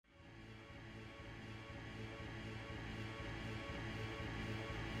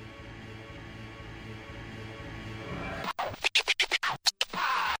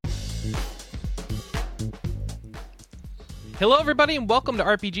Hello, everybody, and welcome to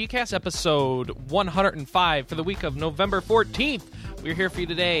RPGCast episode 105 for the week of November 14th. We're here for you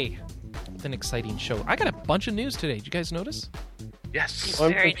today with an exciting show. I got a bunch of news today. Did you guys notice? Yes.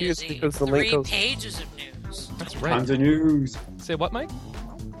 I'm confused because the link goes... 3 pages of news. That's right. Tons of news. Say what, Mike?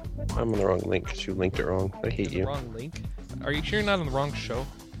 I'm on the wrong link because you linked it wrong. I hate you. Wrong link? Are you sure you're not on the wrong show?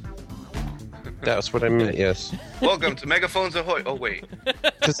 That's what I meant, yes. Welcome to Megaphones Ahoy. Oh, wait.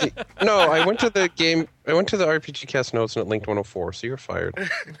 No, I went to the RPGCast notes and it linked 104, so you're fired.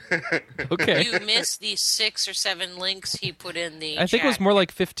 Okay. You missed the 6 or 7 links he put in the I think it was more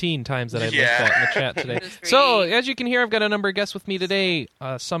like 15 times that I linked that in the chat today. 2, 3. So, as you can hear, I've got a number of guests with me today.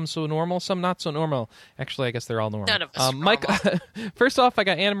 Some so normal, some not so normal. Actually, I guess they're all normal. None of us are Mike, first off, I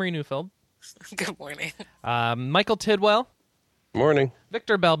got Anna Marie Neufeld. Good morning. Michael Tidwell. Morning.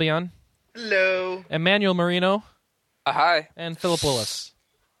 Victor Belbion. Hello. Emmanuel Marino. Hi. And Philip Willis.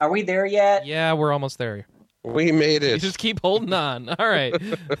 Are we there yet? Yeah, we're almost there. We made You it. just keep holding on. All right.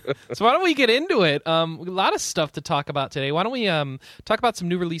 So why don't we get into it? A lot of stuff to talk about today. Why don't we talk about some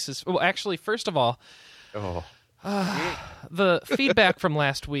new releases? Well, actually, first of all, Oh. the feedback from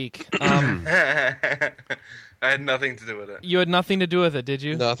last week. I had nothing to do with it. You had nothing to do with it, did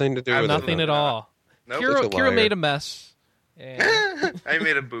you? Nothing to do with Nothing it. at all. Nope. Such a Kira liar. made a mess. And I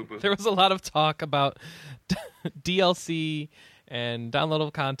made a boo-boo. there was a lot of talk about DLC and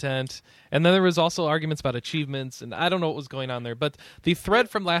downloadable content, and then there was also arguments about achievements, and I don't know what was going on there. But the thread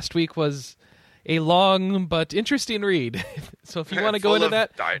from last week was a long but interesting read. So if you want to go Full into of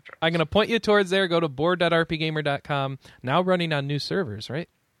that, diatribes. I'm going to point you towards there. Go to board.rpgamer.com. Now running on new servers, right?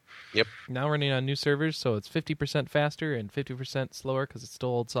 Yep. Now running on new servers, so it's 50% faster and 50% slower because it's still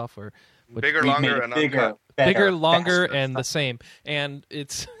old software. Which Bigger, We've made longer, it and bigger, uncut. better, bigger, longer, faster. and the same. And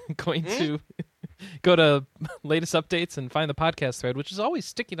it's going to go to latest updates and find the podcast thread, which is always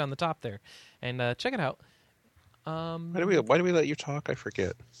sticking on the top there. And check it out. Why do we let you talk? I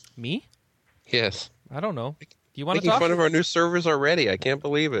forget. Me? Yes. I don't know. Do you want to Making talk? fun of our new servers already. I can't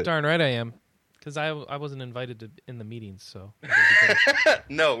believe it. Darn right I am. Because I wasn't invited in the meetings, so.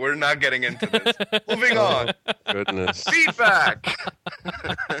 No, we're not getting into this. Moving on. Goodness. Feedback.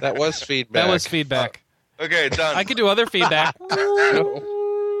 That was feedback. That was feedback. Okay, done. I could do other feedback. No,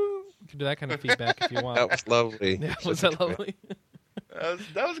 You can do that kind of feedback if you want. that was lovely. Yeah, was that lovely?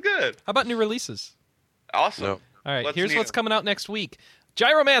 That was good. How about new releases? Awesome. No. All right, Let's here's need what's it. coming out next week.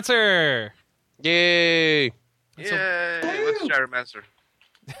 Gyromancer! Yay! Yay. What's Gyromancer?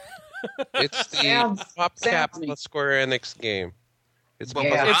 It's the Sounds PopCap fancy. plus Square Enix game. It's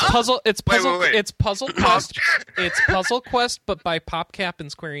Yeah. It's puzzle. It's Wait, puzzle. wait. It's Puzzle Quest. It's Puzzle Quest, but by PopCap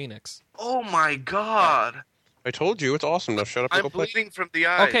and Square Enix. Oh, my God. I told you, it's awesome. Now shut up and I'm go play. bleeding from the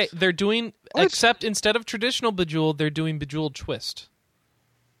eyes. Okay, they're doing What? except instead of traditional Bejeweled, they're doing Bejeweled Twist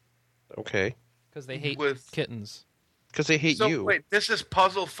Okay. because they hate With- kittens. Because they hate So, you. wait, this is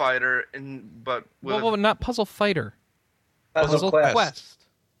Puzzle Fighter, but with... Well, not Puzzle Fighter. Puzzle Quest. Quest.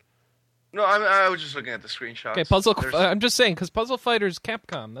 No, I was just looking at the screenshots. Okay, Puzzle. There's- I'm just saying because Puzzle Fighter's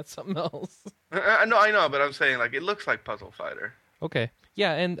Capcom. That's something else. No, I know, but I'm saying, like, it looks like Puzzle Fighter. Okay.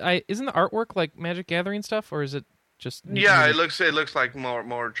 Yeah, and isn't the artwork like Magic Gathering stuff, or is it just? Yeah, it looks like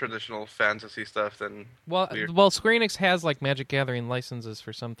more traditional fantasy stuff than weird. Well, Square Enix has like Magic Gathering licenses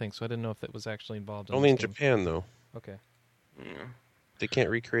for some things, so I didn't know if it was actually involved. Only in this game. Japan, though. Okay. Yeah. They can't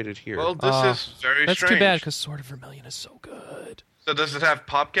recreate it here. Well, this is very That's strange. too bad because Sword of Vermilion is so good. So does it have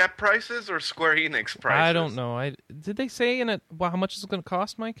PopCap prices or Square Enix prices? I don't know. Did they say in it how much is it going to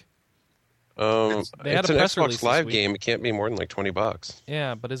cost, Mike? They had it's a an press release Xbox this Live week. game. It can't be more than like $20.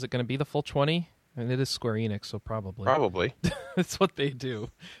 Yeah, but is it going to be the full 20? And it is Square Enix, so probably. Probably. That's what they do.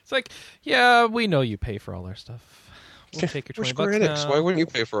 It's like, yeah, we know you pay for all our stuff. We'll take your We're $20 Square Enix. now. Why wouldn't you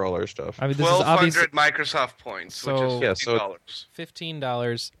pay for all our stuff? I mean, this is obviously 1,200 Microsoft points, So- which is Yeah, so- $50.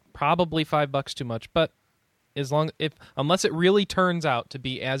 $15, probably $5 too much, but unless it really turns out to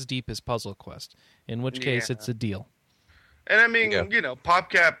be as deep as Puzzle Quest, in which case Yeah. it's a deal. And I mean, Yeah.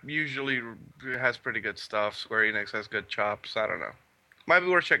 PopCap usually has pretty good stuff. Square Enix has good chops. I don't know. Might be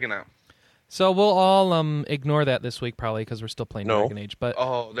worth checking out. So we'll all ignore that this week probably because we're still playing No. Dragon Age. But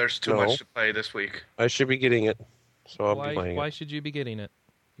Oh, there's too No. much to play this week. I should be getting it, so I'll be playing why it. should you be getting it?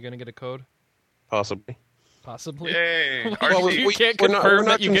 You're gonna get a code, Possibly. possibly. Yay! Well, RC. you can't we're not- confirm we're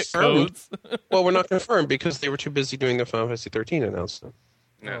not that you get confirmed. codes. Well, we're not confirmed because they were too busy doing the Final Fantasy 13 announcement.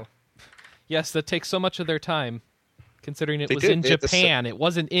 No. Yes, that takes so much of their time. Considering it They was did. in They had to Japan, it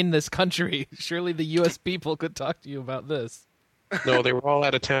wasn't in this country. Surely the U.S. people could talk to you about this. No, they were all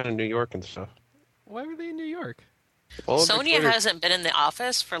out of town in New York and stuff. Why were they in New York? All of their Sonia Twitter- hasn't been in the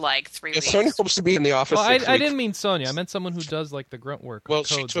office for like 3 Yeah, weeks. Sonia hopes to be in the office. Well, next I week. didn't mean Sonia. I meant someone who does like the grunt work. Well, with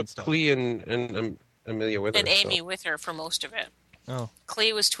she codes took and stuff. Klee and Amelia with And her. Amy So. with her for most of it. Oh,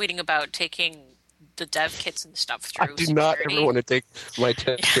 Clee was tweeting about taking the dev kits and stuff I through do not security. ever want to take my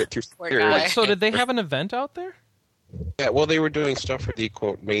test kit through Poor security. guy. so did they have an event out there? Yeah, well, they were doing stuff for the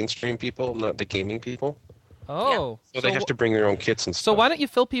quote mainstream people, not the gaming people. Oh, So they have to bring their own kits and stuff. So why don't you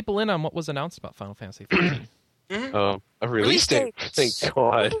fill people in on what was announced about Final Fantasy 13? A release date? Thank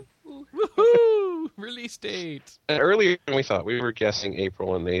God. Woohoo! Release date. And earlier than we thought. We were guessing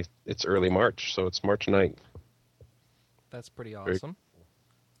April, and it's early March, so it's March 9th. That's pretty awesome.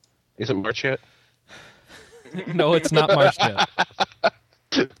 Is it March yet? No, it's not March yet.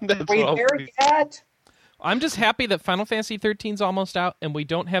 That's We all- there yet? I'm just happy that Final Fantasy 13 is almost out, and we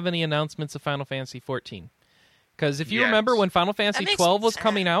don't have any announcements of Final Fantasy 14. Because if you Yes. remember when Final Fantasy makes 12 me was sad.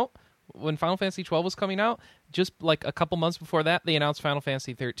 coming out, just like a couple months before that, they announced Final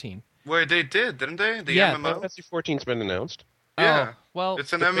Fantasy 13. Wait, they did, didn't they? The Yeah. Final MMO? Fantasy 14's been announced. Yeah. Oh, well,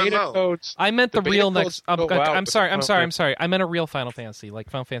 It's an The beta MMO. codes. I meant the beta real codes next. go out I'm with sorry. the I'm Final sorry. I'm Fantasy. sorry. I meant a real Final Fantasy, like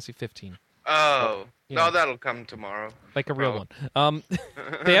Final Fantasy 15, Oh. Yeah. No, that'll come tomorrow. like a real Oh. one.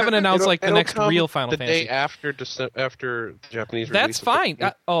 They haven't announced like the It'll next come real Final the Fantasy. day after after the Japanese release. That's fine.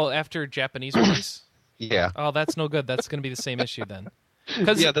 After Japanese release. Yeah. Oh, that's no good. That's going to be the same issue then.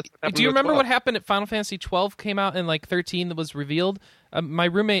 Because Yeah, that's what happened do you with remember 12. what happened at Final Fantasy 12 came out and like 13 that was revealed? My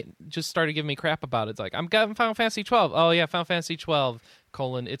roommate just started giving me crap about it. It's like, I'm getting Final Fantasy 12. Oh yeah, Final Fantasy 12,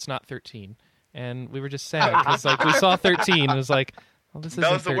 it's not 13. And we were just sad because like we saw 13 and it was like, oh, this isn't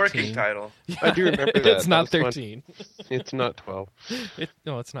That was the 13. working title. I do remember that. It's That not was fun. 13. It's not 12.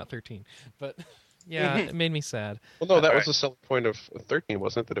 No, it's not 13. But yeah, it made me sad. Well, no, that was Alright. the selling point of 13,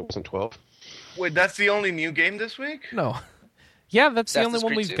 wasn't it? That it wasn't 12. Wait, that's the only new game this week? No. Yeah, that's the only Assassin's one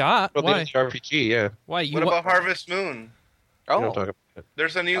Creed we've 2. got. Well, Why? the RPG, yeah. Why? You What about Harvest Moon? We don't Oh, talk about it.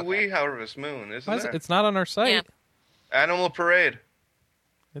 There's a new Okay. Wii Harvest Moon, Why isn't is there? it? It's not on our site. Yeah. Animal Parade.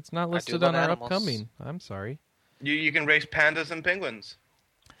 It's not do listed love on our animals. upcoming. I'm sorry. You can race pandas and penguins.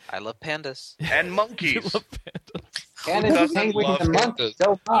 I love pandas. And You monkeys. love pandas. And Who it's doesn't penguins love and monkeys.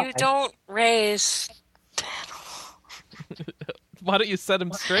 So You don't raise. Why don't you set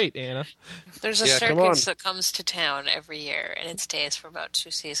him straight, Anna? There's a Yeah, come on. circus that comes to town every year, and it stays for about 2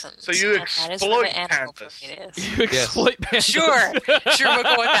 seasons. So you And that is where exploit the animal pandas. parade is. You exploit pandas. Sure, we'll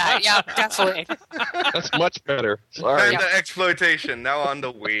go with that. Yeah, definitely. That's much better. Sorry. Panda exploitation, now on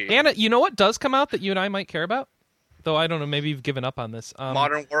the Wii. Anna, you know what does come out that you and I might care about? Though I don't know, maybe you've given up on this.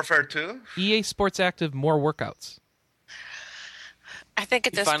 Modern Warfare 2? EA Sports Active, more workouts. I think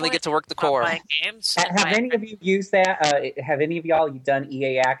at You this finally point, get to work the I'm not core. buying games. Have any of you used that? Have any of y'all done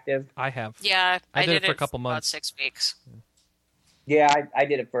EA Active? I have. Yeah, I I did did it for a couple about months. 6 weeks. Yeah, I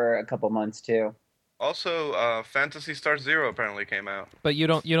did it for a couple months too. Also, Phantasy Star Zero apparently came out. But you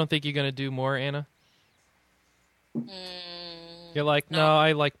don't think you're gonna do more, Anna? Mm, You're like, no,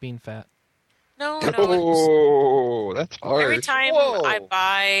 I like being fat. no. Oh, that's hard. Every time Whoa. I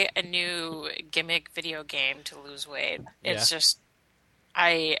buy a new gimmick video game to lose weight, it's just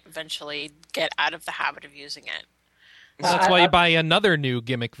I eventually get out of the habit of using it. That's why you buy another new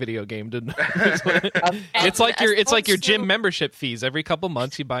gimmick video game. To... it's like your gym membership fees. Every couple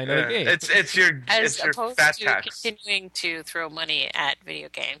months, you buy another game. It's your As it's your opposed fat to tax. continuing to throw money at video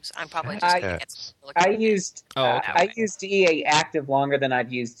games, I'm probably just I- going to get Yes. I used Oh, okay. I used EA Active longer than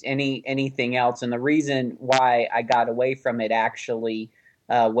I've used anything else, and the reason why I got away from it actually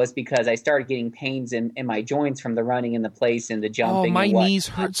was because I started getting pains in my joints from the running in the place and the Oh, jumping. my and what- knees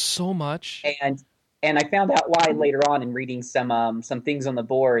hurt so much. And I found out why later on in reading some things on the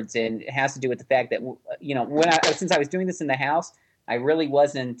boards, and it has to do with the fact that since I was doing this in the house, I really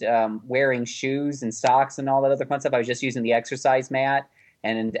wasn't wearing shoes and socks and all that other fun stuff. I was just using the exercise mat,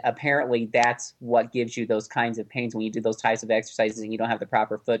 and apparently that's what gives you those kinds of pains when you do those types of exercises and you don't have the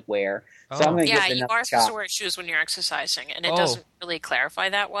proper footwear. So I'm going to Yeah, give it you another are supposed shot. to wear shoes when you're exercising, and it Oh. doesn't really clarify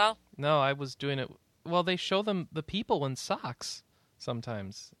that well. No, I was doing it. Well, they show them the people in socks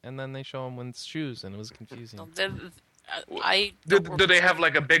sometimes, and then they show them in shoes, and it was confusing. Do they have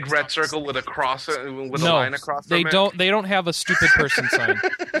like a big red circle with a cross with a No, line across they from it? don't. They don't have a stupid person sign.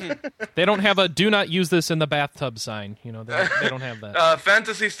 They don't have a "Do not use this in the bathtub" sign. They don't have that.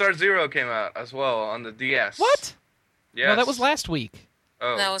 Phantasy Star Zero came out as well on the DS. What? Yes. No, that was last week.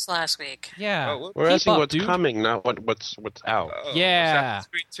 Oh. That was last week. Yeah. Oh, whoops. We're Keep asking up, what's dude. coming, not what's out. Oh, Yeah. Assassin's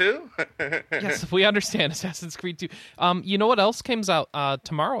Creed 2? Yes, we understand Assassin's Creed 2. You know what else comes out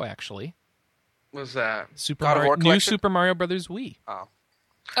tomorrow? Actually, What's that? God of War New collection? Super Mario Brothers Wii. Oh,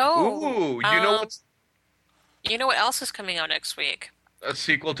 Ooh, you know what's you know what else is coming out next week? a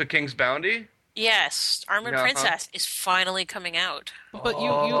sequel to King's Bounty? Yes, Armored Uh-huh. Princess is finally coming out. But That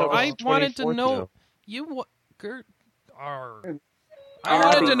was I wanted to 24th know now. you what Gert are. I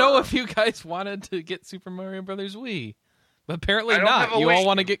wanted to know if you guys wanted to get Super Mario Brothers Wii. But apparently not. You all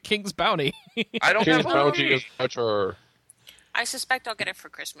want to get King's Bounty. I don't King's have a Bounty Wii. is voucher. I suspect I'll get it for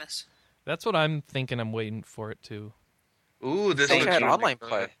Christmas. That's what I'm thinking. I'm waiting for it to. Ooh, this They looks had really online good.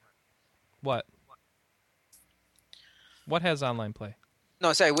 play. What? What has online play?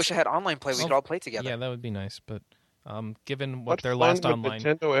 No, sorry, I wish I had online play. We could all play together. Yeah, that would be nice. But given What their fun last would online.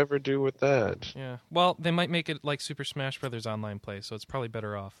 Nintendo ever do with that? Yeah. Well, they might make it like Super Smash Brothers online play, so it's probably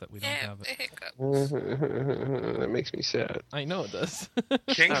better off that we don't Yeah, have it. That makes me sad. I know it does.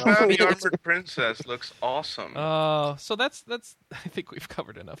 King's I don't know. Bounty Armored Princess looks awesome. So that's I think we've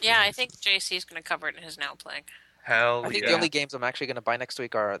covered enough. Yeah, of I these. think JC's going to cover it in his Now Playing. Hell I think yeah. the only games I'm actually going to buy next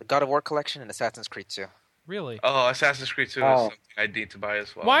week are the God of War collection and Assassin's Creed 2. Really. Oh, Assassin's Creed 2 is Oh. something I need to buy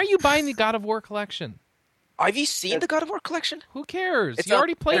as well. Why are you buying the God of War collection? Have you seen the God of War collection? Who cares? It's You up-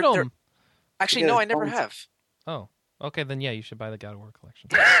 already played they're- them. Actually, Because no, I never phones- have. Oh. Okay, then yeah, you should buy the God of War collection.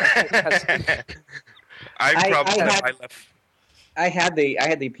 I had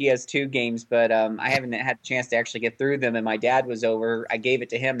the PS2 games, but I haven't had a chance to actually get through them. And my dad was over. I gave it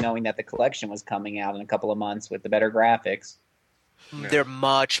to him, knowing that the collection was coming out in a couple of months with the better graphics. They're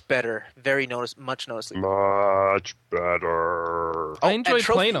much better. Much noticeably. Much better. I and enjoyed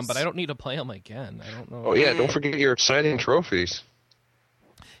playing them, trophies. but I don't need to play them again. I don't know. Oh yeah, don't forget your exciting trophies.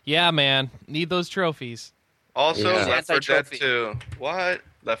 Yeah, man. Need those trophies. Also, Yeah. Left 4 Dead Anti-trophy. 2. What?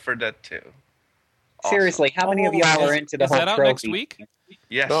 Left 4 Dead 2. Awesome. Seriously, how many of y'all are into the Is whole that out trophy? next week?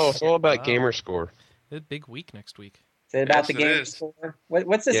 Yes. No, it's all about Wow. gamer score. It's a big week next week. Is it about Yes, the it gamer is. score?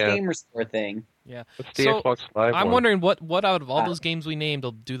 What's this Yeah. gamer score thing? Yeah. What's the So, Xbox Live I'm one? wondering what out of all those games we named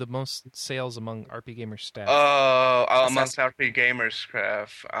will do the most sales among RP Gamer staff. Oh, amongst RP Gamers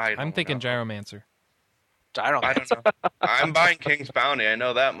Craft. I'm thinking know. Gyromancer. I don't know. I don't know. I'm buying King's Bounty. I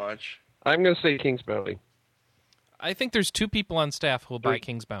know that much. I'm going to say King's Bounty. I think there's 2 people on staff who will buy Three.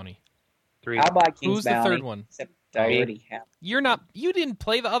 King's Bounty. 3. I'll buy King's Who's the Bounty. third one? Except I Me. already have. You didn't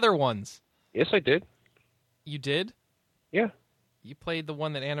play the other ones. Yes, I did. You did? Yeah. You played the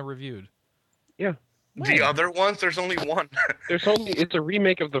one that Anna reviewed. Yeah. The other ones, there's only one. It's a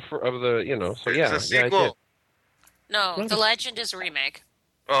remake of the so yeah. It's a yeah, I sequel. did. No, The Legend is a remake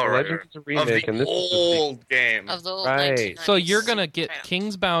Oh, right. Legends is a Of remake, the and this is the sequel. old game. of the old Right. 1990s So you're going to get title.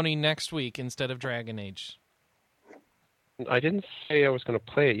 King's Bounty next week instead of Dragon Age. I didn't say I was going to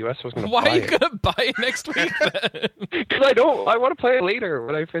play it. You asked if I was going to Why buy are you it. going to buy it next week then? Because I don't. I want to play it later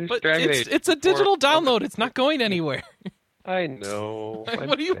when I finish But Dragon Age. it's a digital download. It's not going anywhere. I know. I'm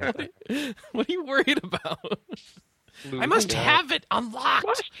What sad. are you worried about? I Losing must out. have it unlocked.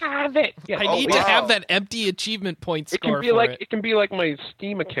 Must have it. Yeah. I Oh, need wow. to have that empty achievement point It score can be for like it. it can be like my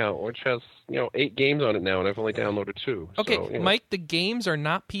Steam account, which has 8 games on it now, and I've only downloaded 2. Okay, so, Mike, the games are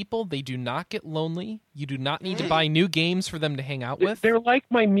not people. They do not get lonely. You do not need to Mm. buy new games for them to hang out with. They're like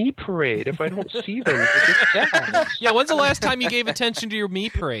my Me Parade. If I don't see them, I get sad. Yeah, when's the last time you gave attention to your Me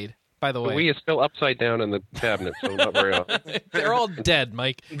Parade, by the The way? Wii is still upside down in the cabinet, so not very often. They're all dead,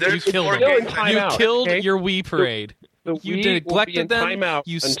 Mike. There's you killed four them. Still in games. time You out, killed okay? your Wii Parade. The You Wii will be in neglected them. timeout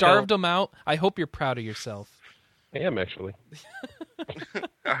You until- starved them out. I hope you're proud of yourself. I am actually.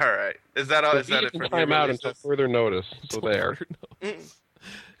 All right. Is that all? The Is that Wii it is for in new time out releases? until further notice. So there.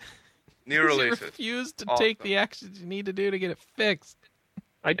 New You releases. refuse to Awesome. take the actions you need to do to get it fixed.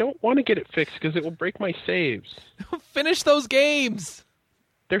 I don't want to get it fixed because it will break my saves. Finish those games.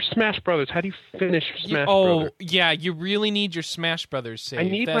 They're Smash Brothers. How do you finish Smash oh, Brothers? yeah, you really need your Smash Brothers save. I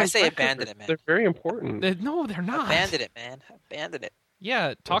need That- my I say records. abandon it, man. They're very important. No, they're not. Abandon it, man. Abandon it.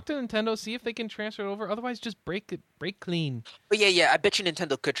 Yeah, talk to Nintendo, see if they can transfer it over. Otherwise, just break it, break clean. But yeah, I bet you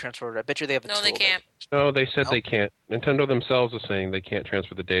Nintendo could transfer it. I bet you they have a No, tool. they can't. No, they said Nope. they can't. Nintendo themselves is saying they can't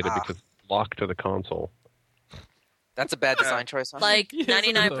transfer the data Ah. because it's locked to the console. That's a bad design choice, huh? Like Yes,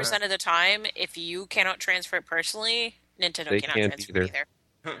 99% of the time, if you cannot transfer it personally, Nintendo They cannot can't transfer it either. either.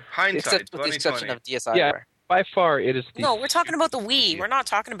 Hindsight. Except with the exception 2020. of DSi. Yeah. where- By far, it is the No, we're talking about the Wii. We're not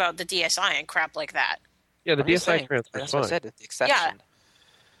talking about the DSi and crap like that. yeah the I'm just DSi saying, transfer is That's what I fine. said. The exception.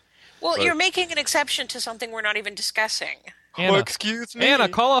 Well, But- you're making an exception to something we're not even discussing. Anna, excuse me. Anna,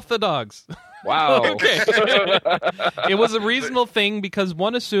 call off the dogs. Wow. Okay. It was a reasonable thing because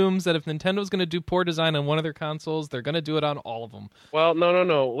one assumes that if Nintendo's going to do poor design on one of their consoles, they're going to do it on all of them. Well,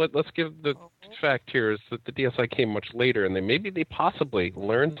 no. Let's give the fact here is that the DSi came much later, and they possibly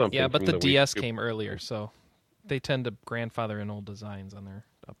learned something. Yeah, but from the Wii DS U. came earlier, so they tend to grandfather in old designs on their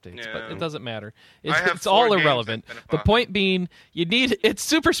updates. But Yeah. it doesn't matter. I have It's all 4 games irrelevant. that's been The bought. point being, it's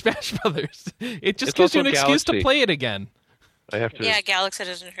Super Smash Brothers. It just It's gives you an also excuse to Galaxy. play it again. I have to. Yeah, Galaxy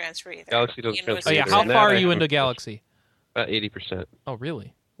doesn't transfer either. Galaxy doesn't You know, transfer Oh yeah, either, how and that far are I you have into to- Galaxy? About 80%. Oh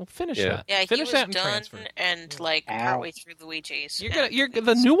really? Well, finish Yeah. that. Yeah, he Finish was that and done transfer. and like Ow. partway through Luigi's.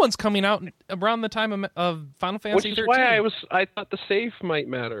 The new one's coming out around the time of Final Which Fantasy is 13. why I thought the save might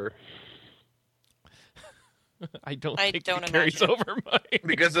matter. I don't I think don't it carries imagine. over mine.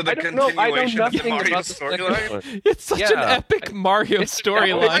 Because of the I don't know continuation of the nothing Mario about the second storyline. one. It's such an Yeah. epic Mario Oh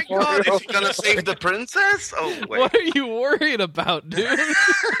storyline. my god, is he gonna save the princess? Oh, wait. What are you worried about, dude?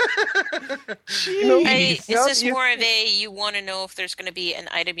 Is Yeah, this you- more of a you want to know if there's going to be an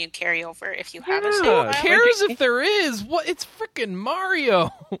item you carry over if you have a Yeah. save Who file? cares if there is? What? It's freaking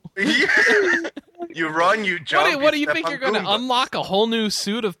Mario. Yeah. You run, you jump. What do you step think on you're going to Goombas. unlock a whole new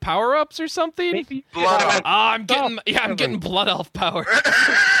suit of power-ups or something? Maybe Blood Elf. I'm getting Blood Elf power.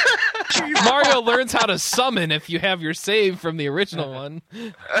 Mario learns how to summon if you have your save from the original one.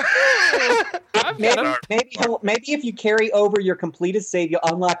 I've got Maybe if you carry over your completed save, you'll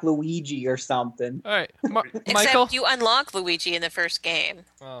unlock Luigi or something. All right, Except Michael. you unlock Luigi in the first game.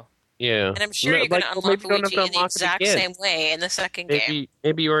 Oh. Yeah. And I'm sure you're going to well, unlock maybe you don't have Luigi to in the unlock it exact again. same way in the second game.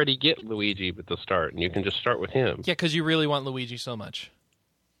 Maybe you already get Luigi at the start, and you can just start with him. Yeah, because you really want Luigi so much.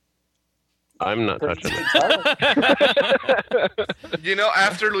 I'm not touching it. You know,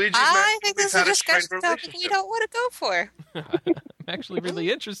 after Luigi's I match, think we've this is a had discussion strained topic you relationship. don't want to go for. I'm actually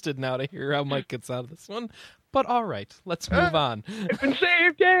really interested now to hear how Mike gets out of this one. But all right, let's move on. Been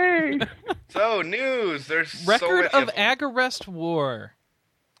saved, yay! So, news. There's so Record many of Agarest War.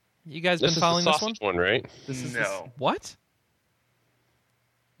 You guys This been is following the this one? sausage one, right? This is No. what?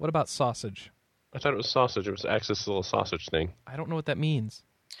 What about sausage? I thought it was sausage. It was Axis' little sausage thing. I don't know what that means.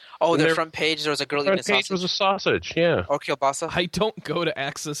 Oh, the There- front page, there was a girl The eating a front page sausage. was a sausage, yeah. Or kielbasa. I don't go to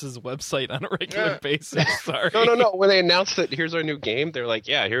Axis's website on a regular Yeah. basis. Sorry. No. When they announced that here's our new game, they're like,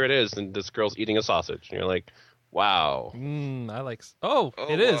 yeah, here it is, and this girl's eating a sausage. And you're like, wow. I like. Oh, Oh,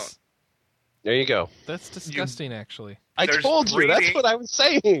 it wow. is. There you go. That's disgusting. Actually, I There's told you. That's breeding. what I was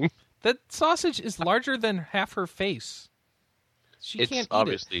saying. that sausage is larger than half her face. She It's can't eat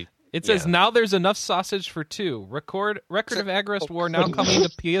obviously. it. It says yeah. now there's enough sausage for two. Record of Agarest War now coming to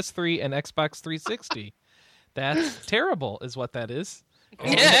PS3 and Xbox 360. That's terrible, is what that is.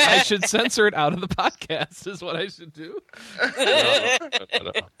 And I should censor it out of the podcast. Is what I should do.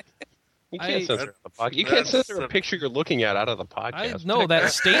 No. You can't I- censor the podcast. You can't That's censor a- a picture you're looking at out of the podcast. No,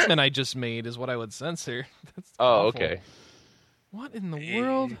 that statement I just made is what I would censor. That's Oh, awful. okay. What in the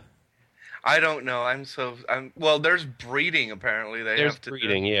world? I don't know. Well, there's breeding, apparently. There's have to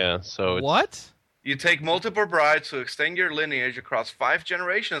breeding, yeah. So it's, What? You take multiple brides to extend your lineage across 5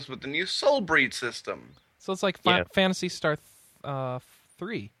 generations with the new soul breed system. So it's like Yeah. Phantasy Star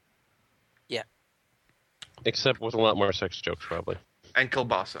 3. except with a lot more sex jokes, probably. And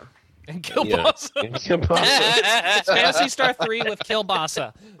kielbasa. And Kielbasa. Yeah. It's Phantasy Star 3 with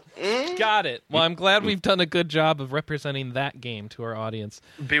Kielbasa. Got it. Well, I'm glad we've done a good job of representing that game to our audience.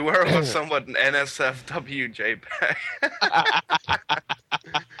 Beware of a somewhat NSFW JPEG.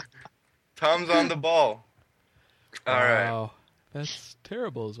 Tom's on the ball. All right. Wow. That's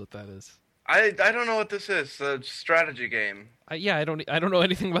terrible is what that is. I don't know what this is. A strategy game. I don't know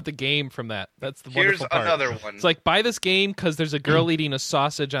anything about the game from that. That's the Here's wonderful part. another one. It's like, buy this game because there's a girl eating a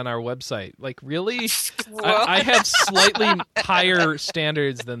sausage on our website. Like, really? I have slightly higher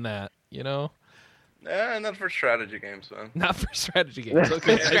standards than that, you know? Not for strategy games, man. Not for strategy games.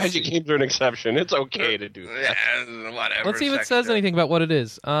 Okay, I Strategy see. games are an exception. It's okay to do that. Yeah, whatever. Let's see if it sex says joke. anything about what it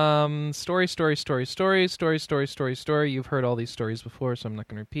is. Story. You've heard all these stories before, so I'm not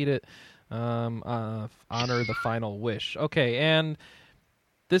going to repeat it. Honor the final wish. Okay, and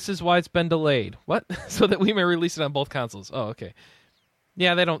this is why it's been delayed. What? So that we may release it on both consoles. Oh, okay.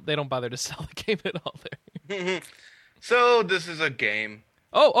 Yeah, they don't bother to sell the game at all there. So this is a game.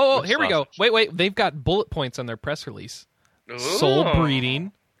 Oh, With here we go. sausage. Wait. They've got bullet points on their press release. Ooh. Soul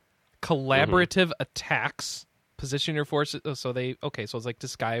breeding, collaborative attacks, position your forces. Oh, so it's like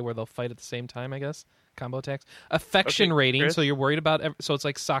Disgaea where they'll fight at the same time, I guess. Combo attacks. Affection Okay, rating, Chris? so you're worried about. So it's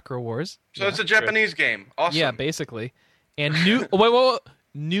like Sakura Wars. So it's a Japanese game. Awesome. Yeah, basically. And wait.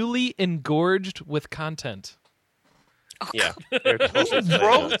 Newly engorged with content. Yeah. They're totally Who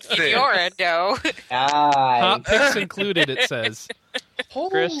wrote this? Innuendo. Hot picks included, it says.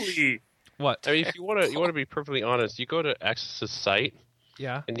 Holy. What? I mean, if you want to be perfectly honest, you go to Axis' site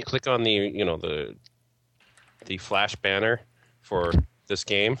Yeah. and you click on the flash banner for this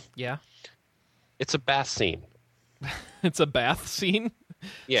game. Yeah. It's a bath scene. It's a bath scene.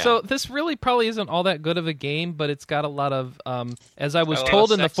 Yeah. So this really probably isn't all that good of a game, but it's got a lot of, as I was Got a lot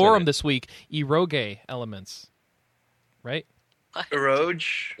told of in the sex in forum it. this week, eroge elements. Right?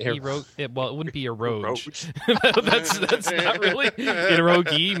 Eroge. It wouldn't be eroge. Eroge. that's not really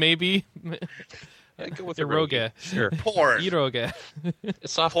eroge, maybe. I'd go with Eroge. Sure. Porn. Eroge.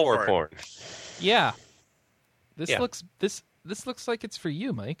 It's softcore porn. Yeah. This Yeah. looks like it's for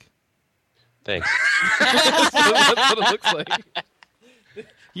you, Mike. Thanks. That's what it looks like.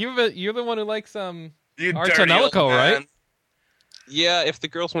 You're the one who likes You dirty Artanelico, old man. right? Yeah, if the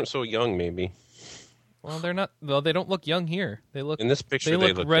girls weren't so young, maybe. Well, they're not. Well, they don't look young here. They look. In this picture, They they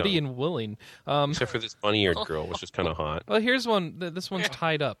look look ready young. and willing. Except for this bunny-eared girl, which is kind of hot. Well, here's one. This one's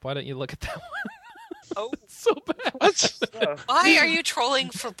tied up. Why don't you look at that one? Oh, It's so bad. why are you trolling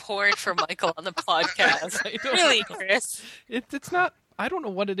for porn for Michael on the podcast? I don't Really, know. Chris? It's not. I don't know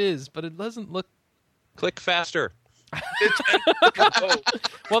what it is, but it doesn't look. Click faster.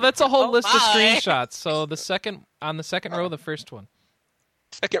 Well, that's a whole Oh, list of my. screenshots. So the second row, the first one.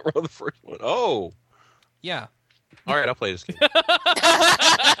 Second row, the first one. Oh. Yeah, All right, I'll play this game.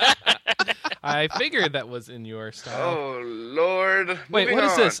 I figured that was in your style. Oh, Lord. Wait, Moving what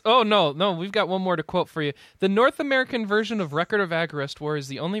is on. this? Oh, no, we've got one more to quote for you. The North American version of Record of Agarest War is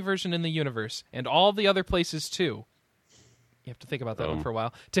the only version in the universe, and all the other places too. You have to think about that one for a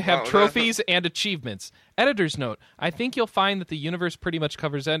while. To have Oh, trophies and achievements. Editor's note, I think you'll find that the universe pretty much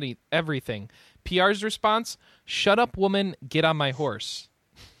covers everything. PR's response, shut up, woman, get on my horse.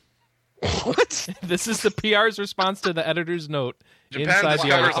 What? This is the PR's response to the editor's note Japan inside the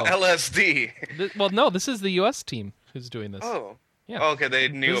discovers article. LSD. Well, no, this is the U.S. team who's doing this. Oh. Yeah. Okay, they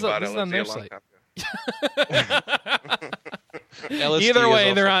knew This is- about this is on LSD their a long site. time ago. LSD Either is way,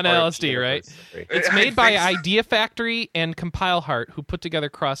 also they're on part of LSD, the right? universe. It's I made by think so. Idea Factory and Compile Heart, who put together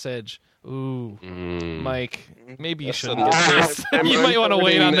Cross Edge. Ooh, Mike, maybe you That's shouldn't a get different- this. I'm You might want to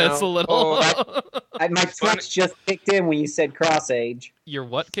wait on now. this a little. Oh, My Twitch just kicked in when you said cross age. Your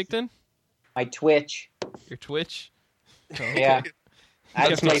what kicked in? My Twitch. Your Twitch? Yeah. I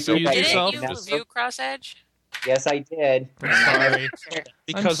Guess played not so through that easy. Didn't yourself? you review Cross Edge? Yes, I did. Sorry.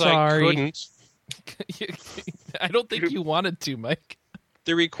 because I sorry. couldn't. I don't think you wanted to, Mike.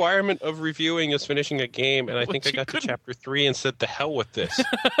 The requirement of reviewing is finishing a game, and I think But I you got to couldn't. chapter 3 and said, "The hell with this."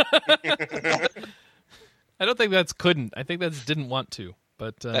 I don't think that's couldn't. I think that's didn't want to.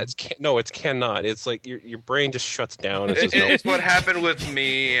 But No, it cannot. It's like your brain just shuts down. It's just It's what happened with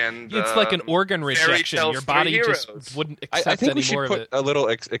me and it's like an organ Fairy rejection. Tale Your 3 body Heroes. just wouldn't I accept think we any should more of put it. a little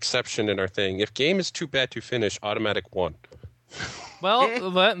exception in our thing. If game is too bad to finish, automatic 1. Well,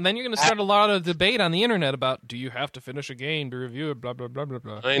 then you're going to start a lot of debate on the internet about do you have to finish a game to review it, blah, blah, blah, blah,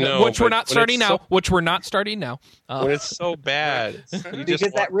 blah. I know, Which we're but not when starting it's now. so- Which we're not starting now. When it's so bad, you just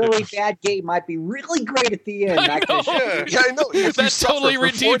Because that want really to- bad game might be really great at the end. I know. Yeah, I know. If That you suffer totally for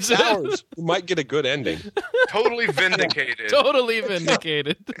redeems 40 it. hours, you might get a good ending. totally vindicated. Totally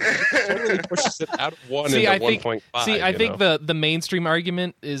vindicated. Totally pushes it out of 1 See, into I think. 1.5. See, I you think know? the mainstream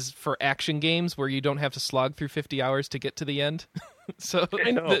argument is for action games where you don't have to slog through 50 hours to get to the end. So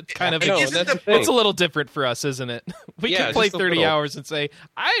I know. that's kind of I know, Isn't that's the- the thing. it's a little different for us, isn't it? We Yeah, can play just a 30 little. hours and say,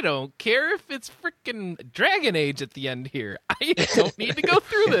 I don't care if it's freaking Dragon Age at the end here. I don't need to go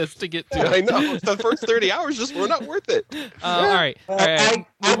through this to get to I it. know. The first 30 hours just were not worth it. All right. All right.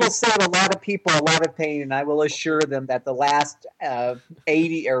 I will save a lot of people a lot of pain, and I will assure them that the last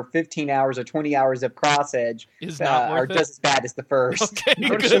 80 or 15 hours or 20 hours of Cross Edge Is not are worth it? just as bad as the first. Okay,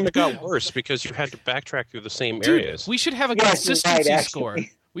 Notice good. it got worse because you had to backtrack through the same Dude, areas. we should have a Yes, you're right, consistency actually. score.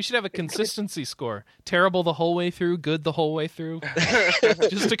 We should have a consistency score. Terrible the whole way through, good the whole way through.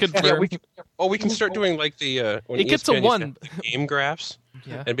 Just to confirm. Yeah, we can start doing like the when It gets a ESPN used to 1. have the game graphs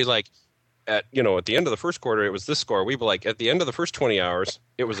Yeah. and be like at the end of the first quarter it was this score. We'd be like at the end of the first 20 hours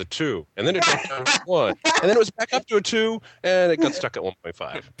it was a 2, and then it dropped down to 1, and then it was back up to a 2, and it got stuck at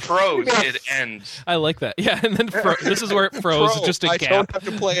 1.5. Pros, it ends. I like that. Yeah, and then this is where it froze. Bro, Just a I gap. don't have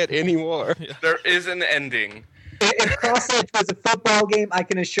to play it anymore. There is an ending. If Cross Edge was a football game, I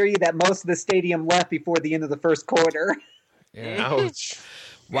can assure you that most of the stadium left before the end of the first quarter. Ouch.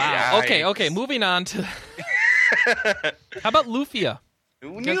 Wow. Yikes. Okay. Moving on to. How about Lufia?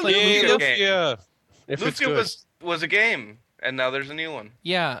 Who guys knew like Lufia Lufia? game? Yeah. If it's Lufia good. was a game, and now there's a new one.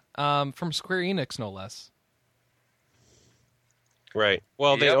 Yeah, from Square Enix, no less. Right.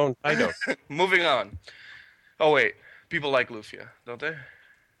 Well, they Yep. own Taito. Moving on. Oh wait, people like Lufia, don't they?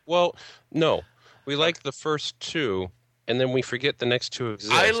 Well, no. We like the first 2, and then we forget the next 2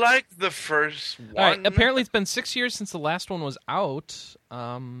 exist. I like the first one. All right. Apparently, it's been 6 years since the last one was out.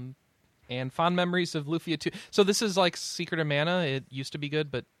 And fond memories of Lufia 2. So this is like Secret of Mana. It used to be good,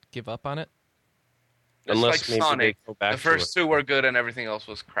 but give up on it. It's Unless like maybe Sonic. they go back The first 2 were good, and everything else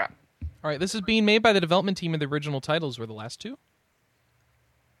was crap. All right. This is being made by the development team of the original titles. Were the last 2?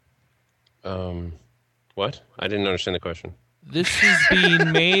 What? I didn't understand the question. This is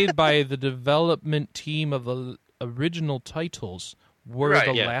being made by the development team of the original titles. Were Right,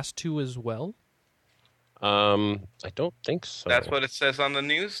 the yeah. last 2 as well? I don't think so. That's what it says on the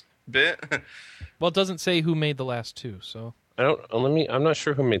news bit. Well, it doesn't say who made the last two, so. I don't. I'm not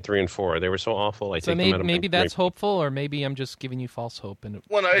sure who made 3 and 4. They were so awful. So maybe that's hopeful, or maybe I'm just giving you false hope. And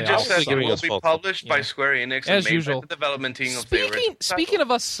Well, no, it just says it giving will us be false published by Yeah. Square Enix As and made usual. by the development team of the original. Speaking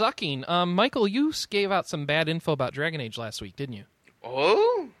of us sucking, Michael, you gave out some bad info about Dragon Age last week, didn't you?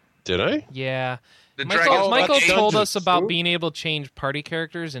 Oh, Did I? Yeah. the Michael, Dragon's Michael Age. told us about Ooh. being able to change party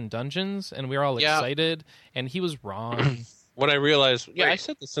characters in dungeons, and we were all Yeah. excited, and he was wrong. What I realized, I Wait.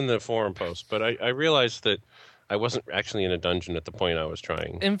 said this in the forum post, but I realized that I wasn't actually in a dungeon at the point I was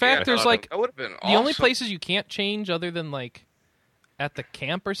trying. In fact, Yeah, there's no, like that would have been the only awesome. places you can't change other than like at the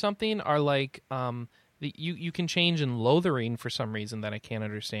camp or something are like you can change in Lothering for some reason that I can't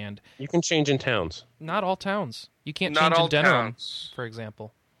understand. You can change in towns. Not all towns. You can't Not change all in Denerim, towns. for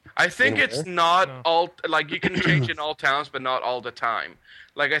example. I think In it's where? not No. all like you can change in all towns, but not all the time.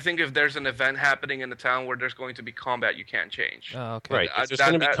 Like I think if there's an event happening in the town where there's going to be combat, you can't change. Oh, okay. Right. I- If there's that-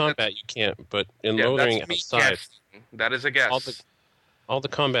 going to be that- combat, you can't. But in Yeah, Lothering that's me outside, guessing. That is a guess. all the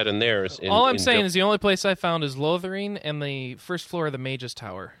combat in there is. All I'm saying is the only place I found is Lothering and the first floor of the Mage's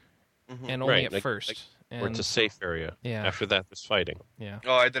Tower, and only Right, at like- first. where it's a And- safe area. Yeah. After that, there's fighting. yeah.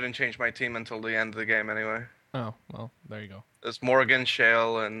 Oh, I didn't change my team until the end of the game anyway. Oh well, there you go. It's Morgan,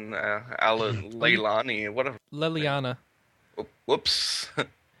 Shale, and Alan Leilani. Whatever. Liliana. Whoops.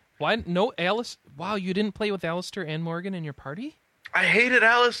 Why no Alice? Wow, you didn't play with Alistair and Morgan in your party? I hated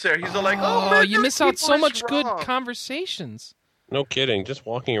Alistair. He's all like, Oh, man, you those miss out people so is much good wrong." conversations. No kidding. Just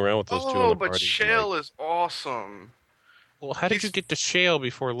walking around with those two in Oh, the but party. Shale is awesome. Well, how did he's- you get to Shale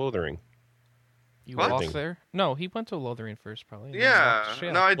before Lothering? You What? walk there? No, he went to Lothering first, probably. and then Yeah. walked to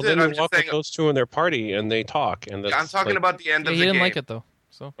Shale. No, I Well, did. then I'm you just walk with saying. those two in their party, and they talk. And that's I'm talking like, about the end Yeah, of he the didn't game. like it though.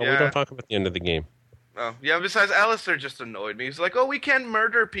 So Oh, Yeah. we don't talk about the end of the game. Oh, yeah, besides, Alistair just annoyed me. He's like, oh, we can't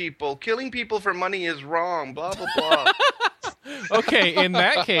murder people. Killing people for money is wrong, blah, blah, blah. okay, in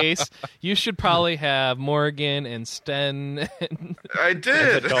that case, you should probably have Morgan and Sten and, I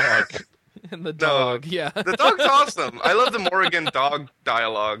did. The dog. and the dog. Yeah. The dog's awesome. I love the Morgan dog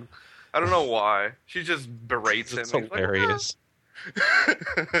dialogue. I don't know why. She just berates him. It's He's like, hilarious.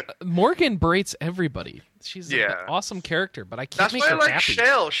 Morgan berates everybody. She's Yeah. an awesome character, but I can't That's make why I her like happy.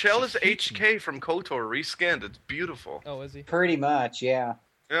 Shell. Shell is She's HK from KOTOR reskinned. It's beautiful. Oh, is he? Pretty much, yeah.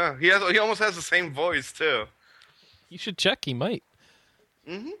 Yeah, he almost has the same voice too. You should check. He might.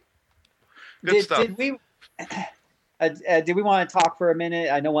 Good Did, stuff. did we? Did we want to talk for a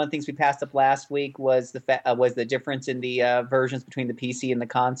minute? I know one of the things we passed up last week was the difference in the versions between the PC and the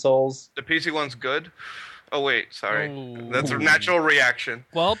consoles. The PC one's good. Oh wait, sorry. Oh. That's a natural reaction.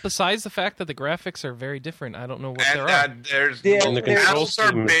 Well, besides the fact that the graphics are very different, I don't know what And there are. that there's Yeah, And the there's- control battles are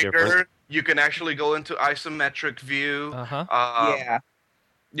scheme is bigger. different. You can actually go into isometric view. Uh-huh. Yeah,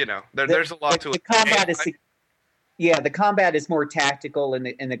 You know, there's a lot to the it. combat And is. Yeah, the combat is more tactical in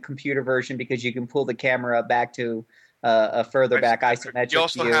the computer version because you can pull the camera back to a further back isometric You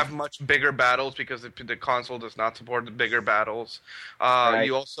also view. have much bigger battles because the console does not support the bigger battles. Right.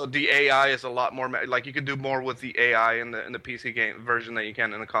 You also the AI is a lot more like you can do more with the AI in the PC game version than you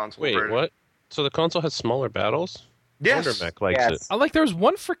can in the console Wait, version. what? So the console has smaller battles? Yes. Wonder Mac likes Yes. it. I like there was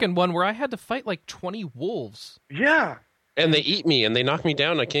one freaking one where I had to fight like 20 wolves. Yeah. And they eat me, and they knock me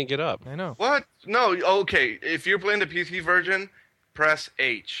down, and I can't get up. I know. What? No. Okay. If you're playing the PC version, press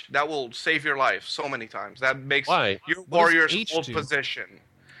H. That will save your life so many times. That makes Why? your What does warriors H hold do? position.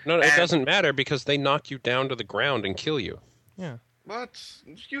 No, it And- doesn't matter because they knock you down to the ground and kill you. Yeah. What?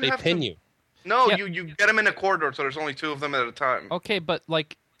 You They have pin to... you. No, Yeah. you get them in a corridor, so there's only 2 of them at a time. Okay, but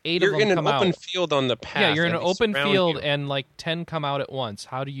like 8 You're of them in an come open out. field on the path. Yeah, you're in and an they open surround field you. and like 10 come out at once.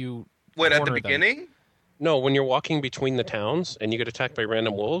 How do you Wait, at the corner them? beginning? No, when you're walking between the towns and you get attacked by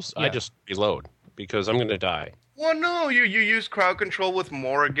random wolves, I Yeah. just reload because I'm going to die. Well, no, you use crowd control with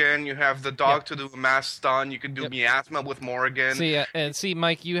Morrigan. You have the dog to do a mass stun. You can do Yep. miasma with Morrigan. See,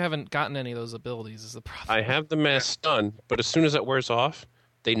 Mike, you haven't gotten any of those abilities. Is the problem? I have the mass stun, but as soon as it wears off,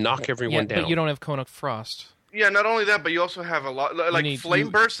 they knock everyone down. But you don't have Cone of Frost. Yeah, not only that, but you also have a lot. Like need- Flame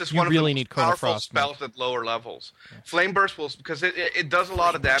you- Burst is you one of really the need most Cone of powerful Frost, spells at lower levels. Flame Burst will because it does a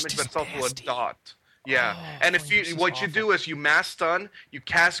lot of Flame Burst damage, but is it's also nasty. a dot. Yeah, Oh, and if Flame Burst you is what you do awful. is you mass stun, you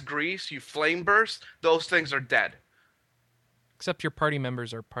cast Grease, you Flame Burst. Those things are dead. Except your party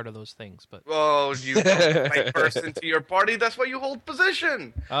members are part of those things. But Oh, you Flame Burst into your party. That's why you hold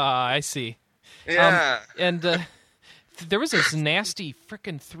position. I see. Yeah. And there was this nasty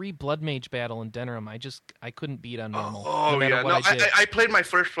frickin' 3 Blood Mage battle in Denerim. I couldn't beat on normal. Oh no matter yeah, what no, I did. I played my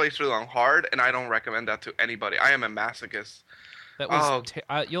first playthrough on hard, and I don't recommend that to anybody. I am a masochist. That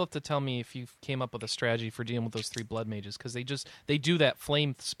was you'll have to tell me if you came up with a strategy for dealing with those 3 blood mages, because they do that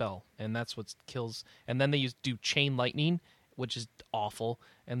flame spell, and that's what kills. And then they do chain lightning, which is awful,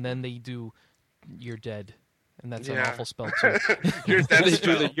 and then they do you're dead, and that's an awful spell too. You're dead. They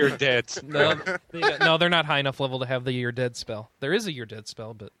do the you're dead. No, they're not high enough level to have the you're dead spell. There is a you're dead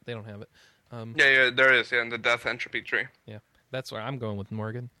spell, but they don't have it. Yeah, there is. Yeah, in the death entropy tree. Yeah, that's where I'm going with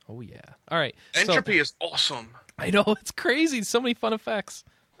Morgan. Oh yeah. All right. Entropy is awesome. I know, it's crazy. So many fun effects.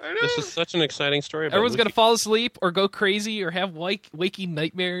 I know. This is such an exciting story. About Everyone's Lucy. going to fall asleep or go crazy or have waking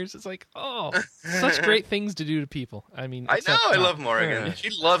nightmares. It's like, such great things to do to people. I mean, I know. I love Morgan. Yeah. She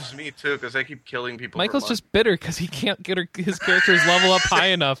loves me too because I keep killing people. Michael's just bitter because he can't get his characters level up high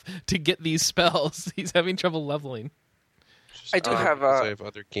enough to get these spells. He's having trouble leveling. I do have. I have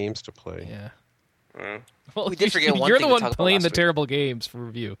other games to play. Yeah. Well, We did forget one you're thing the to one talk about playing last the week. terrible games for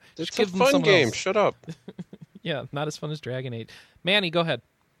review. It's Just a give them fun someone game. else. Shut up. Yeah, not as fun as Dragon Age. Manny, go ahead.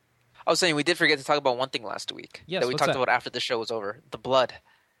 I was saying we did forget to talk about one thing last week Yes, that we what's talked that? about after the show was over: the blood.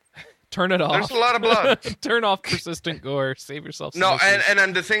 Turn it off. There's a lot of blood. Turn off persistent gore. Save yourself some No, issues. and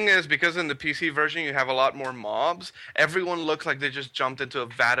then the thing is, because in the PC version you have a lot more mobs, everyone looks like they just jumped into a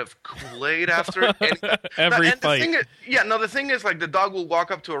vat of Kool-Aid after it. Every and fight. The thing is, like, the dog will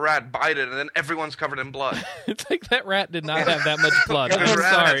walk up to a rat, bite it, and then everyone's covered in blood. It's like that rat did not have that much blood. Yeah, I'm the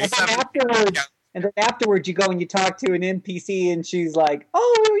rat sorry. has- And then afterwards, you go and you talk to an NPC, and she's like,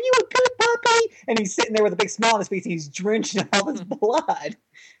 "Oh, are you a good puppy?" And he's sitting there with a big smile on his face. And he's drenched in all this blood.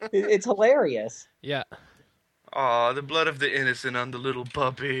 It's hilarious. Yeah. Aw, the blood of the innocent on the little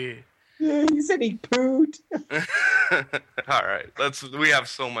puppy. Yeah, he said he pooed. All right, we have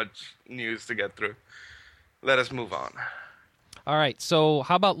so much news to get through. Let us move on. All right. So,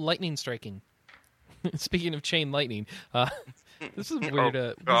 how about lightning striking? Speaking of chain lightning, this is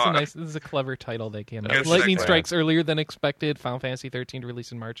weird. God. This is a clever title they came up Good with. Lightning segue. strikes earlier than expected. Final Fantasy 13 to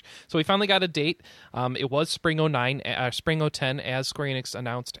release in March. So we finally got a date. It was spring 2010, as Square Enix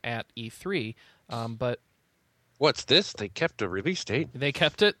announced at E3. But What's this? They kept a release date. they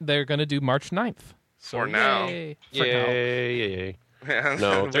kept it. They're going to do March 9th. So For now. yay. For now. Yay.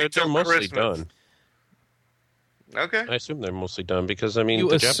 No, Wait they're till mostly Christmas. done. Okay. I assume they're mostly done because, I mean, You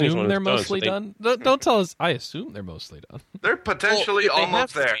the Japanese assume one they're is done. mostly so done? Don't tell us. I assume they're mostly done. They're potentially Well, they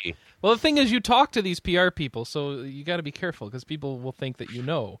almost have to there. be. Well, the thing is, you talk to these PR people, so you got to be careful because people will think that you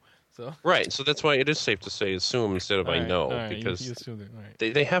know. So Right, so that's why it is safe to say assume instead of All I right, know, all right, because you assume that, all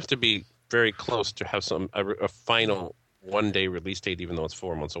right. they have to be very close to have a final one-day release date, even though it's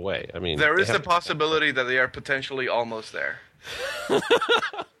 4 months away. I mean, There they is have the to- possibility that they are potentially almost there.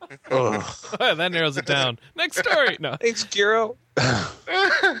 Ugh. That narrows it down. Next story. No. Thanks, Giro.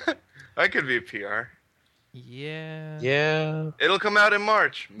 I could be PR. Yeah. Yeah. It'll come out in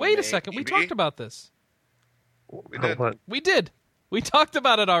March. Wait a second. We Maybe. talked about this. We did. What? We did. We talked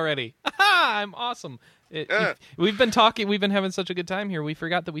about it already. I'm awesome. Yeah. We've been talking. We've been having such a good time here. We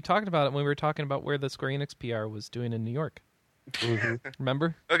forgot that we talked about it when we were talking about where the Square Enix PR was doing in New York.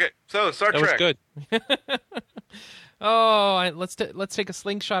 Remember? Okay, so Star That was Trek. good. Oh, let's take a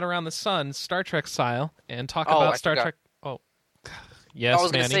slingshot around the sun, Star Trek style, and talk Oh, about I Star forgot. Trek. Oh, yes, I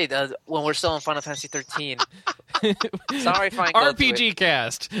was going to Manny. say, when we're still in Final Fantasy 13. Sorry if I go into it. RPG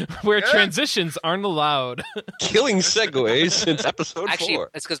cast, where Yeah. transitions aren't allowed. Killing segues since episode Actually,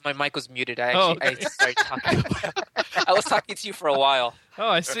 4. it's because my mic was muted. I Oh, actually I started talking. I was talking to you for a while. Oh,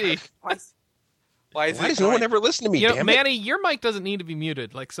 I see. Why is Why it does no one ever listen to me, You know, damn it? Manny, your mic doesn't need to be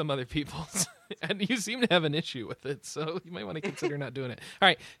muted like some other people's, and you seem to have an issue with it, so you might want to consider not doing it. All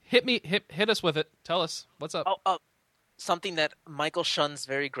right, hit us with it. Tell us what's up. Oh, something that Michael shuns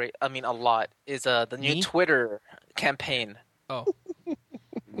a lot, is the new Me? Twitter campaign Oh,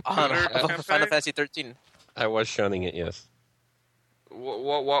 on Twitter Final campaign? Fantasy 13. I was shunning it, yes.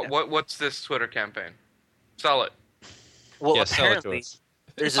 What's this Twitter campaign? Sell it. Well, Yes, sell it to apparently, us.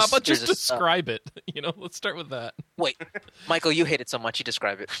 there's how this, about just there's this, describe it? Let's start with that. wait, Michael, you hate it so much. You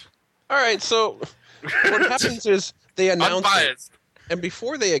describe it. All right, so what happens is they announce it, Unbiased. and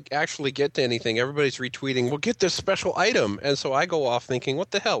before they actually get to anything, everybody's retweeting, "Well, get this special item," and so I go off thinking,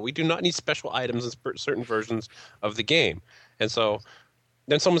 "What the hell? We do not need special items in certain versions of the game." And so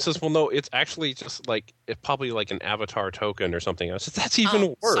then someone says, "Well, no, it's actually just it's probably like an avatar token or something." I said, "That's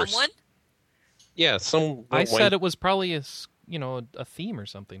even worse." Someone? Yeah, I said it was probably a theme or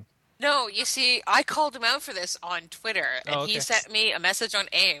something. No, you see, I called him out for this on Twitter, and Oh, okay. he sent me a message on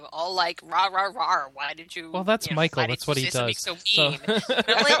AIM, all like, rah, rah, rah, why did you... Well, that's Michael. why did That's what you he say something does. So So- mean. And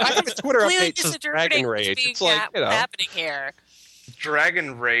I'm like, I think the Twitter clearly update says misinterpreting Dragon what's Rage. being It's like, happening here.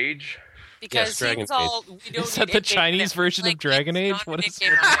 Dragon Rage. Because he Dragon was all, we don't Is that need the in-game Chinese benefits. version Like, of Dragon it's Age? not What an is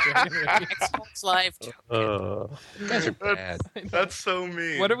in-game Dragon benefit. Age? Xbox Live token. You guys are bad. That's so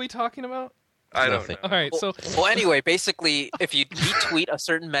mean. What are we talking about? I don't Nothing. know. All right, so Well, anyway, basically, if you retweet a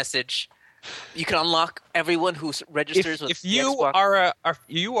certain message, you can unlock everyone who registers with If the you Xbox.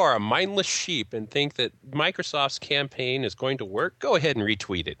 are a mindless sheep and think that Microsoft's campaign is going to work, go ahead and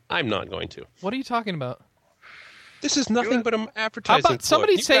retweet it. I'm not going to. what are you talking about? This is nothing but an How advertising. about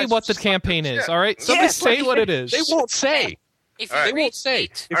somebody ploy. You say guys what the just- campaign is? Yeah. All right, somebody Yes, say what it is. They won't say. If All right. you They won't say.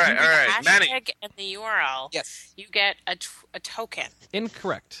 retweet If All you- right, all right, the Manny. hashtag and the URL, Yes. you get a token.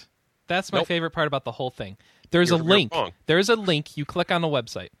 Incorrect. That's my Nope. favorite part about the whole thing. There's a You're link. wrong. There's a link. You click on the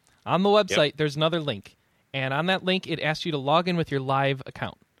website. On the website, there's another link. And on that link, it asks you to log in with your live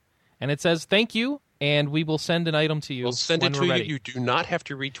account. And it says, thank you, and we will send an item to you We'll send when it we're to ready. you. You do not have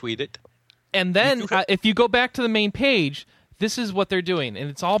to retweet it. And then, You do have- if you go back to the main page, this is what they're doing. And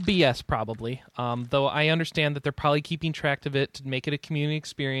it's all BS, probably. Though I understand that they're probably keeping track of it to make it a community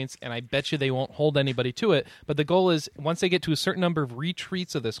experience, and I bet you they won't hold anybody to it. But the goal is, once they get to a certain number of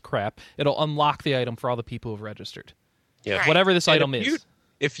retweets of this crap, it'll unlock the item for all the people who've registered. Yeah. Right. Whatever this And item if is.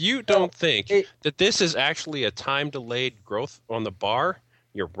 If you don't think it- that this is actually a time-delayed growth on the bar,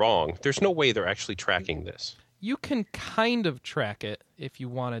 you're wrong. There's no way they're actually tracking this. You can kind of track it if you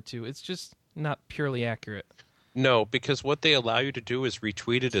wanted to. It's just not purely accurate. No, because what they allow you to do is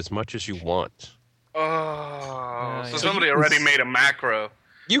retweet it as much as you want. Oh, so yeah. somebody already made a macro.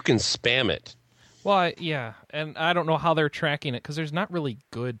 You can spam it. Well, yeah, and I don't know how they're tracking it because there's not really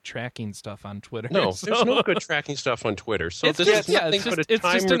good tracking stuff on Twitter. No, so- there's no good tracking stuff on Twitter. So It's this just, is yeah, nothing it's just, but a it's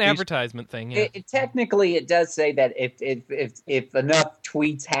just an time-released- advertisement thing. Yeah. Technically, it does say that if enough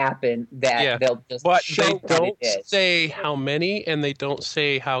tweets happen, that Yeah, they'll just But show they what don't it is. say how many, and they don't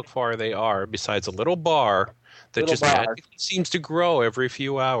say how far they are. Besides a little bar that Little just bar. magically seems to grow every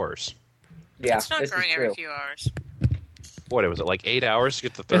few hours. Yeah, It's not this is growing true. every few hours. What was it, like 8 hours to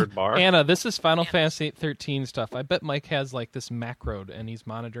get the third bar? Anna, this is Final Yeah. Fantasy 13 stuff. I bet Mike has like this macroed and he's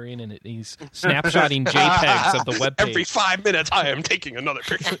monitoring and he's snapshotting JPEGs of the webpage. Every 5 minutes, I am taking another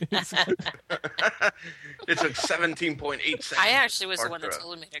picture. It's at 17.8 seconds. I actually was the Hard one that growth.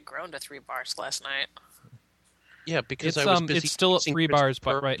 told me it had grown to 3 bars last night. Yeah, because It's I was busy. it's still at using 3 bars,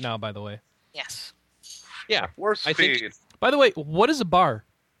 Christopher. but right now, by the way. Yes. Yeah, Worst I think- speed. By the way, what is a bar?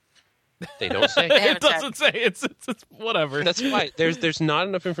 they don't say. They It haven't said. doesn't say. It's whatever. That's why there's not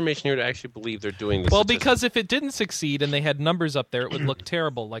enough information here to actually believe they're doing this. Well, statistics. because if it didn't succeed and they had numbers up there, it would look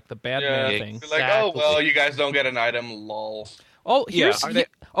terrible, like the bad Yeah. man thing. Be like, oh, Exactly. well, you guys don't get an item, lol. Oh, here's Yeah, are they-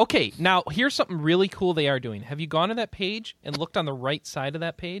 okay. Now here's something really cool they are doing. Have you gone to that page and looked on the right side of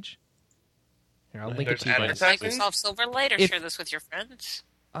that page? Here, I'll link it There's to you. guys. advertising? Microsoft Silverlight, or If- share this with your friends.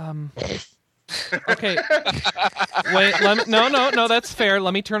 Okay. Wait. No. That's fair.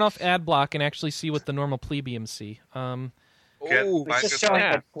 Let me turn off ad block and actually see what the normal plebeians see. Get Ooh, It's just Microsoft- showing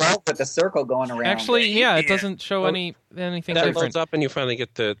Yeah. a 12 with a circle going around. Actually, yeah, it Yeah. doesn't show anything that different. loads up and you finally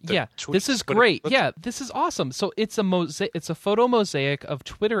get the Yeah, tweets, this is but great. let's- Yeah, this is awesome. So it's a it's a photo mosaic of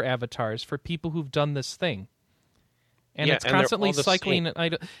Twitter avatars for people who've done this thing, and Yeah, it's and they're constantly all the cycling.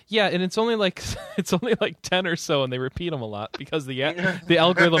 Yeah, and it's only like 10 or so, and they repeat them a lot because the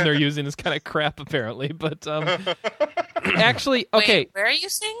algorithm they're using is kind of crap apparently. But actually, okay, Wait, where are you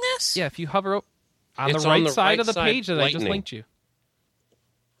seeing this? yeah, if you hover on It's the on right the side right of the side, page that I just lightning. linked you.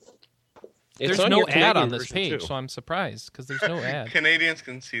 It's There's on no your ad Canadian on this version, page, too. so I'm surprised because there's no ad. Canadians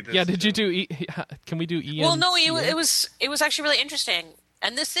can see this. Yeah, did you too. do? Can we do E? Well, no, it was actually really interesting,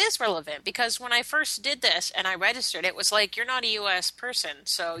 and this is relevant because when I first did this and I registered, it was like you're not a U.S. person,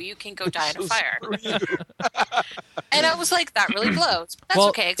 so you can go die in a fire. And I was like, that really blows. But that's well,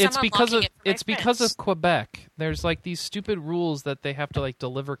 okay. 'Cause it's I'm because of unlocking it for my it's because friends. of Quebec. There's like these stupid rules that they have to like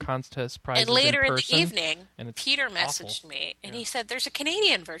deliver contest prizes And later in the person, evening, and it's Peter awful. messaged me, and he said, "There's a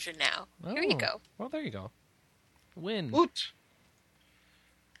Canadian version now. Here you Oh, go." Well, there you go. Win. Woot.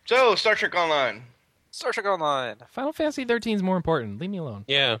 So, Star Trek Online. Star Trek Online. Final Fantasy 13 is more important. Leave me alone.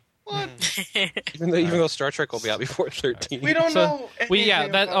 Yeah, What? even though Star Trek will be out before 13. We don't know. anything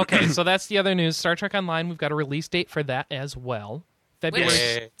about Okay, it. so that's the other news. Star Trek Online. We've got a release date for that as well. February Which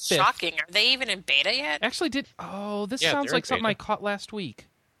Yay. is 5th. shocking. Are they even in beta yet? Actually, this Yeah, sounds they're like in something I beta. caught last week.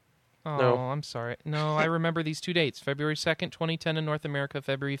 Oh, No. I'm sorry. No, I remember these 2 dates: February 2nd, 2010 in North America,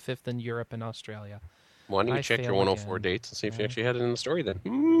 February 5th in Europe and Australia. Why don't you I check your fail 104 again. dates and see if you Yeah. actually had it in the story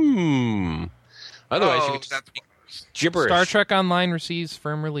then? Otherwise, you Oh, could just that's speak gibberish. Star Trek Online receives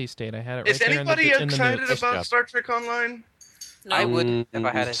firm release date. I had it right Is there anybody in the excited notes. about Yep. Star Trek Online? No. I would if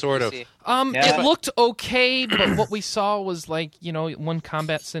I had a sort of. PC. Yeah. It looked okay, but what we saw was like, one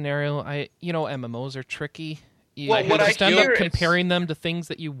combat scenario. MMOs are tricky, Well, what I just end hear up is- comparing them to things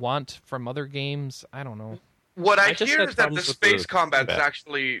that you want from other games. I don't know. What I just hear had is that the problems with space the combat is combat.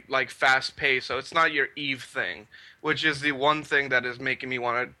 actually like fast paced, so it's not your Eve thing, which is the one thing that is making me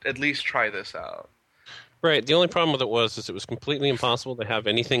want to at least try this out. Right. The only problem with it was it was completely impossible to have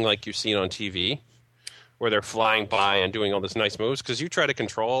anything like you've seen on TV, where they're flying by and doing all this nice moves. Because you try to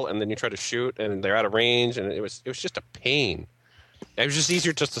control and then you try to shoot and they're out of range, and it was just a pain. It was just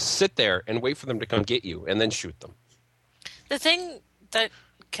easier just to sit there and wait for them to come get you and then shoot them. The thing that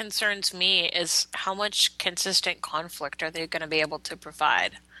concerns me is how much consistent conflict are they going to be able to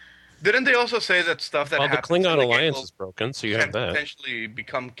provide? Didn't they also say that stuff that Well, the happens in Klingon the game alliance will is broken, so you can have that. potentially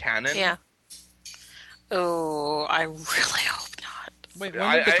become canon? Yeah. Oh, I really hope not. Wait,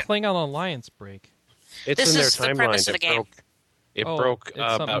 when did the Klingon Alliance break? It's This in their is the timeline. premise of the game. It Oh, broke it's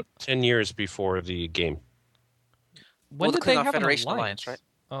something- about 10 years before the game. When the did they Klingon have an Federation alliance? Alliance,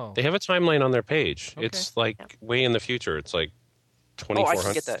 Oh, They have a timeline on their page. Okay. It's like way in the future. It's like Oh, 2400 I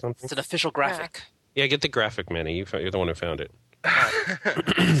can get that. something. It's an official graphic. Yeah, get the graphic, Manny. You're the one who found it.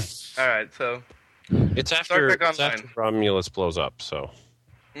 All right, so It's after, Trek it's after Romulus blows up, so.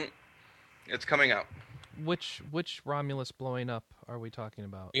 it's coming out. which Romulus blowing up are we talking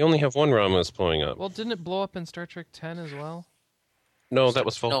about? We only have one Romulus blowing up. Well, didn't it blow up in Star Trek 10 as well? No, that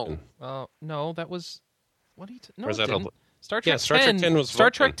was Vulcan. No, that was. What are you? No, Or is it that didn't. Star Trek Yeah, Star Trek 10. 10 was Star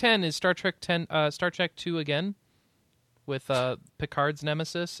Vulcan. Trek 10 is Star Trek 2 again, with Picard's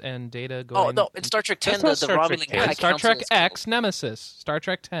nemesis and Data going. Oh, no, in Star Trek 10, That's the not Star Trek Romulan 10. High Yeah, Star Council Trek is killed. X Nemesis. Star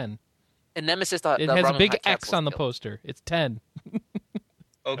Trek 10. In Nemesis, It the has a Romulan big High X Council on the is killed. poster. It's 10.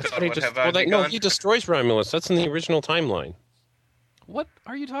 Oh That's god, what he what just, have I well, no, begun? he destroys Romulus. That's in the original timeline. What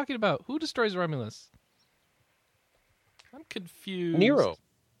are you talking about? Who destroys Romulus? I'm confused. Nero.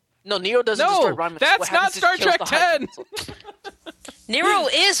 No, Nero doesn't destroy No, Romulus. What that's not happens is Star he kills Trek the High 10. Council. Nero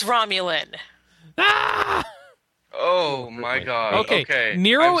is Romulan. Ah! Oh my god. Okay.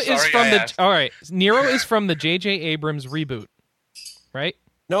 Nero I'm is sorry from I the. asked. All right. Nero is from the J.J. Abrams reboot, right?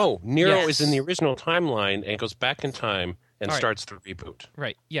 No, Nero Yes. is in the original timeline and goes back in time and All right. starts the reboot.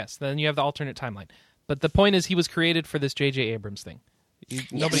 Right. Yes. Then you have the alternate timeline. But the point is, he was created for this J.J. Abrams thing.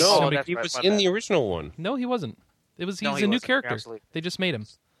 Nobody. No, nobody- that's he right, was my in bad. the original one. no, he wasn't. He's No, a he new wasn't. character. Absolutely. They just made him.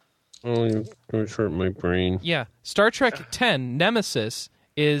 Oh, you hurt my brain. Yeah. Star Trek 10 Nemesis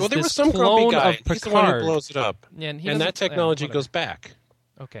is Well, there this was some grumpy clone guy. of He's the one who Picard. blows it up. And, he And doesn't- that technology whatever. goes back.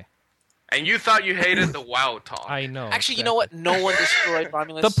 Okay. And you thought you hated the WoW talk. I know. Actually, you know what? No one destroyed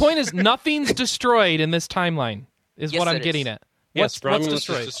Romulus. The point is, nothing's destroyed in this timeline. Is Yes, what I'm it getting is. at. Yes, What's Romulus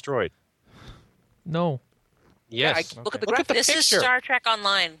destroyed? is destroyed. No. Yes. Look at the Look at graphic. the This is picture. Star Trek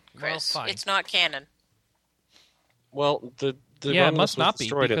Online, Well, Chris. fine. It's not canon. Well, the Yeah, it Romulus must was not be,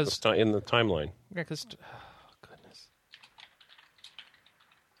 destroyed because- in the timeline. Yeah, because. Oh, goodness.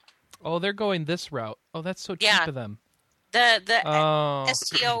 Oh, they're going this route. Oh, that's so cheap Yeah. of them. The Oh.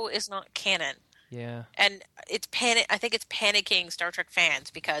 STO is not canon, Yeah. and it's I think it's panicking Star Trek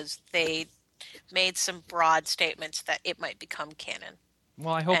fans because they made some broad statements that it might become canon.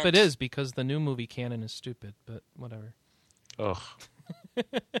 Well, I hope it And- is because the new movie canon is stupid, but whatever. Ugh. But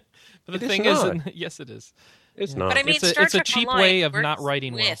the It is thing not. is, yes, it is. It's Yeah. not. But I mean, It's a- Star it's a Trek cheap Online way of works not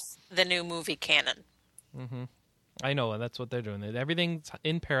writing well. with the new movie canon. I know, and that's what they're doing. Everything's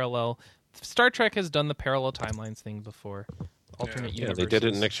in parallel. Star Trek has done the parallel timelines thing before. Alternate yeah, universes. they did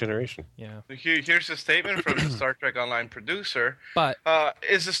it in Next Generation. Yeah, Here's a statement from the Star Trek Online producer. but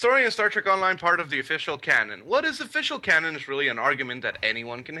Is the story in Star Trek Online part of the official canon? What is official canon is really an argument that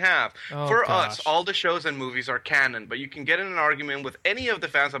anyone can have. Oh, For gosh. us, all the shows and movies are canon, but you can get in an argument with any of the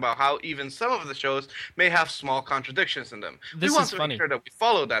fans about how even some of the shows may have small contradictions in them. This we want is to funny. make sure that we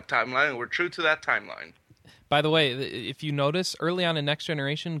follow that timeline and we're true to that timeline. by the way, if you notice, early on in Next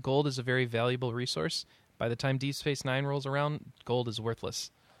Generation, gold is a very valuable resource. By the time Deep Space Nine rolls around, gold is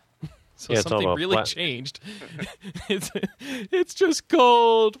worthless. So Yeah, it's all something about really plat- changed. it's just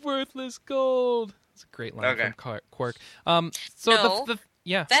gold, worthless gold. It's a great line Okay. from Quark. So No.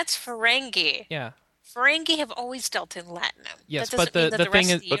 yeah, That's Ferengi. yeah. Ferengi have always dealt in Latinum. Yes, that but doesn't mean that the the thing rest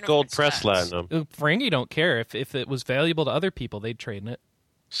is- of the But gold universe pressed does. Latinum. Ferengi don't care if it was valuable to other people, they'd trade in it.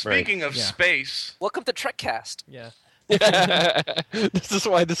 Speaking of Yeah. space, Welcome to Trekcast. Yeah. This is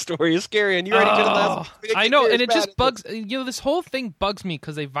why the story is scary, and you already did it last week. I know, and it just bugs. This whole thing bugs me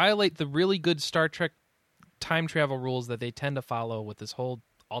because they violate the really good Star Trek time travel rules that they tend to follow with this whole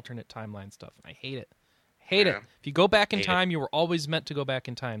alternate timeline stuff. I hate it. Hate it. Yeah. If you go back in Hate it. time, you were always meant to go back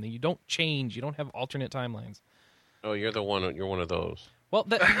in time. You don't change. You don't have alternate timelines. Oh, you're the one. You're one of those. Well,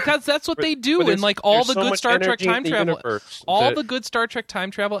 because that's what they But do in there's- like all there's the so good much Star Trek energy in time the travel. universe All that- the good Star Trek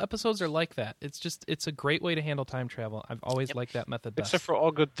time travel episodes are like that. It's a great way to handle time travel. I've always liked that method best. Except for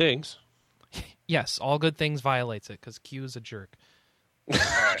all good things. Yes, all good things violates it because Q is a jerk.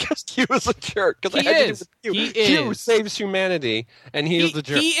 Because Q is a jerk. He is. Q saves humanity, and he is the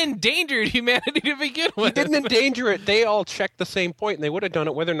jerk. He endangered humanity to begin with. He didn't endanger it. They all checked the same point, and they would have done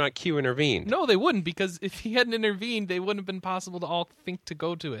it whether or not Q intervened. No, they wouldn't, because if he hadn't intervened, they wouldn't have been possible to all think to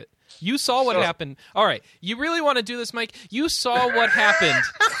go to it. You saw what happened. All right, you really want to do this, Mike? You saw what happened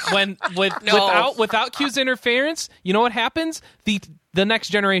without Q's interference. You know what happens? The next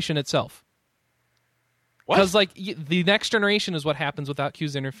generation itself. Because the next generation is what happens without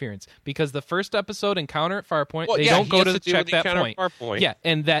Q's interference. Because the first episode, Encounter at Farpoint, they don't go to check that point. Yeah,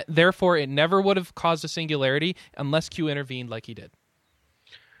 and that therefore it never would have caused a singularity unless Q intervened like he did.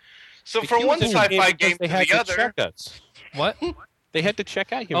 So from one sci-fi game to the other, what? They had to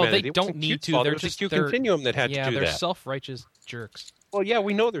check out humanity. Oh, they don't need to. They're just Q Continuum that had to do that. Yeah, they're self-righteous jerks. Well, yeah,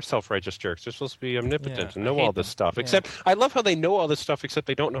 we know they're self-righteous jerks. They're supposed to be omnipotent and know all this stuff. Except, I love how they know all this stuff, except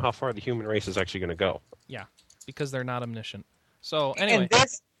they don't know how far the human race is actually going to go. Yeah, because they're not omniscient. So, anyway.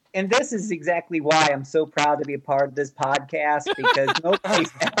 And this is exactly why I'm so proud to be a part of this podcast, because nobody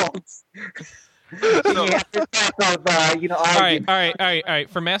else... All right.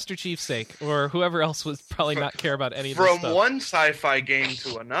 For Master Chief's sake, or whoever else would probably not care about any of this stuff. From one sci-fi game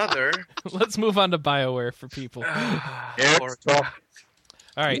to another. Let's move on to BioWare for people.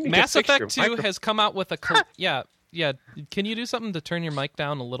 All right, Mass Effect 2 has come out with a... Yeah. Can you do something to turn your mic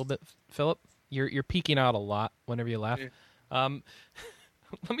down a little bit, Philip? You're peeking out a lot whenever you laugh.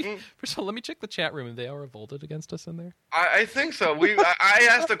 First of all, let me check the chat room. If they are revolted against us in there. I think so. I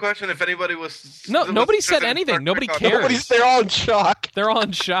asked the question if anybody was... Nobody said anything. Nobody cares. They're all in shock. They're all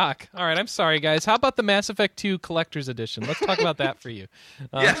in shock. All right, I'm sorry, guys. How about the Mass Effect 2 Collector's Edition? Let's talk about that for you.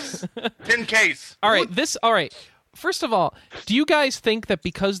 Yes. 10 case. All right. First of all, do you guys think that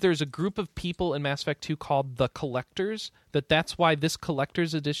because there's a group of people in Mass Effect 2 called the Collectors, that's why this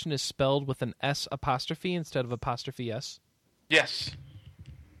Collector's Edition is spelled with an S apostrophe instead of apostrophe S? Yes.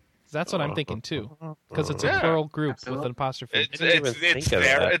 That's what I'm thinking, too. Because it's a plural group with an apostrophe. It's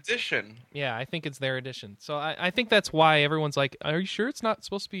their edition. Yeah, I think it's their edition. So I think that's why everyone's like, are you sure it's not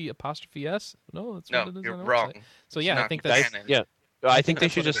supposed to be apostrophe S? No, that's what it is. You're wrong. So yeah, I think that's... Yeah. I think they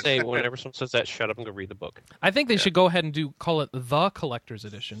should just say, whenever someone says that, shut up and go read the book. I think they should go ahead and call it the Collector's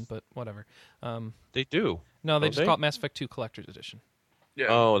Edition, but whatever. They do. No, they just call it Mass Effect 2 Collector's Edition. Yeah.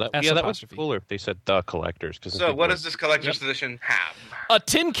 Oh, that was cooler if they said the Collectors. So what does this Collector's Edition have? A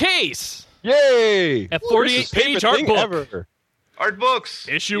tin case! Yay! A 48-page art book. Art books.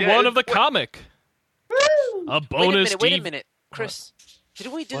 Issue 1 of the comic. Woo! A bonus. Wait a minute. Chris,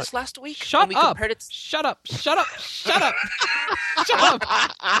 didn't we do this last week? Shut up! Shut up!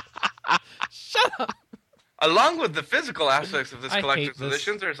 Along with the physical aspects of this collector's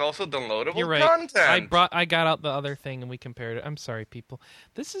edition, there's also downloadable content. I got out the other thing and we compared it. I'm sorry, people.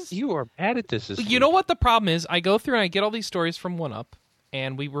 You are bad at this. You know what the problem is? I go through and I get all these stories from 1UP,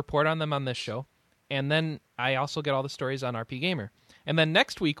 and we report on them on this show. And then I also get all the stories on RP Gamer. And then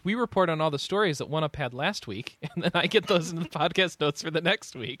next week, we report on all the stories that 1UP had last week, and then I get those in the podcast notes for the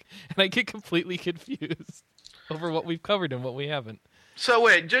next week, and I get completely confused over what we've covered and what we haven't. So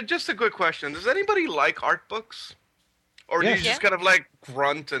wait, just a quick question. Does anybody like art books? Or do you just kind of like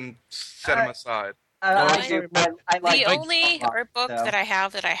grunt and set them aside? The only art book that I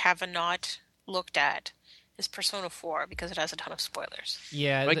have not looked at is Persona 4, because it has a ton of spoilers.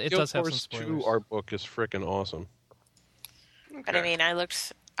 Yeah, it does have some spoilers. 2 art book is freaking awesome. Okay. But I mean, I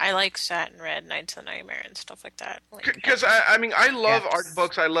like Satin Red, Nights of the Nightmare, and stuff like that. Because I love art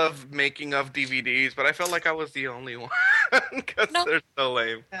books. I love making of DVDs, but I felt like I was the only one because they're so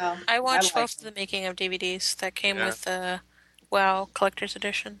lame. No, I watched both of the making of DVDs that came with WoW collector's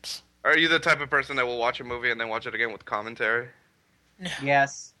editions. Are you the type of person that will watch a movie and then watch it again with commentary? No.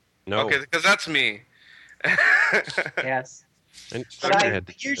 Yes. No. Okay, because that's me. Yes.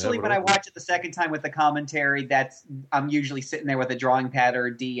 But usually when I watch it the second time with the commentary, I'm usually sitting there with a drawing pad or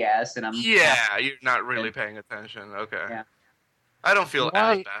a DS, and you're not really paying attention. Okay. Yeah. I don't feel as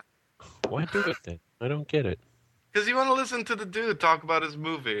bad. Why do it then? I don't get it. Because you want to listen to the dude talk about his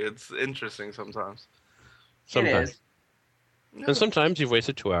movie. It's interesting sometimes. It is. And sometimes you've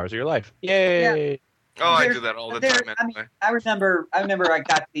wasted 2 hours of your life. Yay! Yeah. Oh, I do that all the time anyway. I remember I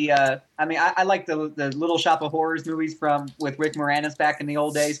got the, I like the Little Shop of Horrors movies with Rick Moranis back in the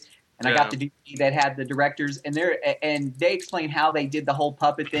old days, and I got the DVD that had the directors, and they explain how they did the whole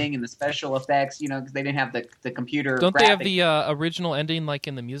puppet thing and the special effects, because they didn't have the computer. Don't they have the original ending like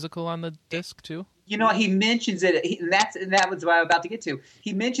in the musical on the disc too? He mentions it, and that was what I was about to get to.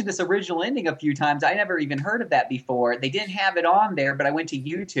 He mentioned this original ending a few times. I never even heard of that before. They didn't have it on there, but I went to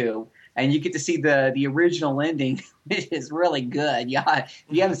YouTube and you get to see the original ending, which is really good. Yeah, if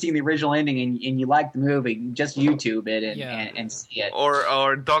you haven't seen the original ending and you like the movie, just YouTube it and see it.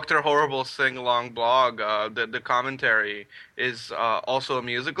 Or Dr. Horrible's sing-along blog, the commentary is also a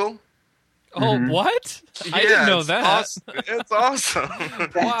musical. Oh, what? I didn't know that. Awesome. It's awesome.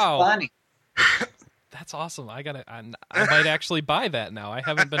 That's Wow. funny. That's awesome. I might actually buy that now. I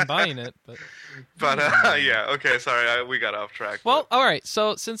haven't been buying it, but yeah. Okay, sorry, we got off track. well, all right.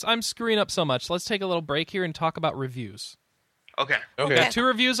 So since I'm screwing up so much, let's take a little break here and talk about reviews. Okay. We got 2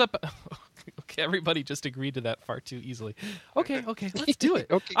 reviews up. Okay, everybody just agreed to that far too easily. Okay, let's do it.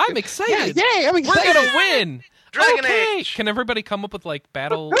 Okay, I'm excited. Yay, I'm excited. We're gonna win. Dragon okay. Age. Can everybody come up with like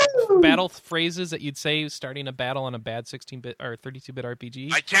battle phrases that you'd say starting a battle on a bad 16-bit or 32-bit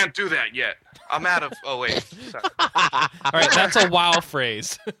RPG? I can't do that yet. I'm out of. Oh wait. Sorry. All right, that's a WoW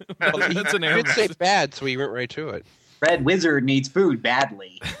phrase. That's an I arrow. didn't say bad, so we went right to it. Red Wizard needs food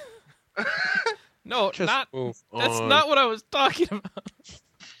badly. No, Just not. move That's on. not what I was talking about.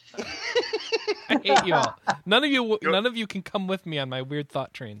 I hate you all. None of you can come with me on my weird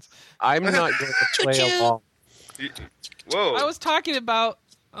thought trains. I'm not going to play along. Whoa. I was talking about.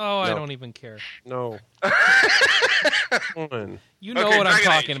 Oh, I No. don't even care. No. Come on. You know Okay, what I'm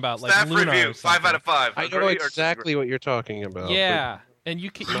Dragon talking Age. about, like Staff Luna. review, Or 5 out of 5. I know Agree or exactly what you're talking about. Yeah, and you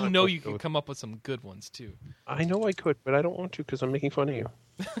Not know what you to can go come up with some good ones too. but I know I could, but I don't want to because I'm making fun of you.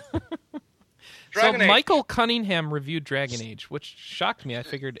 Dragon So Age. Michael Cunningham reviewed Dragon Age, which shocked me. I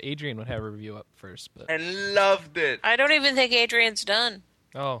figured Adrian would have a review up first, but And loved it. I don't even think Adrian's done.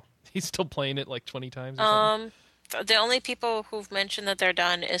 oh, he's still playing it like 20 times. Or something. The only people who've mentioned that they're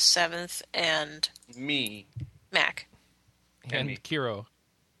done is Seventh and Me. Mac. And me. Kiro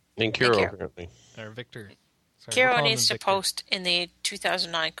And Kiro, Kiro. apparently. or Victor. Sorry, we're Kiro calling needs him to Victor. post in the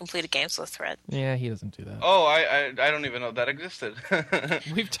 2009 completed games list thread. Yeah, he doesn't do that. Oh, I don't even know that existed.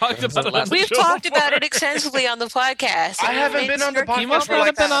 We've talked about it. On the We've show talked before. about it extensively on the podcast. I haven't been on the He podcast must for not like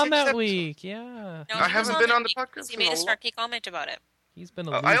have been on 6 that episodes. week. Yeah, No, I he was haven't been on the that week podcast because He in made a a lo- snarky comment about it. he's been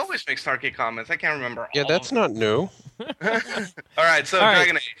a. I always make snarky comments. I can't remember. Yeah, all that's of them. not new. All right, so All right.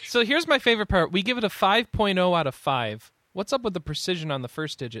 Dragon Age. So here's my favorite part. We give it a 5.0 out of 5. What's up with the precision on the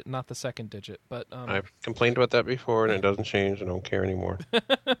first digit, not the second digit? But I've complained about that before, and it doesn't change. I don't care anymore.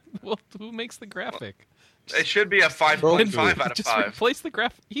 well, who makes the graphic? It should be a 5.5 out of Just 5. replace the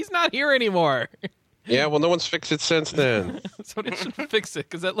graphic. He's not here anymore, Yeah, well, no one's fixed it since then. so they should fix it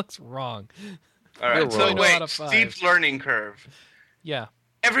because that looks wrong. All right, You're so wrong. wait, Out of 5. steep learning curve. Yeah,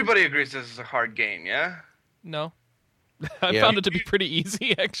 Everybody agrees this is a hard game, yeah? no, I Yeah. found it to be pretty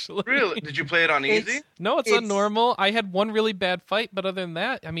easy actually. Really? Did you play it on easy? No, it's on It's- normal. I had one really bad fight, but other than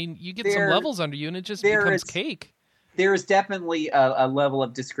that, I mean, you get some There- levels under you, and it just there becomes is- cake. There is definitely a level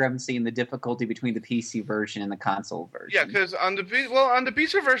of discrepancy in the difficulty between the PC version and the console version. Yeah, because on the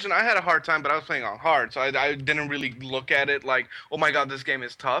PC version, I had a hard time, but I was playing on hard, so I didn't really look at it like, oh my god, this game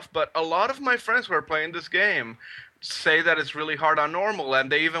is tough. But a lot of my friends who are playing this game say that it's really hard on normal,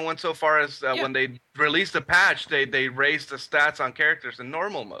 and they even went so far as when they released the patch, they raised the stats on characters in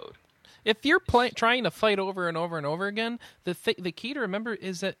normal mode. If you're trying to fight over and over and over again, the key to remember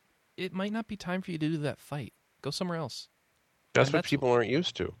is that it might not be time for you to do that fight. Go somewhere else. That's And what people aren't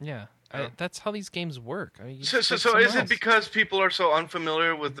used to. Yeah, Yeah. that's how these games work. I mean, you So just is somewhere it else. because people are so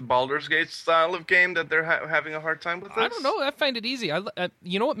unfamiliar with the Baldur's Gate style of game that they're having a hard time with this? I don't know. I find it easy.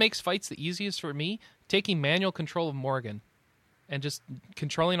 You know what makes fights the easiest for me? Taking manual control of Morgan and just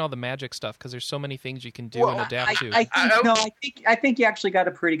controlling all the magic stuff because there's so many things you can do and adapt to. I think you actually got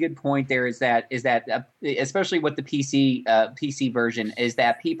a pretty good point there. Is that especially with the PC version is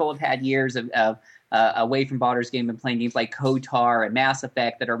that people have had years of away from Baldur's Gate and playing games like KOTOR and Mass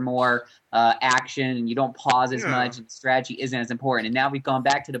Effect that are more action and you don't pause as much and strategy isn't as important. And now we've gone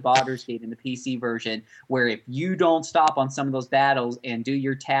back to the Baldur's Gate in the PC version where if you don't stop on some of those battles and do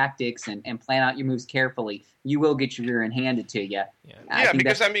your tactics and plan out your moves carefully, you will get your rear end handed to you. Yeah. Yeah,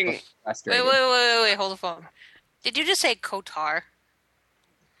 because I mean, Wait, frustrating. hold the phone. Did you just say KOTOR?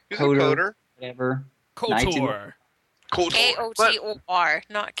 he's a coder. Whatever. KOTOR. Coder. K-O-T-O-R,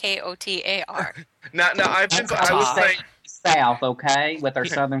 not K-O-T-A-R. Now I was playing. South, okay, with our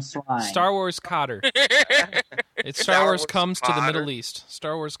southern swine. Star Wars Cotter. It's Star Wars comes to the Middle East.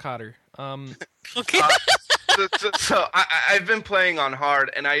 Star Wars Cotter. Okay. I've been playing on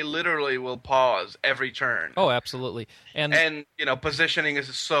hard, and I literally will pause every turn. Oh, absolutely. And positioning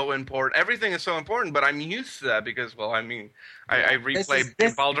is so important. Everything is so important, but I'm used to that because, well, I mean, I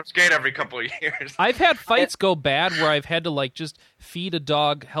replay Baldur's Gate every couple of years. I've had fights go bad where I've had to just feed a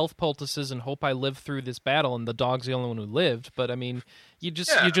dog health poultices and hope I live through this battle, and the dog's the only one who lived. But I mean, you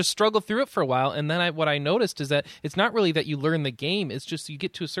just struggle through it for a while, and then what I noticed is that it's not really that you learn the game; it's just you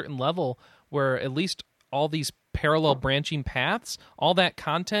get to a certain level where at least all these parallel branching paths, all that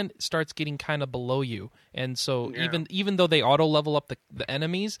content starts getting kind of below you. And so even though they auto level up the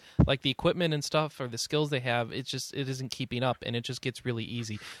enemies, like the equipment and stuff or the skills they have, it isn't keeping up, and it just gets really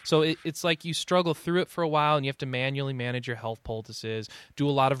easy. So it's like you struggle through it for a while, and you have to manually manage your health poultices, do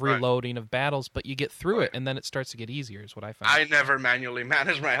a lot of reloading of battles, but you get through it, and then it starts to get easier is what I found. I never manually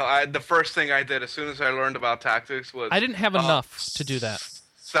managed my health. The first thing I did as soon as I learned about tactics was... I didn't have enough to do that.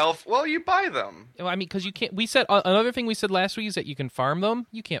 Well, you buy them. Well, I mean, because you can't. We said another thing we said last week is that you can farm them.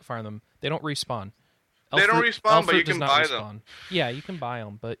 You can't farm them. They don't respawn. They don't respawn, but you can buy them. Yeah, you can buy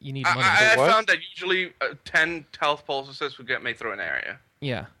them, but you need money. I found that usually 10 health pulses would get me through an area.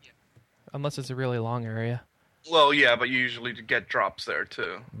 Yeah, unless it's a really long area. Well, yeah, but you usually get drops there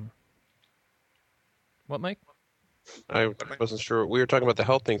too. What, Mike? I wasn't sure. We were talking about the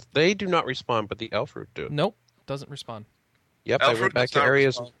health things. They do not respawn, but the elf root do. Nope, doesn't respawn. Yep, I went back to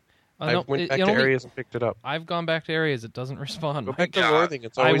areas. I went back to areas and picked it up. I've gone back to areas. It doesn't respawn. Go back to Loathing.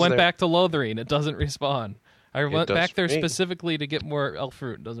 It's always I went there. back to Loathing. It doesn't respawn. I went back there specifically to get more elf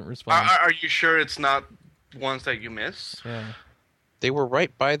fruit. It doesn't respawn. Are you sure it's not ones that you miss? Yeah. They were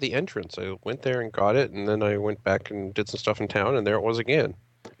right by the entrance. I went there and got it, and then I went back and did some stuff in town, and there it was again.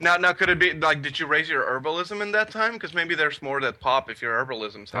 Now, could it be, like, did you raise your herbalism in that time? Because maybe there's more that pop if your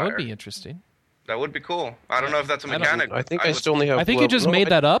herbalism's higher. That would be interesting. That would be cool. I don't know if that's a mechanic. I think I still only have... I think you just made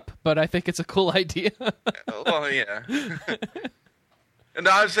that up, but I think it's a cool idea. Well, yeah. And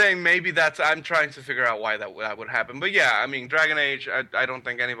I was saying maybe I'm trying to figure out why that would happen. But yeah, I mean, Dragon Age, I don't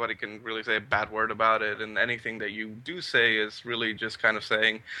think anybody can really say a bad word about it. And anything that you do say is really just kind of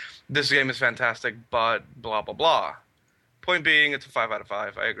saying, this game is fantastic, but blah, blah, blah. Point being, it's a 5 out of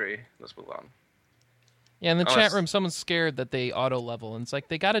 5. I agree. Let's move on. Yeah, in the chat room, someone's scared that they auto-level. And it's like,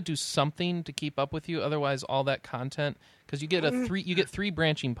 they got to do something to keep up with you. Otherwise, all that content... Because you get three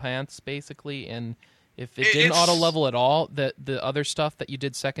branching paths, basically, and... If it didn't auto-level at all, the other stuff that you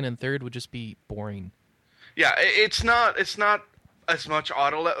did second and third would just be boring. Yeah, it's not as much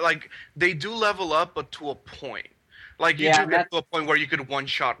like they do level up, but to a point. Like you do get to a point where you could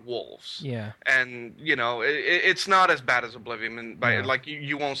one-shot wolves. Yeah, and it's not as bad as Oblivion. Like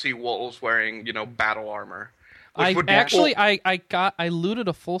you won't see wolves wearing battle armor. I looted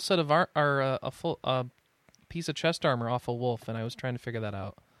a full set of a full piece of chest armor off a wolf, and I was trying to figure that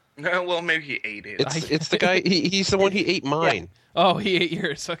out. Well, maybe he ate it. It's the guy. He's the one. He ate mine. Yeah. Oh, he ate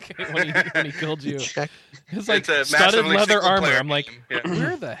yours. Okay, when he killed you, it's like a studded leather armor. I'm like, yeah.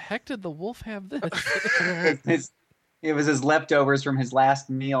 Where the heck did the wolf have this? It was his leftovers from his last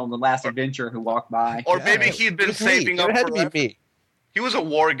meal, the last adventure who walked by. Or maybe he'd been saving up for it. Me. He was a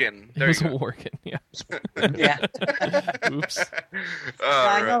worgen. He was a worgen, yeah. Yeah. Oops.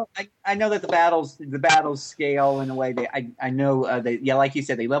 I know that the battles scale in a way that I know like you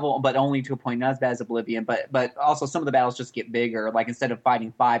said, they level, but only to a point, not as bad as Oblivion, but also some of the battles just get bigger. Like instead of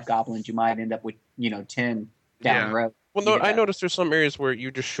fighting 5 goblins, you might end up with 10 down the road. Well, no, I noticed there's some areas where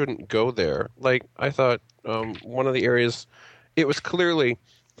you just shouldn't go there. Like I thought one of the areas, it was clearly,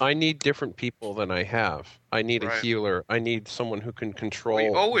 I need different people than I have. I need a healer. I need someone who can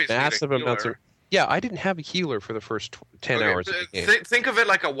control massive amounts of... Yeah, I didn't have a healer for the first 10 hours of the game. Think of it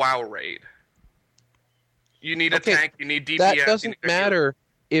like a WoW raid. You need a tank, you need DPS. That doesn't matter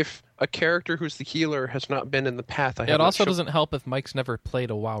if a character who's the healer has not been in the path. It also doesn't help if Mike's never played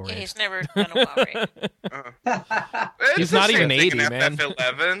a WoW raid. Yeah, he's never done a WoW raid. He's not even 80, man.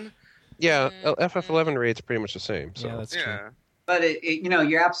 FF11. Yeah, FF11 raid's pretty much the same. So. Yeah, that's true. But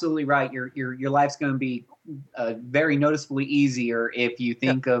you're absolutely right. Your life's going to be very noticeably easier if you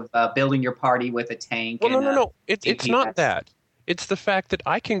think of building your party with a tank. Well, no. It's not that. It's the fact that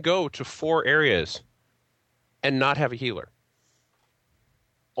I can go to 4 areas and not have a healer.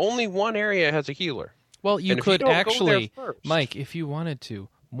 Only one area has a healer. Well, you could actually, Mike, if you wanted to.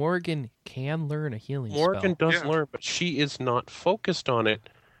 Morgan can learn a healing spell. Morgan does learn, but she is not focused on it.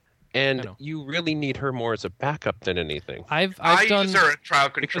 And you really need her more as a backup than anything. I've done use her at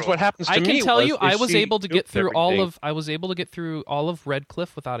crowd control. Because what happens to me I can tell you, I was able to get through all of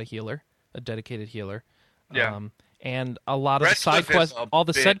Redcliffe without a healer, a dedicated healer. Yeah. And a lot of the side quests, all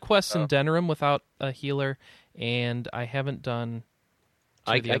the side quests in Denerim without a healer, and I haven't done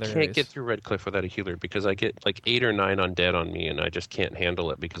I the other can't areas. get through Red Cliff without a healer because I get like 8 or 9 undead on me, and I just can't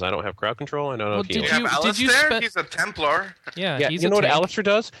handle it because I don't have crowd control and I don't have Did healing. You have did you Alistair? He's a Templar. Yeah, he's you a know what tank. Alistair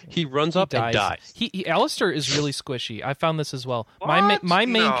does? He runs up and dies. Alistair is really squishy. I found this as well. What? My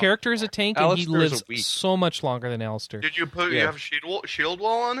main No. character is a tank, and he Alistair's lives a weak. so much longer than Alistair. Did you put? Yeah. You have shield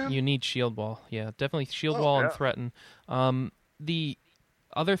wall on him? You need shield wall. Yeah, definitely shield Oh, wall and yeah. threaten. The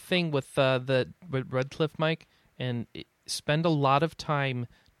other thing with Red Cliff, Mike, and spend a lot of time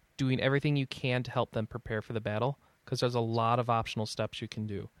doing everything you can to help them prepare for the battle, because there's a lot of optional steps you can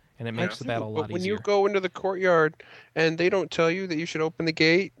do, and it makes the battle a lot But when easier. you go into the courtyard and they don't tell you that you should open the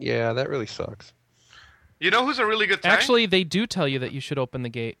gate, yeah, that really sucks. You know who's a really good tank? Actually, they do tell you that you should open the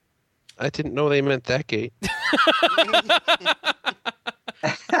gate. I didn't know they meant that gate.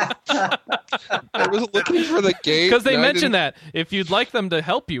 I was looking for the gate. Because they and I mentioned that if you'd like them to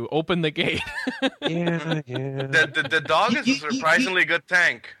help you, open the gate. didn't- Yeah. the dog is a surprisingly good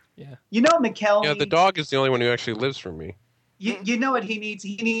tank. Yeah. You know, McKelvey. Yeah, the dog is the only one who actually lives for me. You know what he needs?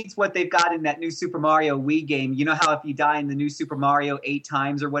 He needs what they've got in that new Super Mario Wii game. You know how if you die in the new Super Mario 8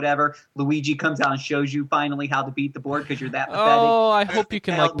 times or whatever, Luigi comes out and shows you finally how to beat the board because you're that pathetic. Oh, I hope you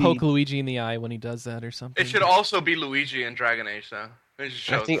can Help me. poke Luigi in the eye when he does that or something. It should also be Luigi in Dragon Age, though. It just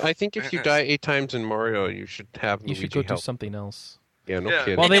shows I think if you die 8 times in Mario, you should have You Luigi should go do help. something else. Yeah, no Yeah.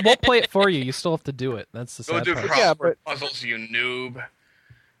 kidding. Well, they won't play it for you. You still have to do it. That's the Go sad do part. crossword Yeah, but- puzzles, you noob.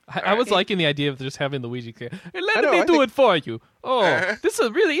 I was liking the idea of just having Luigi clear. Hey, let I know, me I do think- it for you. Oh, this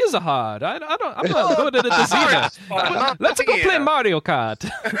really is a hard. I'm not good at this either. Let's go play Mario Kart.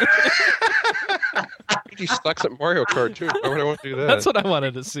 Luigi sucks at Mario Kart, too. Why would I want to do that? That's what I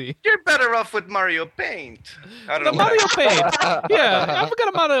wanted to see. You're better off with Mario Paint. I don't know. Mario Paint. Yeah, I've got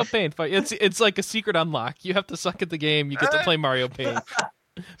a Mario Paint fight. It's like a secret unlock. You have to suck at the game. You get to play Mario Paint.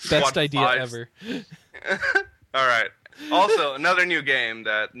 Best Squad idea fives. ever. All right. Also, another new game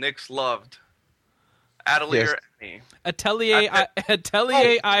that Nick's loved. Atelier Annie. Atelier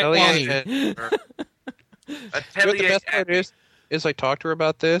Atelier. Annie. You know what the Atelier best part Annie. is I talked to her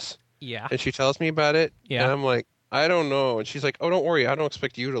about this, Yeah. and she tells me about it, Yeah. and I'm like, I don't know. And she's like, oh, don't worry. I don't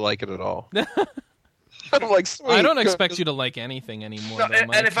expect you to like it at all. I'm like, sweet. I don't expect you to like anything anymore. No, though, and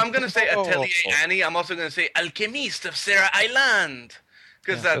Mike. if I'm going to say Oh. Atelier Annie, I'm also going to say Alchemist of Sarah Island.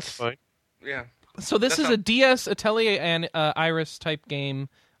 Because That's fine. yeah. So this That's is a DS Atelier and Iris type game,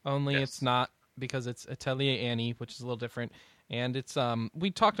 only Yes. it's not, because it's Atelier Annie, which is a little different. And it's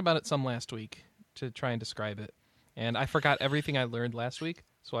we talked about it some last week to try and describe it. And I forgot everything I learned last week,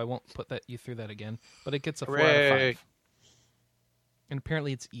 so I won't put you through that again. But it gets a 4 out of Hooray. 5. And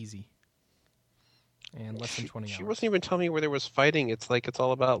apparently it's easy. And less than 20 She hours. wasn't even telling me where there was fighting. It's like it's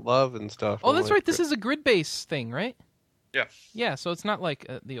all about love and stuff. Oh, I'm that's like, right. This is a grid-based thing, right? Yeah. Yeah, so it's not like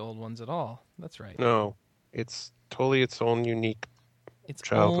the old ones at all. That's right. No, it's totally its own unique. It's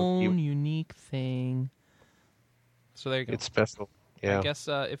Childhood. own unique thing. So there you go. It's special. Yeah. I guess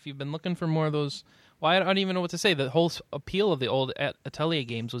if you've been looking for more of those, well, I don't even know what to say. The whole appeal of the old Atelier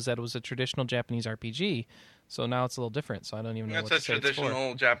games was that it was a traditional Japanese RPG. So now it's a little different. So I don't even know That's what a to say. It's for.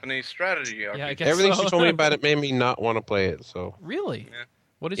 traditional Japanese strategy RPG. Yeah, I guess Everything so. she told me about it made me not want to play it. So Really? Yeah.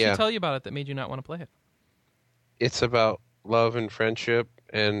 What did Yeah. she tell you about it that made you not want to play it? it's about love and friendship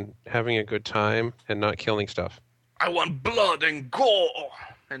and having a good time and not killing stuff. I want blood and gore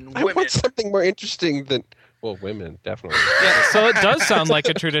and I women. want something more interesting than women, definitely. Yeah, so it does sound like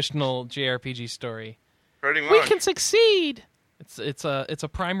a traditional JRPG story. Pretty much. We can succeed. It's a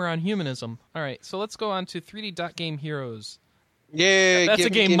primer on humanism. All right, so let's go on to 3D Dot Game Heroes. Yay! That's a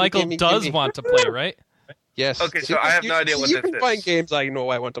gimme, game gimme, Michael gimme, does gimme. want to play, right? Yes. Okay, so I have no idea what you this can is. find games I know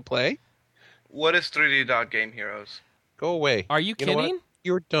I want to play. What is 3D Dot Game Heroes? Go away. Are you know what? kidding?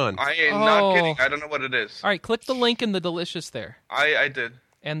 You're done. I am Oh. not kidding. I don't know what it is. All right, click the link in the delicious there. I did.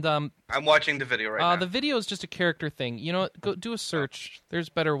 And I'm watching the video right now. the video is just a character thing. You know what? Go do a search. There's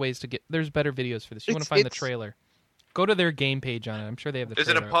better ways to get. There's better videos for this. You want to find the It's- trailer. Go to their game page on it. I'm sure they have the Is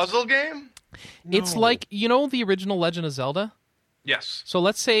it trailer. a puzzle game? It's like, you know the original Legend of Zelda? Yes. So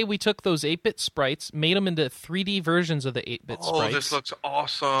let's say we took those 8-bit sprites, made them into 3D versions of the 8-bit Oh, sprites, this looks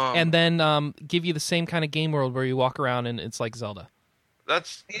awesome. and then give you the same kind of game world where you walk around and it's like Zelda.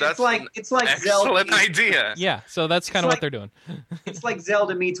 that's It's like excellent Zelda. idea. Yeah, so that's kind of like- what they're doing. It's like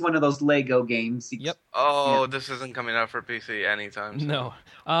Zelda meets one of those Lego games. Yep. Oh, Yeah. this isn't coming out for PC anytime soon. No.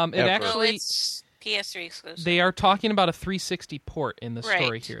 It Ever. No, actually... it's PS3 exclusive. They are talking about a 360 port in the story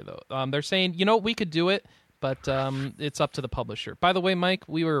Right. here, though. They're saying, we could do it, but it's up to the publisher. By the way, Mike,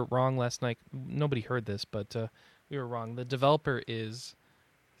 we were wrong last night. Nobody heard this, but we were wrong. The developer is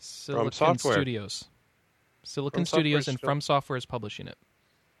Silicon Software. Studios. Silicon From Software Studios and still. From Software is publishing it.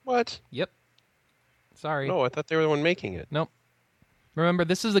 What? Yep. Sorry. No, I thought they were the one making it. Nope. Remember,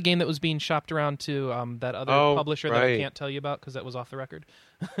 this is the game that was being shopped around to that other publisher that I can't tell you about because that was off the record.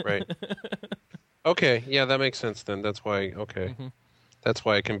 Right. Okay, yeah, that makes sense then. That's why, That's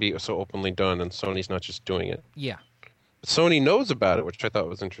why it can be so openly done, and Sony's not just doing it. Yeah. But Sony knows about it, which I thought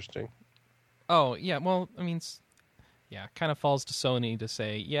was interesting. Oh, yeah, well, I mean, yeah, it kind of falls to Sony to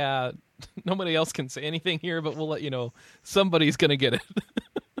say, yeah, nobody else can say anything here, but we'll let you know somebody's going to get it.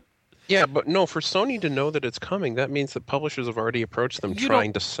 Yeah, but no, for Sony to know that it's coming, that means that publishers have already approached them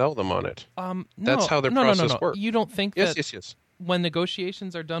trying to sell them on it. That's how their process works. You don't think yes, that yes. when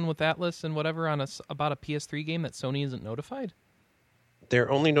negotiations are done with Atlas and whatever on about a PS3 game that Sony isn't notified? They're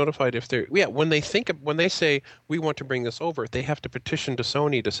only notified if they're when they say we want to bring this over, they have to petition to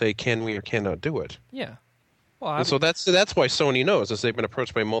Sony to say can we or cannot do it. Yeah. Well, and so that's why Sony knows, is they've been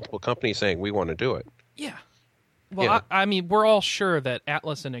approached by multiple companies saying we want to do it. Yeah. Well, I mean, we're all sure that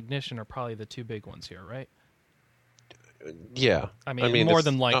Atlas and Ignition are probably the two big ones here, right? Yeah. I mean more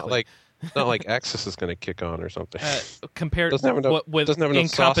than likely. Not like Axis is going to kick on or something. Compared doesn't have enough, doesn't have enough in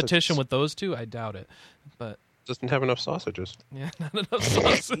competition sausages. with those two, I doubt it. But doesn't have enough sausages. Yeah, not enough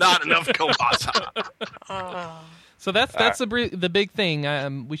sausages. Not enough kielbasa. So that's the big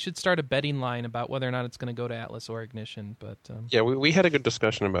thing. We should start a betting line about whether or not it's going to go to Atlas or Ignition. But yeah, we had a good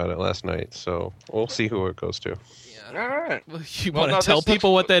discussion about it last night, so we'll see who it goes to. All right. Well, you want to tell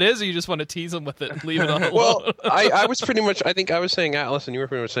people what that is, or you just want to tease them with it and leave it on alone? Well, I was pretty much, I think I was saying Atlas, and you were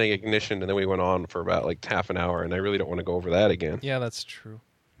pretty much saying Ignition, and then we went on for about like half an hour, and I really don't want to go over that again. Yeah, that's true.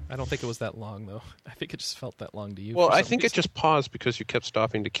 I don't think it was that long, though. I think it just felt that long to you. Well, I think it just paused because you kept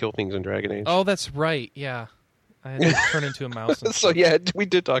stopping to kill things in Dragon Age. Oh, that's right. Yeah. I had to turn into a mouse. So, yeah, we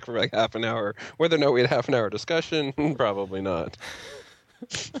did talk for like half an hour. Whether or not we had a half an hour discussion, probably not.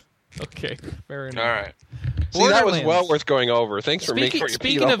 Okay, fair enough. All right. See, that was well worth going over. Thanks for making me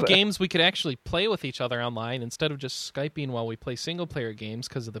Speaking of games we could actually play with each other online instead of just Skyping while we play single-player games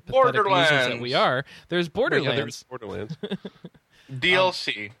because of the pathetic users that we are, there's Borderlands. Yeah, Borderlands.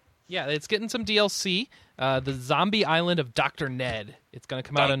 DLC. Yeah, it's getting some DLC. The Zombie Island of Dr. Ned. It's going to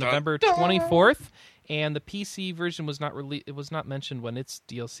come out on November 24th, and the PC version was not it was not mentioned when its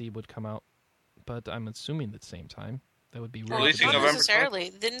DLC would come out, but I'm assuming at the same time. That would be releasing Not November necessarily.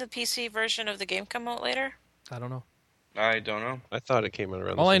 Didn't the PC version of the game come out later? I don't know. I don't know. I thought it came out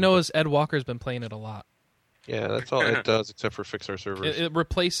around. All I know is Ed Walker's been playing it a lot. Yeah, that's all it does, except for fix our servers. It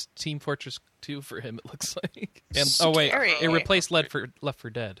replaced Team Fortress 2 for him, it looks like. And Scary. it replaced Left 4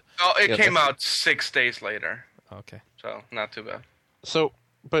 Dead. Oh, it came out 6 days later. Okay. So, not too bad. So,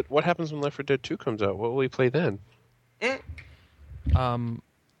 but what happens when Left 4 Dead 2 comes out? What will we play then? I don't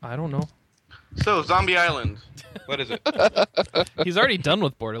know. So, Zombie Island. What is it? He's already done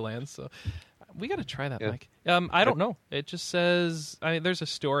with Borderlands, so we got to try that, Mike. I don't know. It just says there's a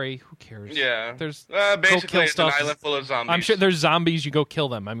story. Who cares? Yeah. There's basically it's an island full of zombies. I'm sure there's zombies. You go kill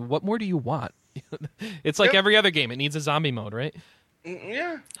them. I mean, what more do you want? It's like every other game. It needs a zombie mode, right?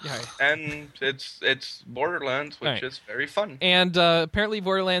 Yeah. And it's Borderlands, which is very fun. And apparently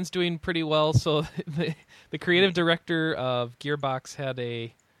Borderlands doing pretty well. So the creative director of Gearbox had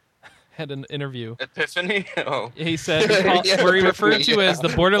an interview. Epiphany? Oh. He said where he referred to as the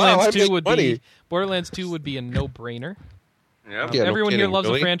Borderlands 2 would be Borderlands 2 would be a no-brainer. Yep. Everyone here loves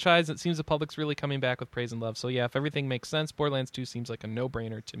the franchise. It seems the public's really coming back with praise and love. So yeah, if everything makes sense, Borderlands 2 seems like a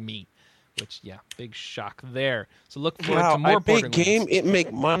no-brainer to me. Which, big shock there. So look forward to more Borderlands. Game, it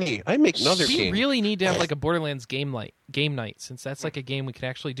make money. I make another game. We really need to have like a Borderlands game night, since that's like a game we could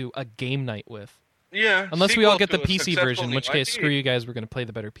actually do a game night with. Yeah. Unless we all get the PC version, in which case, screw you guys, we're going to play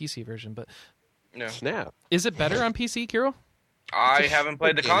the better PC version. But Snap. Is it better on PC, Kiro? I haven't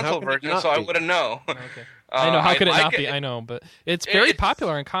played the console version, so I wouldn't know. Okay. I know, how could it not be? I know, but it's very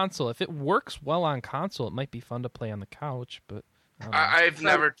popular on console. If it works well on console, it might be fun to play on the couch, but... I've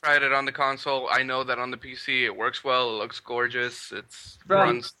never tried it on the console. I know that on the PC it works well. It looks gorgeous. It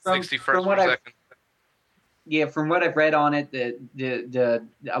runs 60 frames per second. Yeah, from what I've read on it, the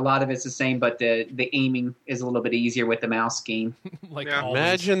a lot of it's the same, but the aiming is a little bit easier with the mouse game.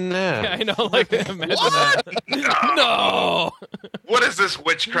 Imagine that. Yeah, I know. Imagine that. No. What is this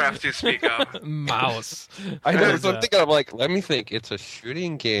witchcraft you speak of? Mouse. I know. So I'm thinking of let me think. It's a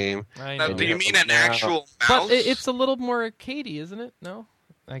shooting game. Now, do you mean an actual mouse? But it's a little more arcadey, isn't it? No.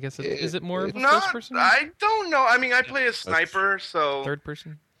 I guess is it more of a first person? I don't know. I mean, I play a sniper, so third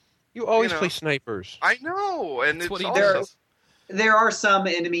person. You always play snipers. I know, and that's it's what he does. There are some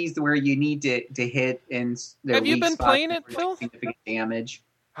enemies where you need to hit and have you been playing it, Phil? Significant damage.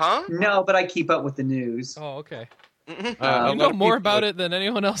 Huh? No, but I keep up with the news. Oh, okay. You know more about it than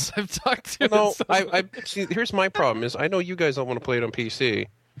anyone else I've talked to. No, see, here's my problem: is I know you guys don't want to play it on PC,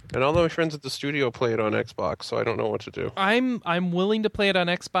 And all my friends at the studio play it on Xbox, so I don't know what to do. I'm willing to play it on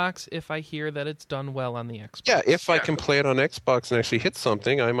Xbox if I hear that it's done well on the Xbox. Yeah, if I can play it on Xbox and actually hit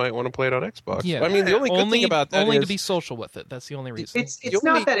something, I might want to play it on Xbox. Yeah. I mean, the only good thing about that only is to be social with it. That's the only reason. It's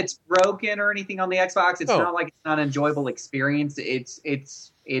not that it's broken or anything on the Xbox. It's not like it's not an enjoyable experience.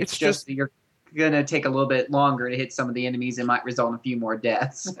 It's just you're gonna take a little bit longer to hit some of the enemies and might result in a few more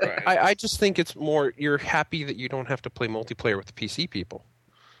deaths. Right. I just think it's more you're happy that you don't have to play multiplayer with the PC people.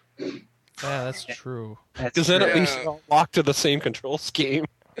 Yeah, that's true. Because then at least you're all locked to the same control scheme.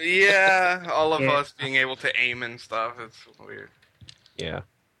 Yeah, all of us being able to aim and stuff. It's weird. Yeah.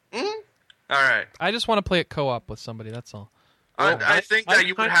 All right. I just want to play it co-op with somebody. That's all. I think that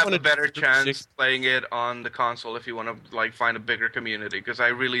you would have a wanna better do chance playing it on the console if you want to like find a bigger community. Because I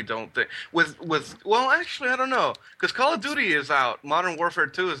really don't think well, actually, I don't know. Because Call of Duty is out, Modern Warfare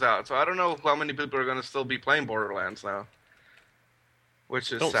 2 is out, so I don't know how many people are going to still be playing Borderlands now.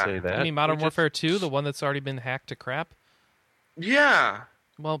 Which is Don't sad. say that. I mean, Modern Warfare 2, the one that's already been hacked to crap. Yeah.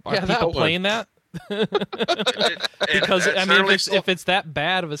 Well, are Yeah, that people one. playing that? Because I mean, if it's that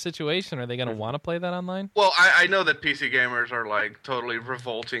bad of a situation, are they going to want to play that online? Well, I know that PC gamers are like totally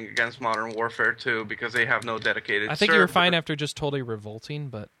revolting against Modern Warfare 2 because they have no dedicated. I think you were server. fine after just totally revolting,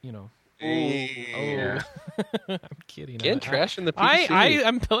 but you know. Yeah. I'm kidding. Again, trashing the PC.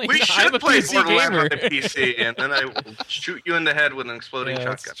 I'm playing. We I'm should a play PC Borderlands gamer. on the PC, and then I will shoot you in the head with an exploding Yeah,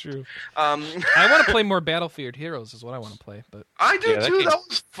 shotgun. that's true. I I want to play more Battlefield Heroes. Is what I want to play, but I do Yeah, that too. game- That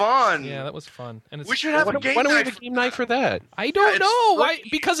was fun. yeah, that was fun. And it's, We should have Why a game don't we night. have a game night for that? I don't it's know why, free.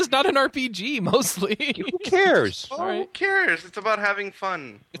 because it's not an RPG mostly. Who cares? Oh, All right. who cares? It's about having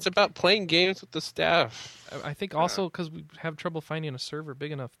fun. It's about playing games with the staff. I think also because we have trouble finding a server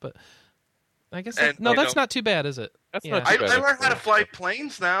big enough, but I guess And, no, you that's know- not too bad, is it? That's Yeah. not I too bad. learned how to fly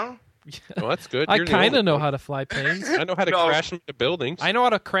planes now. Oh, that's good. I You're the kind only of know one. how to fly planes. I know how to No. crash into buildings. I know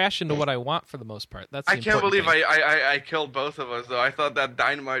how to crash into what I want for the most part. That's the I can't important believe thing. I killed both of us though. I thought that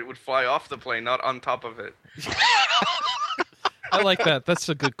dynamite would fly off the plane, not on top of it. I like that. That's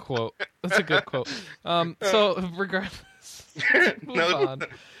a good quote. That's a good quote. So regardless, move No. on.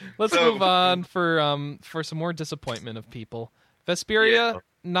 Let's So- move on for some more disappointment of people. Vesperia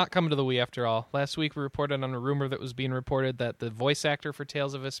not coming to the Wii after all. Last week we reported on a rumor that was being reported that the voice actor for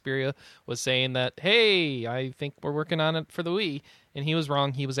Tales of Vesperia was saying that, hey, I think we're working on it for the Wii, and he was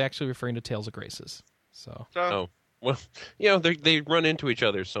wrong. He was actually referring to Tales of Graces. So Oh. Well, you know, they run into each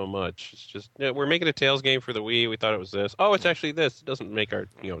other so much. It's just we're making a Tales game for the Wii. We thought it was this. Oh, it's actually this. It doesn't make our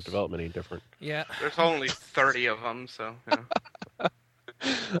development any different. yeah, There's only 30 of them, so. Yeah.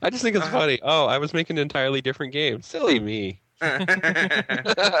 I just think it's funny. Oh, I was making an entirely different game. Silly me.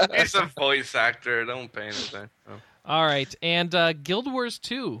 He's a voice actor. Don't pay anything. Oh. all right. And Guild Wars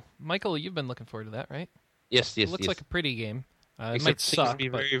 2. Michael, you've been looking forward to that, right? Yes, yes, It looks yes. like a pretty game. It Except might things suck. be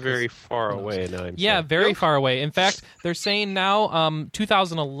but- very, very far who knows? away now. I'm Yeah, sad. very far away. In fact, they're saying now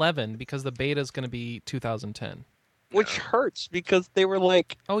 2011 because the beta is going to be 2010. Which hurts because they were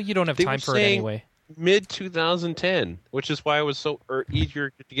like Oh, you don't have They time were for it saying- anyway. mid 2010, which is why it was so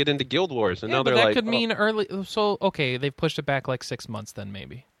easier to get into Guild Wars. And Yeah, now but they're that like, could oh, mean early. So okay, they've pushed it back like 6 months. Then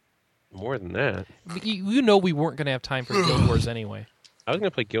maybe. more than that. You know we weren't going to have time for Guild Wars anyway. I was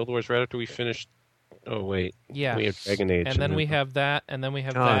gonna play Guild Wars right after we finished. Oh wait, Yeah. we have Dragon Age, And then we have that, and then we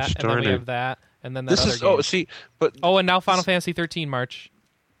have Gosh, that, and then we darn it. have that, and then that this other is game. see, but and now Final Fantasy 13 March.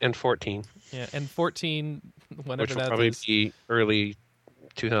 and 14, Yeah, and 14 whenever which will that probably is. be early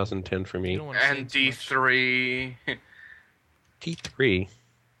 2010 for You me. don't wanna say And too much. D3. T3.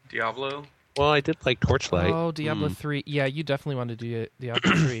 Diablo. Well, I did like Torchlight. Oh, Diablo 3. Yeah, you definitely want to do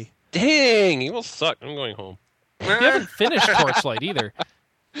Diablo 3. Dang, you will suck. I'm going home. You haven't finished Torchlight either.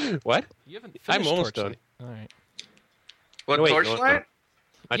 What? You haven't I'm finished almost Torchlight. All right. What, No, wait, no, it's Torchlight? not.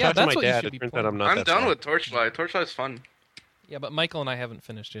 I Yeah, talked to that's my what you dad. should It be turns playing. out I'm not I'm that done smart. with Torchlight. Torchlight's fun. Yeah, but Michael and I haven't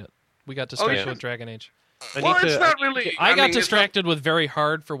finished yet. We got distracted yeah. with Dragon Age. I Well, need it's to- not really. I got mean, it's distracted with very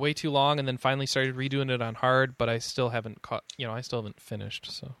hard for way too long, and then finally started redoing it on hard. But I still haven't caught. I still haven't finished.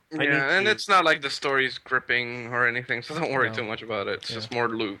 So Not, I need yeah, and to- it's not like the story's gripping or anything, so don't worry No. too much about it. It's Yeah. just more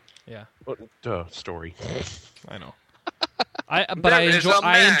loot. yeah, story. I know. But There I is enjoy. a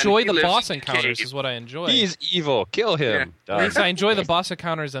I man. enjoy He the lives boss in a encounters. cave. Is what I enjoy. He's evil. Kill him. At Done. least I enjoy the boss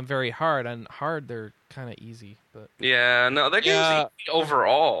encounters. I'm very hard. On hard, they're kind of easy. But Yeah, no, that game's Yeah. easy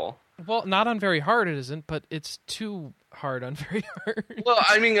overall. well, not on very hard. It isn't. But it's too hard on very hard. Well,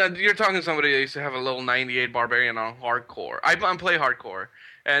 I mean, you're talking to somebody that used to have a level 98 barbarian on hardcore. I play hardcore,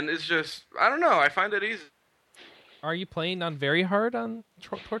 and it's just, I don't know, I find it easy. Are you playing on very hard on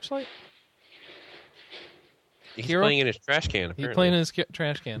Torchlight? He's Hero? playing in his trash can. He's Apparently. playing in his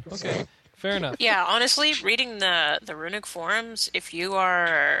trash can. Okay. Fair enough. Yeah, honestly, reading the runic forums, if you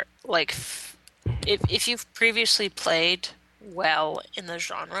are like, if you've previously played well in the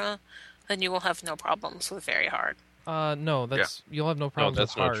genre, then you will have no problems with very hard. No, you'll have no No, problems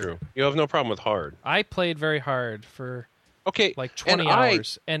that's with hard. not true. You have no problem with hard. I played very hard for Okay, like 20 and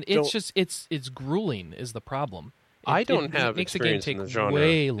hours, and it's don't- just it's grueling is the problem. I It don't have makes the game experience take in the genre,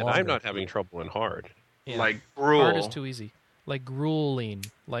 way and longer. I'm not having trouble in hard. Yeah. Like gruel. Hard is too easy. Like grueling.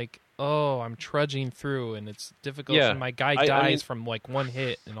 Like, oh, I'm trudging through, and it's difficult. Yeah, and my guy I dies mean- from like one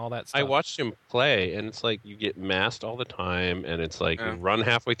hit and all that stuff. I watched him play, and it's like you get masked all the time, and it's like Yeah. you run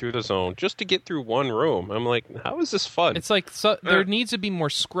halfway through the zone just to get through one room. I'm like, how is this fun? It's like there needs to be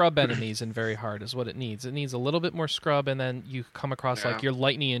more scrub enemies in very hard is what it needs. It needs a little bit more scrub, and then you come across like Yeah. your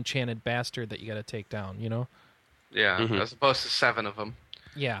lightning enchanted bastard that you got to take down. You know? Yeah, Mhm. as opposed to 7 of them.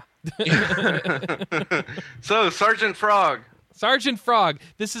 Yeah. So, Sergeant Frog. Sergeant Frog.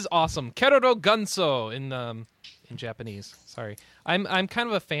 This is awesome. Keroro Gunso in Japanese. Sorry, I'm kind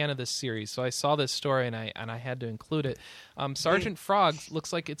of a fan of this series, so I saw this story and I had to include it. Sergeant Frog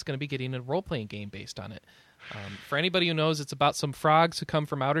looks like it's going to be getting a role playing game based on it. For anybody who knows, it's about some frogs who come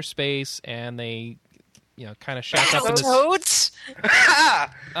from outer space and they, kind of shack up in this. Toads?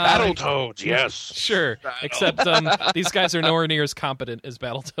 Battletoads, yes. Sure, except these guys are nowhere near as competent as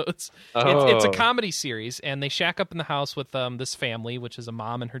Battletoads. It's a Oh. comedy series, and they shack up in the house with this family, which is a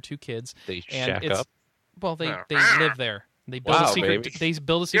mom and her 2 kids. They and shack it's, up. Well, they live there. They build Wow, a secret. baby. They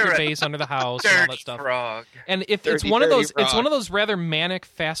build a You're secret a base under the house and all that Dirty stuff. Frog. And if it's Dirty, one of dirty those, it's frog. one of those rather manic,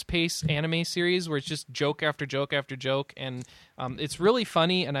 fast-paced anime series where it's just joke after joke after joke, and it's really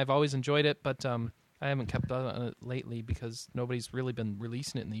funny, and I've always enjoyed it. But I haven't kept up on it lately because nobody's really been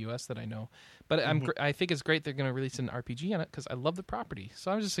releasing it in the U.S. that I know. But I think it's great they're going to release an RPG on it because I love the property.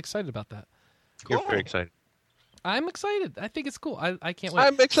 So I'm just excited about that. You're Cool. very excited. I'm excited. I think it's cool. I can't wait.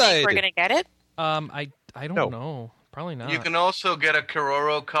 I'm excited. We're gonna get it. I don't No. know. Probably not. You can also get a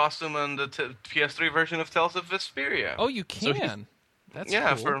Keroro costume in the PS3 version of Tales of Vesperia. Oh, you So can. That's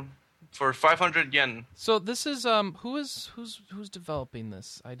yeah, cool. for 500 yen. So this is who's developing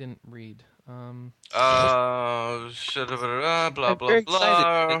this? I didn't read. Blah blah I'm very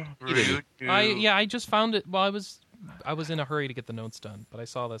blah. excited. I just found it. Well, I was in a hurry to get the notes done, but I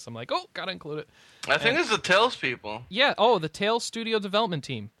saw this. I'm like, oh, gotta include it. I think it's the Tales people. Yeah. Oh, the Tales Studio development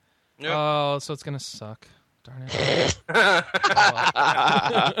team. Yep. Oh, so it's gonna suck. Darn it.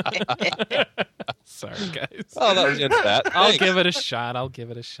 Sorry, guys. Oh, that was the end of that. I'll Thanks. give it a shot. I'll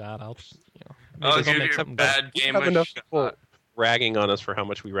maybe I'll they'll give make your something bad We game have a enough shot. people ragging on us for how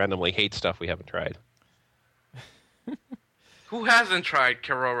much we randomly hate stuff we haven't tried. Who hasn't tried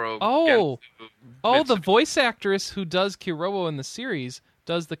Keroro? Oh. Gensu? Oh, the voice actress who does Kurobo in the series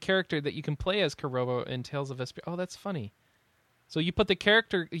does the character that you can play as Kurobo in Tales of Vesperia. Oh, that's funny. So you put the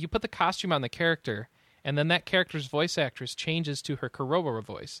costume on the character, and then that character's voice actress changes to her Kurobo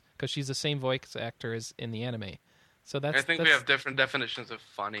voice because she's the same voice actor as in the anime. So I think we that's- have different definitions of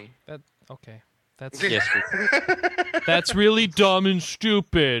funny. okay. That's Yes, that's really dumb and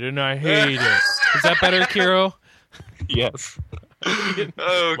stupid, and I hate it. Is that better, Kiro? yes. Okay.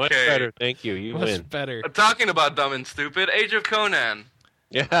 Much better. Thank you. You Much win. better. Talking about dumb and stupid, Age of Conan.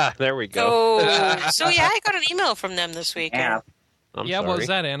 Yeah, there we go. So yeah, I got an email from them this week. Yeah. I'm Yeah, sorry. what was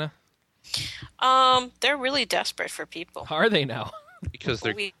that, Anna? They're really desperate for people. Are they now? Because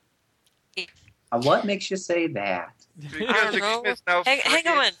they're We, What makes you say that? Because the know. game is now hang free.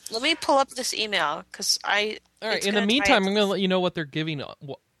 on, let me pull up this email because All right. it's In the gonna meantime, tie I'm going to let you know what they're giving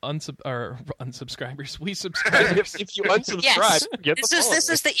unsubscribers. We subscribers. if you unsubscribe, Yes. get the This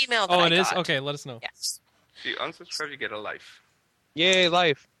is the email. That Oh, I it is? got. Okay, let us know. Yes. If you unsubscribe, you get a life. Yay,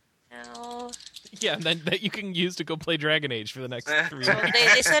 life. Now, Yeah, and then that you can use to go play Dragon Age for the next 3 so years.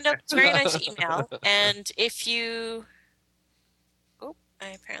 they send a very nice email, and if you, I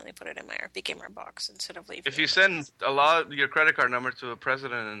apparently put it in my RP Gamer box instead of leaving. If you it. send your credit card number to a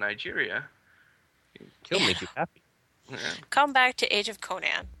president in Nigeria, He'll make you happy. yeah. Come back to Age of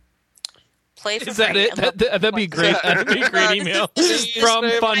Conan. Play for Is that free it? and look- That'd be great. That'd be a great email from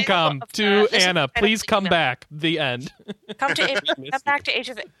Funcom to This is Anna. the Please come email. back. The end. Come missed back to Age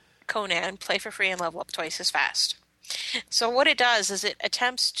of Conan, play for free, and level up twice as fast. So what it does is it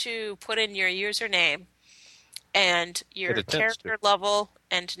attempts to put in your username and your It attempts character level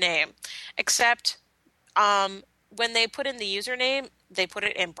and name. Except when they put in the username, they put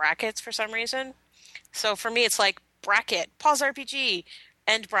it in brackets for some reason. So for me, it's like bracket, pause RPG,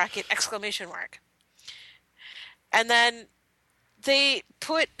 end bracket, exclamation mark. And then they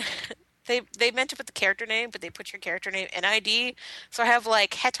put... They meant to put the character name, but they put your character name and ID. So I have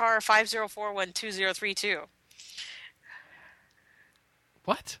like Hetar 50412032.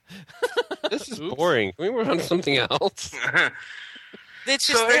 What? This is Oops. boring. Can we move on to something else? It's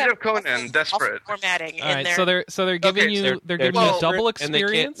just So they Age have of Conan, Desperate. formatting All in right, there. so they're giving Okay, you They're giving you well, double and they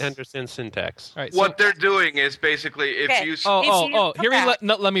experience. can't understand syntax. All right, so, What they're doing is basically if Okay. you If you Here come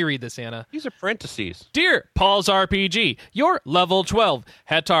back- let me read this, Anna. These are parentheses. Dear Paul's RPG, your level 12,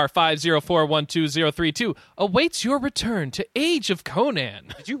 Hetar 5041232, awaits your return to Age of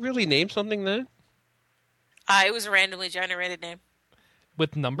Conan. Did you really name something then? It was a randomly generated name.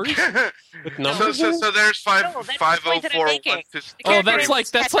 With numbers? With numbers? so there's No, that's the point that I'm 504. making. One, two, The Oh, character that's name like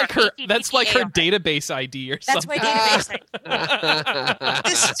is that's like her Hetar, that's like her Hetar. database ID or That's something. my database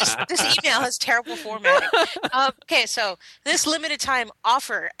name. This email has terrible formatting. Okay, so this limited time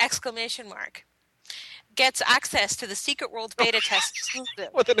offer ! Gets access to the Secret World beta test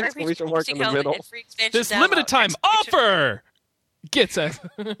exclusive. With an RPG exclamation mark in the Conan middle. and free expansion This download. limited time offer gets a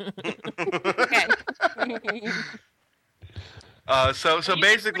Okay. So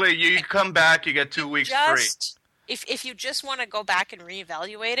basically, you come back, you get 2 weeks free. If you just want to go back and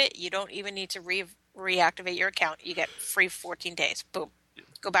reevaluate it, you don't even need to reactivate your account. You get free 14 days. Boom.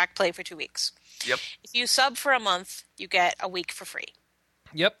 Go back, play for 2 weeks. Yep. If you sub for a month, you get a week for free.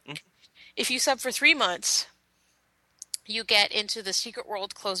 Yep. If you sub for 3 months, you get into the Secret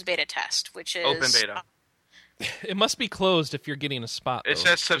World closed beta test, which is Open beta. It must be closed if you're getting a spot. It though.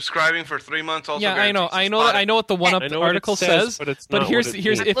 says subscribing for 3 months. Also, Yeah, I know guarantees that. I know what the one up I know what it article says, but it's not here's what it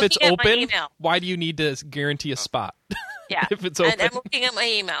here's means. if I'm it's looking at my open, email. why do you need to guarantee a spot? Yeah. if it's And open. I'm looking at my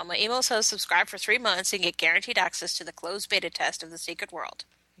email. My email says subscribe for 3 months and get guaranteed access to the closed beta test of the Secret World,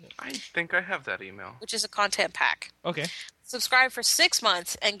 I think I have that email. which is a content pack. Okay. Subscribe for 6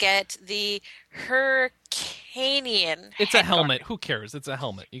 months and get the Hurricanian. It's a head helmet. guard. Who cares? It's a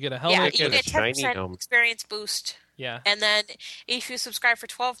helmet. You get a Yeah, helmet. you get a get shiny 10% helmet. experience boost. Yeah. And then if you subscribe for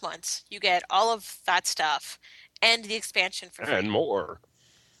 12 months, you get all of that stuff and the expansion for free. And more.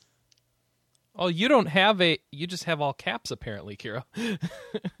 Oh, you don't have a. You just have all caps apparently, Kira.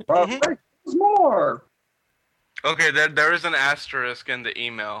 There's more. Okay, there is an asterisk in the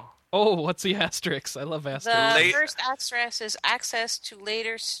email. Oh, what's the asterisk? I love The asterisks. Late- first asterisk is access to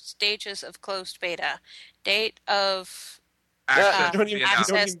later stages of closed beta. Date of Access you don't to even, be you announced.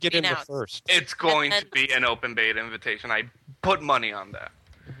 don't even get in the announced. first. It's going And to be an open beta invitation. I put money on that.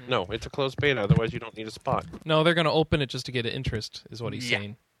 No, it's a closed beta. Otherwise, you don't need a spot. No, they're going to open it just to get interest, is what he's Yeah.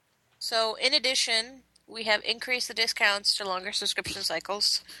 saying. So, in addition, we have increased the discounts to longer subscription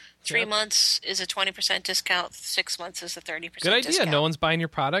cycles. 3 Yep. months is a 20% discount. 6 months is a 30% Good idea. discount. No one's buying your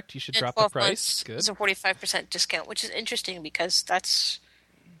product. You should And drop the 12 price. months Good. is a 45% discount, which is interesting because that's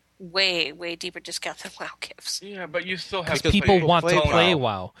way, way deeper discount than WoW gives. Yeah, but you still have Because to people pay want to play play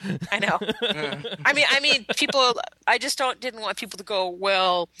WoW. WoW. I know. I mean, people. I just didn't want people to go.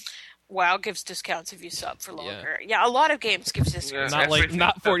 Well, WoW gives discounts if you sub for longer. Yeah, a lot of games gives discounts. Not like Everything.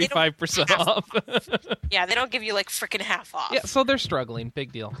 not 45% off. Yeah, they don't give you like freaking half off. Yeah, so they're struggling.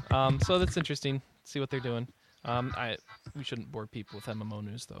 Big deal. So that's interesting. See what they're doing. We shouldn't bore people with MMO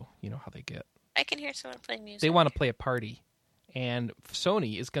news, though. You know how they get. I can hear someone playing music. They want to play a party, and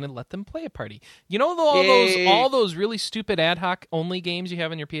Sony is going to let them play a party. You know Yay. all those really stupid ad hoc only games you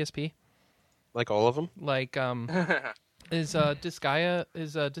have on your PSP, Like all of them? like is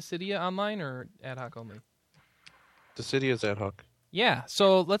Dissidia online or ad hoc only? The city is ad hoc. Yeah.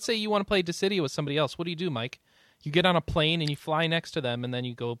 So let's say you want to play Dissidia with somebody else. What do, Mike? You get on a plane and you fly next to them, and then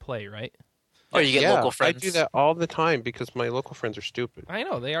you go play, right? Or you get yeah, local friends. I do that all the time because my local friends are stupid. I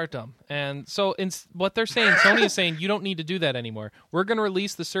know, they are dumb. And so what they're saying, Sony is saying, you don't need to do that anymore. We're going to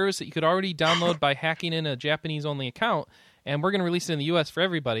release the service that you could already download by hacking in a Japanese-only account, and we're going to release it in the U.S. for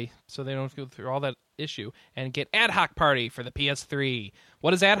everybody so they don't go through all that issue, and get Ad Hoc Party for the PS3.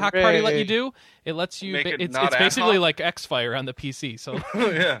 What does Ad Hoc Party let you do? It lets you... Make it It's not ad basically hoc? like X-Fire on the PC. So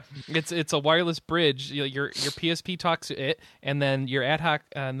yeah. it's a wireless bridge. Your PSP talks to it, and then your Ad Hoc,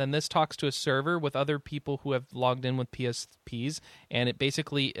 and then this talks to a server with other people who have logged in with PSPs, and it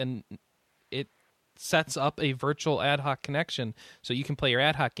basically it sets up a virtual ad hoc connection so you can play your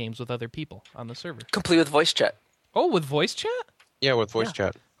ad hoc games with other people on the server. Complete with voice chat. Oh, with voice chat? Yeah, with voice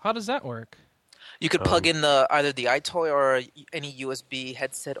chat. How does that work? You could plug in either the iToy or any USB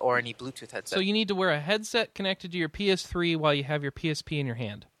headset or any Bluetooth headset. So you need to wear a headset connected to your PS3 while you have your PSP in your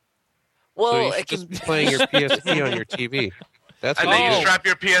hand. well, So you it should can just be playing your PSP on your TV. That's And what then you you strap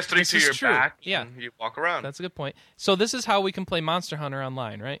your PS3 This to is your true. back. Yeah. And you walk around. That's a good point. So this is how we can play Monster Hunter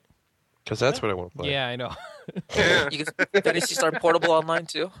online, right? because that's what I want to play. Yeah, I know. you can Fantasy Star Portable online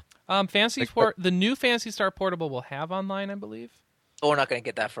too. The new Fantasy Star Portable will have online, I believe. But we're not going to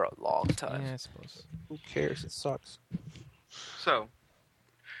get that for a long time. Yeah, I suppose. Who cares? It sucks. So,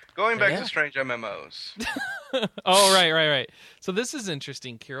 going back Yeah. to strange MMOs. Oh, right. So this is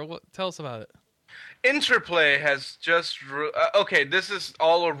interesting, Kira. Tell us about it. Interplay has just okay. This is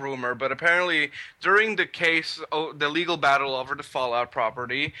all a rumor, but apparently during the case, the legal battle over the Fallout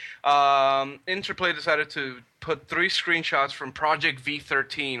property, Interplay decided to put 3 screenshots from Project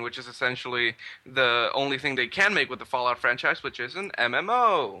V13, which is essentially the only thing they can make with the Fallout franchise, which is an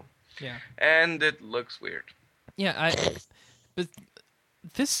MMO. Yeah, and it looks weird. Yeah, but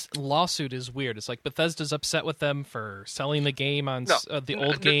this lawsuit is weird. It's like Bethesda's upset with them for selling the game on the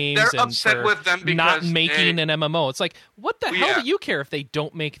old games. They're and upset for with them because not making an MMO. It's like, what the hell Yeah. do you care if they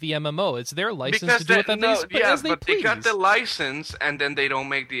don't make the MMO? It's their license Because to do with them as they but please. they got the license and then they don't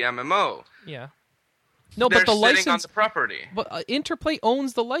make the MMO. Yeah. No, They're but the sitting on license. the property. But Interplay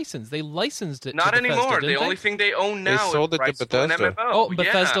owns the license. They licensed it. Not to Bethesda, anymore. The didn't only they? thing they own now sold is it to rights to an Bethesda. MMO. Oh,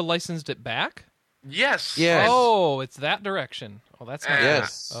 Bethesda Yeah. licensed it back. Yes. Yes. Oh, it's that direction. Oh, that's not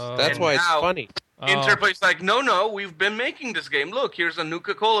Yes, Oh. that's why it's now- funny. Interplay's like, no, we've been making this game. Look, here's a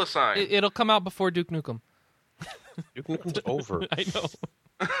Nuka-Cola sign. It'll come out before Duke Nukem. Duke Nukem's over. I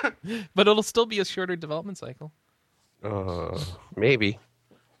know. But it'll still be a shorter development cycle. Maybe.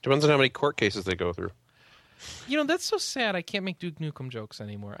 Depends on how many court cases they go through. You know, that's so sad. I can't make Duke Nukem jokes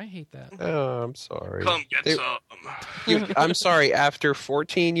anymore. I hate that. Oh, I'm sorry. Come get They- some. I'm sorry. After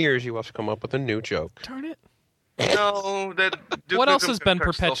 14 years, you have to come up with a new joke. Darn it. No, that Duke What else Nukem has been jokes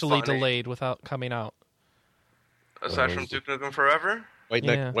are still perpetually funny. delayed without coming out? Aside from Duke Nukem Forever? White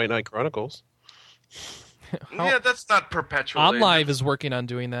Knight Chronicles. Yeah, that's not perpetually. OnLive is working on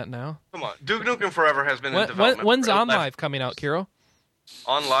doing that now. Come on. Duke Nukem Forever has been in development. When's for 11 OnLive coming out, Kiro?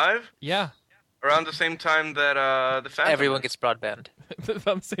 OnLive? Yeah. Around the same time that the Phantom Everyone is. gets broadband. At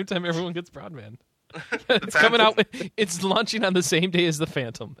the same time, everyone gets broadband. The It's coming Phantom. out. It's launching on the same day as the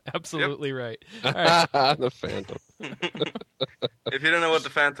Phantom. Absolutely right. All right. The Phantom. If you don't know what the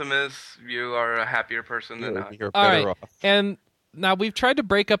Phantom is, you are a happier person than I. You're All better right. off. And now we've tried to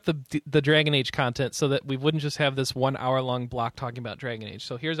break up the Dragon Age content so that we wouldn't just have this 1 hour long block talking about Dragon Age.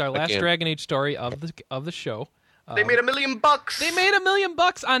 So here's our last Again. Dragon Age story of the show. They made $1 million. They made $1 million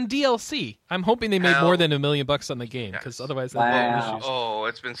on DLC. I'm hoping they made Hell. more than $1 million on the game because Yes. otherwise Wow. they'll have issues. Oh,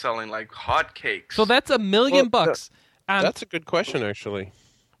 it's been selling like hotcakes. So that's $1 million Well, bucks. on That's a good question, actually.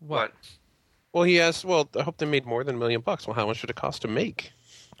 what? Well, he asked, I hope they made more than $1 million. Well, how much would it cost to make?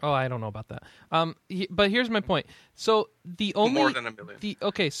 Oh, I don't know about that. But here's my point. So the only More than $1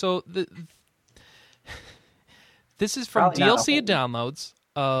 million. So this is from Probably not a DLC whole- downloads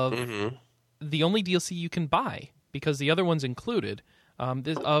of Mm-hmm. the only DLC you can buy because the other one's included.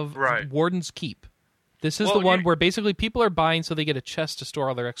 Of Right. Warden's Keep. This is Well, the one you- where basically people are buying so they get a chest to store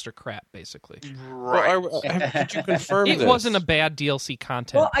all their extra crap. Basically, Right. Did you confirm it this? wasn't a bad DLC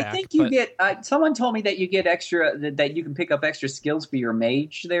content. Well, I pack, think you but- get. Someone told me that you get extra that you can pick up extra skills for your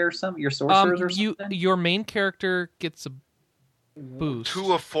mage there, your sorcerers or something. your main character gets a boost.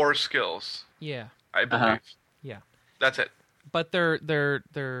 2 of 4 skills, Yeah, I believe. Uh-huh. yeah, That's it. but they're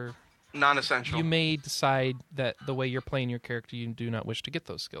Non-essential. you may decide that the way you're playing your character, you do not wish to get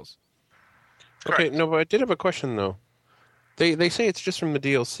those skills. Okay, Correct. no, but I did have a question, though. They say it's just from the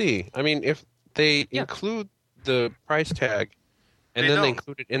DLC. I mean, if they Yeah. include the price tag and They then they don't.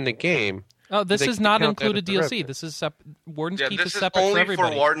 include it in the game, Oh, this They is not count that included as the DLC. revenue. This is Warden's Yeah, Keep this is is separate for only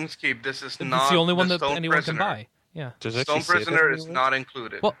everybody. for Warden's Keep. This is not It's the only one the that Stone anyone Prisoner. can buy. Yeah. does it Stone actually say that Prisoner is anywhere? not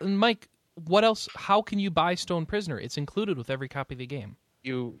included. Well, Mike, what else? How can you buy Stone Prisoner? It's included with every copy of the game.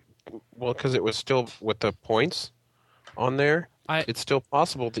 Because it was still with the points on there. It's still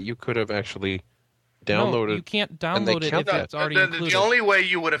possible that you could have actually downloaded. No, you can't and they download it count if that. it's already the included. only way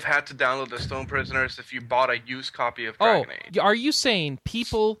you would have had to download the Stone Prisoner is if you bought a used copy of Dragon Age. Are you saying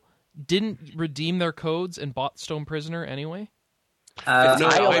people didn't redeem their codes and bought Stone Prisoner anyway? No,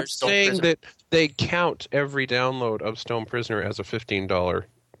 $15 I'm Stone saying Prisoner. that they count every download of Stone Prisoner as a $15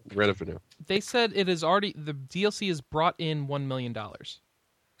 revenue. They said it is already the DLC has brought in $1 million.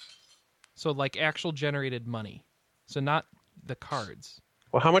 So like actual generated money. So not the cards.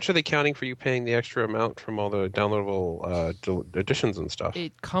 Well, how much are they counting for you paying the extra amount from all the downloadable editions and stuff?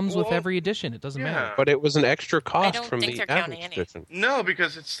 It comes with Well, every edition. It doesn't matter. But it was an extra cost don't from think the they're counting average any. edition. No,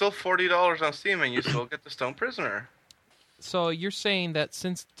 because it's still $40 on Steam and you still get the Stone Prisoner. So you're saying that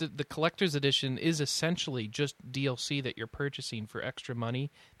since the collector's edition is essentially just DLC that you're purchasing for extra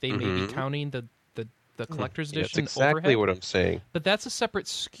money, they may be counting the collector's Yeah, that's edition exactly overhead? what I'm saying. But that's a separate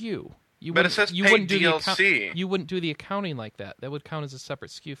SKU. You But it wouldn't- says you pay wouldn't do the DLC. you wouldn't do the accounting like that. That would count as a separate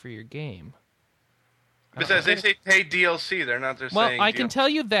SKU for your game. Besides, they say pay DLC. They're not just Well, saying I can DLC. tell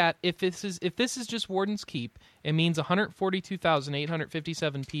you that if this is just Warden's Keep, it means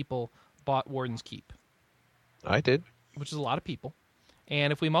 142,857 people bought Warden's Keep, I did. which is a lot of people.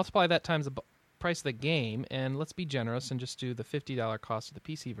 And if we multiply that times price of the game, and let's be generous and just do the $50 cost of the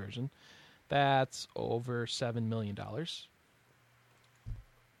PC version, that's over $7 million.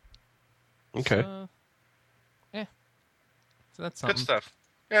 Okay. So, so that's something. Good stuff.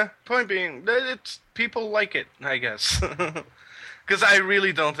 Yeah, point being, it's people like it, I guess. Because I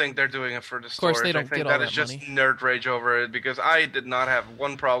really don't think they're doing it for the storage. Of course, they don't I think get all that is that just money. nerd rage over it, because I did not have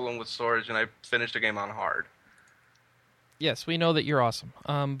one problem with storage, and I finished the game on hard. Yes, we know that you're awesome.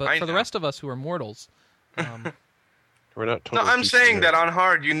 But I for the know. rest of us who are mortals, We're not No, totally I'm PC saying nerds. that on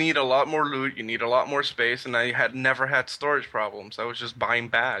hard, you need a lot more loot, you need a lot more space, and I had never had storage problems. I was just buying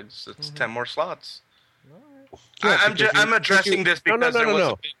bags. It's 10 more slots. Yeah, I'm because I'm addressing this because there was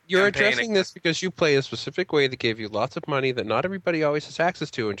a big You're campaign addressing this because you play a specific way that gave you lots of money that not everybody always has access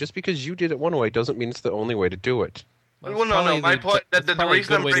to, and just because you did it one way doesn't mean it's the only way to do it. well, Well, it's no, probably my point- it's the probably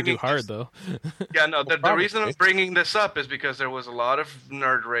reason a I'm good way to do bringing hard this- though. Yeah, no, the probably. reason I'm bringing this up is because there was a lot of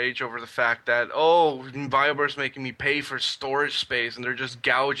nerd rage over the fact that, BioWare's making me pay for storage space, and they're just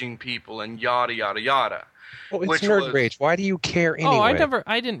gouging people, and yada, yada, yada. Well, it's Which nerd was- rage. Why do you care anyway? Oh,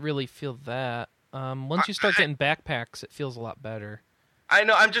 I didn't really feel that. Once you start getting backpacks, it feels a lot better. I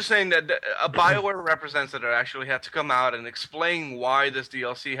know, I'm just saying that a BioWare representative actually had to come out and explain why this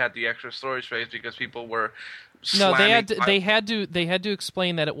DLC had the extra storage space, because people were No, slamming they had to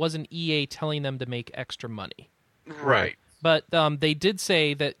explain that it wasn't EA telling them to make extra money. Right. But they did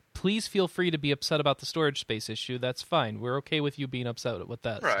say that please feel free to be upset about the storage space issue. That's fine. We're okay with you being upset with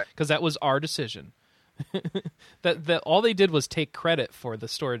that. Right. Because that was our decision. that all they did was take credit for the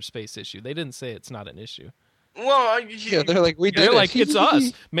storage space issue. They didn't say it's not an issue. Well, Yeah, they're like, we did They're it. like, it's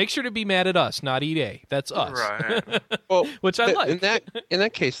us. Make sure to be mad at us, not EA. That's us. Right. Well, Which I like. In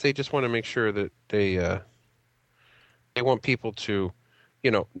that case, they just want to make sure that they want people to,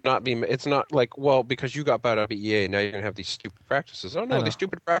 not be. It's not like, well, because you got bought out by EA, now you're gonna have these stupid practices. Oh I no, know. these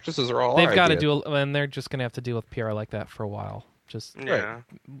stupid practices are all. They've our got to idea. do, and they're just going to have to deal with PR like that for a while. Just Yeah.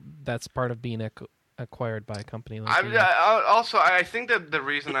 that's part of being acquired by a company like I, EA. I think that the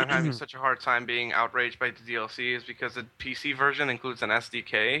reason I'm having such a hard time being outraged by the DLC is because the PC version includes an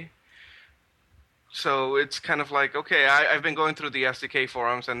SDK. So it's kind of like, okay, I've been going through the SDK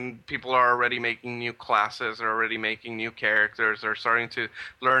forums, and people are already making new classes, they're already making new characters, they're starting to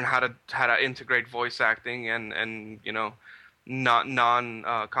learn how to integrate voice acting and not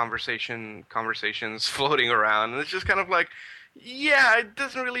conversations floating around, and it's just kind of like, yeah, it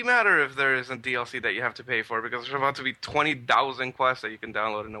doesn't really matter if there isn't DLC that you have to pay for, because there's about to be 20,000 quests that you can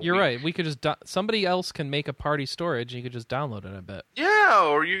download in a week. You're right. We could just somebody else can make a party storage, and you could just download it. I bet. Yeah,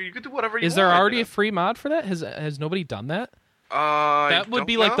 or you could do whatever you want. Is there already a free mod for that? Has nobody done that? That would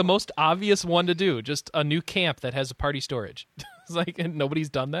be like the most obvious one to do. Just a new camp that has a party storage. It's like, and nobody's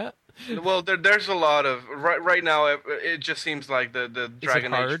done that. Well, there's a lot of right now. It just seems like the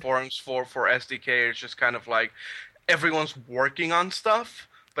Dragon Age hard? forums for SDK is just kind of like everyone's working on stuff,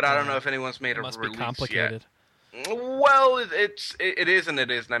 but I don't know if anyone's made a Must release be complicated. yet. Well, it is and it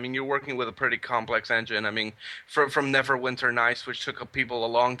isn't. I mean, you're working with a pretty complex engine. I mean, from Neverwinter Nights, which took people a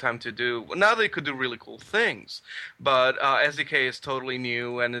long time to do. Now they could do really cool things, but SDK is totally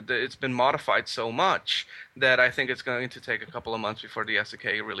new, and it's been modified so much that I think it's going to take a couple of months before the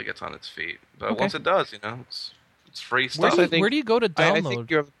SDK really gets on its feet. But Okay. once it does, it's free Where stuff. do you go to download? I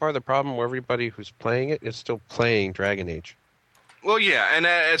think you have part of the problem where everybody who's playing it is still playing Dragon Age. Well, yeah, and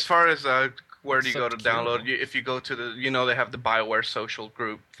as far as where do you go to Except download? If you go to they have the BioWare social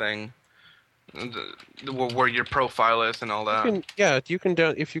group thing, where your profile is and all that. You can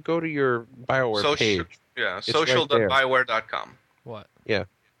down if you go to your BioWare page. Yeah, It's right there. social.bioware.com. What?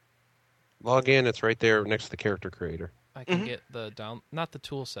 Log in. It's right there next to the character creator. I can get the not the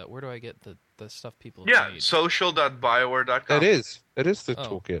tool set. Where do I get the stuff people Yeah, need? social.bioware.com. That is the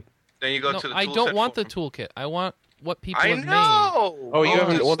Oh. toolkit. Then you go No, to the I toolset don't want the forum. toolkit. I want what people I have made. know. Oh, you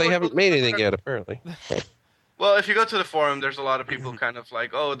haven't. just Well, they haven't social- made anything yet, apparently. Well, if you go to the forum, there's a lot of people kind of like,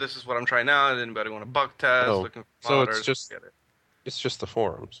 oh, this is what I'm trying out. Anybody want a bug test? Oh, Looking for so it's modders, just- get it. It's just the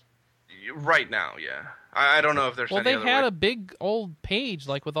forums. Right now, yeah. I don't know if there's Well, any they other had way. a big old page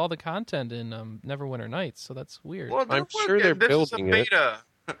like with all the content in Neverwinter Nights, so that's weird. Well, I'm don't sure worry, they're this building is a it. beta.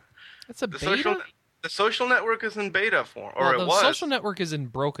 It's a The beta. social network is in beta form, or Well, it the was. social network is in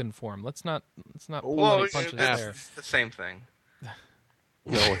broken form. Let's not pull well, any it's punches there. the same thing. No,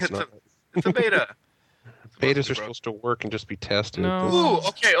 it's It's not. It's a beta. It's Betas are to be broken. supposed to work and just be tested. No. Ooh,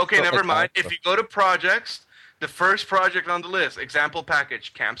 okay, Not never like mind. alpha. If you go to projects, the first project on the list, example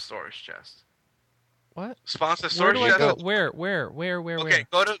package, camp storage chest. What? Sponsor Where storage do I chest. go? Where? Okay,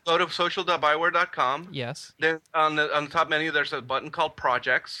 go to social.bioware.com. Yes. Then on the top menu, there's a button called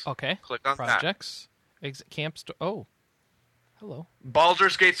projects. Okay. Click on that. Projects. Camp. Hello.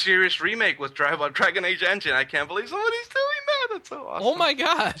 Baldur's Gate Series Remake with Dragon Age Engine. I can't believe somebody's doing that. That's so awesome. Oh my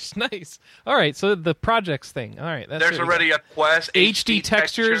gosh, nice. All right, so the projects thing. All right, There's already a quest. HD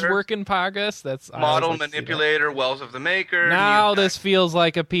textures work in progress. That's model manipulator, Wells of the Maker. Now this feels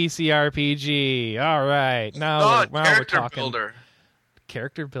like a PC RPG. All right, now we're talking. Builder.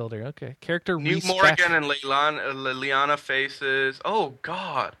 Character builder. Okay, character New respec. Morrigan and Liliana faces. Oh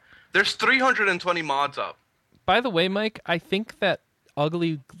God, there's 320 mods up. By the way, Mike, I think that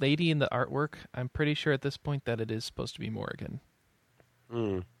ugly lady in the artwork, I'm pretty sure at this point that it is supposed to be Morrigan.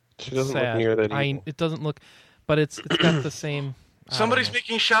 She doesn't look near that evil. It doesn't look, but it's got the same. Somebody's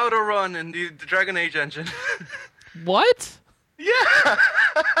making Shadowrun in the Dragon Age engine. What? Yeah.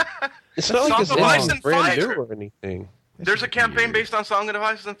 It's not like Song of Ice it's and brand new Fire. or anything. There's a campaign based on Song of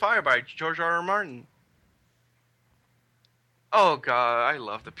Ice and Fire by George R.R. Martin. Oh God, I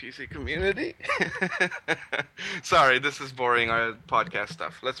love the PC community. Sorry, this is boring podcast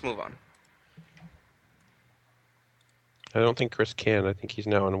stuff. Let's move on. I don't think Chris can. I think he's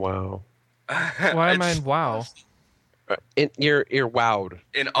now in WoW. Why am I in WoW? You're wowed.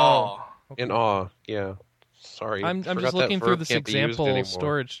 In awe. Okay. In awe, yeah. Sorry. I'm Forgot just that looking through verb this can't be used example anymore.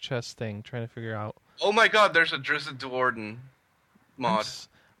 storage chest thing, trying to figure out. Oh my God, there's a Drizzt Do'Urden mod.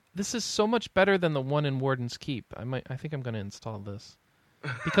 This is so much better than the one in Warden's Keep. I think I'm going to install this.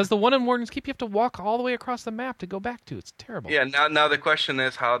 Because the one in Warden's Keep, you have to walk all the way across the map to go back to. It's terrible. Yeah, now the question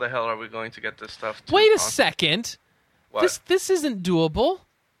is, how the hell are we going to get this stuff to Wait a second. What? This isn't doable.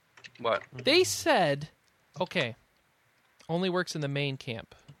 What? They said, okay, only works in the main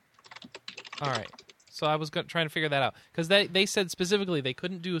camp. All right. So I was trying to figure that out. Because they said specifically they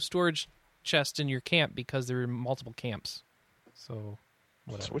couldn't do a storage chest in your camp because there were multiple camps. So,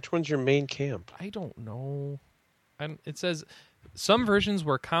 whatever. So which one's your main camp? I don't know. It says some versions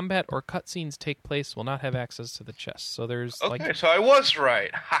where combat or cutscenes take place will not have access to the chest. So there's Okay, so I was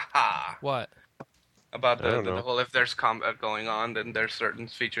right. Ha ha. What? About I don't the know. whole, if there's combat going on, then there's certain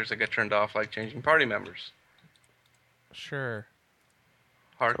features that get turned off, like changing party members. Sure.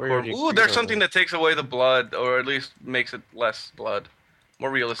 Hardcore. already Ooh, agreed there's on something that. that takes away the blood, or at least makes it less blood. More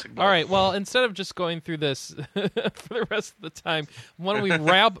realistic blood. All right, well, instead of just going through this for the rest of the time, why don't we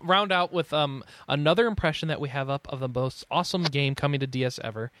round out with another impression that we have up of the most awesome game coming to DS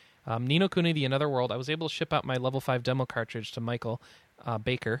ever, Ni no Kuni: The Another World. I was able to ship out my level 5 demo cartridge to Michael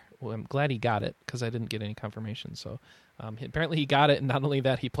Baker. Well, I'm glad he got it, because I didn't get any confirmation. So apparently he got it, and not only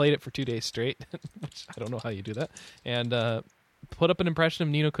that, he played it for 2 days straight, which I don't know how you do that, and put up an impression of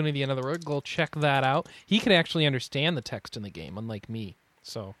Ni no Kuni: The Another World. Go check that out. He can actually understand the text in the game, unlike me.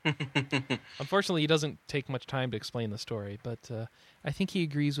 So, unfortunately, he doesn't take much time to explain the story, but I think he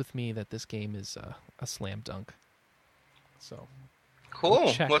agrees with me that this game is a slam dunk. So,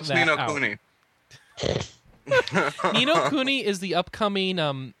 Cool. check What's that Ni no out. Kuni? Ni no Kuni is the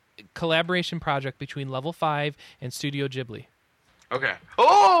upcoming collaboration project between Level 5 and Studio Ghibli. Okay.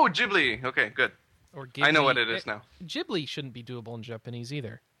 Oh, Ghibli. Okay, good. Or Ghibli. I know what it is now. Ghibli shouldn't be doable in Japanese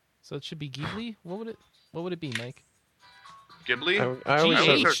either. So it should be Ghibli? What would it be, Mike? Ghibli? I always thought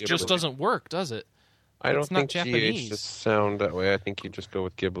it was GH just Ghibli. doesn't work, does it? I don't It's not think Japanese. GH just sound that way. I think you just go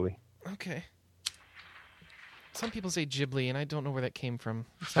with Ghibli. Okay. Some people say Ghibli, and I don't know where that came from.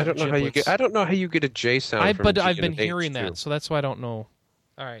 It's I not don't know how you giblets. get. I don't know how you get a J sound. From But G I've been and H, hearing too. that, so that's why I don't know.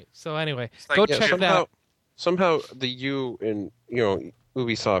 All right. So anyway, like- go Yeah, check that out. Somehow the U in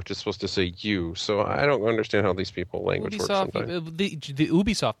Ubisoft is supposed to say U, so I don't understand how these people language works Ubisoft, sometimes. the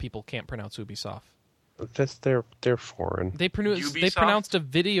Ubisoft people can't pronounce Ubisoft. That's they're foreign. They Ubisoft? pronounced a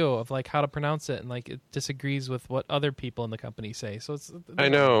video of like how to pronounce it, and like it disagrees with what other people in the company say. So it's. I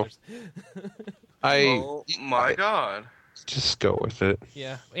know. Oh my God. Just go with it.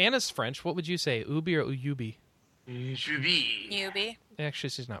 Yeah, Anna's French. What would you say, Ubi or Uyubi? Jubi. Newbie.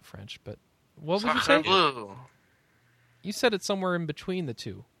 Actually, she's not French, but what would you Sacre say? bleu. You said it somewhere in between the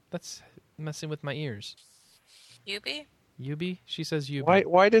two. That's messing with my ears. Newbie? Ubi? She says Ubi.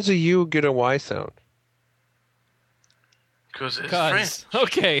 Why does a U get a Y sound? Because it's Cuz. French.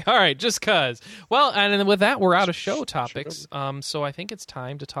 Okay, all right, just cuz. Well, and then with that, we're out of show topics. So I think it's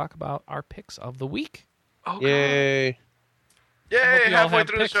time to talk about our picks of the week. Oh, God. Yay! I hope Yay, you all halfway have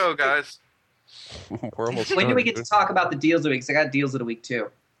through picks. the show, guys. We're almost When do done, we get to dude. talk about the deals of the week? 'Cause I got deals of the week too.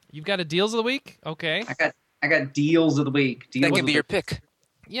 You've got a deals of the week? Okay. I got deals of the week. Deals That of can be the your pick.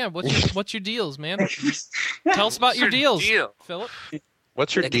 Yeah, what's your deals, man? week. Tell us about your deals, deal? Philip.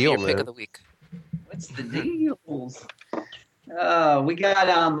 What's your That can be deal, your pick man? of the week. What's the deals? We got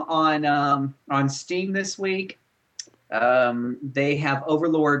on Steam this week. They have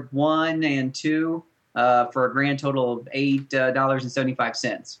Overlord 1 and 2 for a grand total of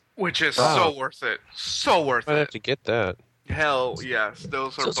 $8.75. Which is Wow. so worth it. So worth I'd have it. to get that. Hell yes,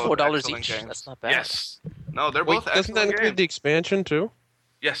 those are So it's both $4 excellent each. games. That's not bad. Yes. No, they're Wait, both doesn't that excellent include games. the expansion too?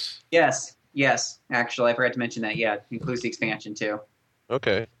 Yes. Yes. Actually, I forgot to mention that. Yeah, it includes the expansion too.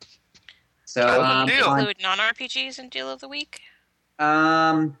 Okay. So, That's a Can you deal. include non-RPGs in Deal of the Week?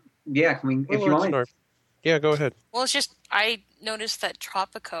 yeah. Can we, if you want me, Yeah, go ahead. Well, it's just I noticed that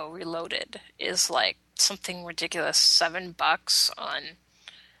Tropico Reloaded is like something ridiculous, $7 on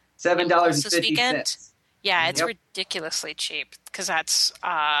this weekend. $7.50. Yeah, it's Yep. ridiculously cheap because that's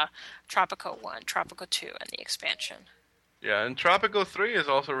Tropico 1, Tropico 2, and the expansion. Yeah, and Tropico 3 is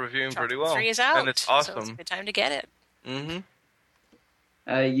also reviewing pretty well. 3 is out, and it's so it's a awesome. good time to get it. Mm-hmm.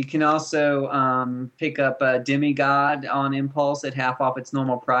 You can also pick up Demigod on Impulse at half off its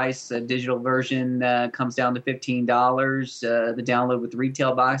normal price. The digital version comes down to $15. The download with the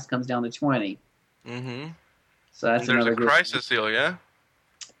retail box comes down to $20. Mm-hmm. So that's There's another a good Crisis deal, yeah?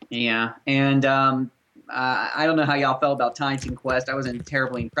 Yeah, and I don't know how y'all felt about Titan Quest. I wasn't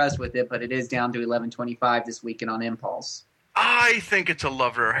terribly impressed with it, but it is down to $11.25 this weekend on Impulse. I think it's a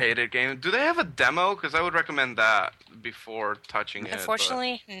loved or hated game. Do they have a demo? Because I would recommend that before touching it.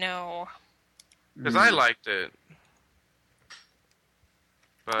 Unfortunately, no. Because I liked it.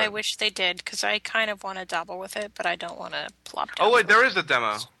 But... I wish they did because I kind of want to dabble with it, but I don't want to plop down. Oh, wait, there is a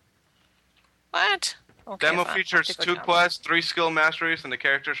demo. What? Okay, Demo fine. features I'll have to 2 go download. quests, 3 skill masteries, and the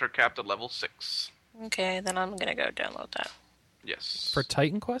characters are capped at level 6. Okay, then I'm gonna go download that. Yes. For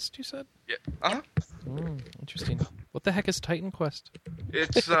Titan Quest, you said? Yeah. Uh-huh. Interesting. What the heck is Titan Quest?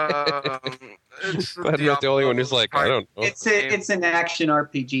 It's it's Glad I'm not the only one who's like, I don't know. It's an action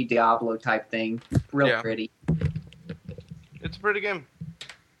RPG Diablo type thing. Real pretty. It's a pretty game.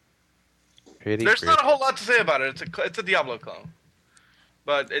 Pretty There's pretty. not a whole lot to say about it. It's a Diablo clone,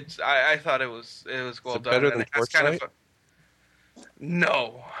 but I thought it was well it done. better and than it has kind of Fortnite?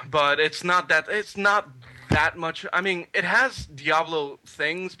 no, but it's not that much. I mean, it has Diablo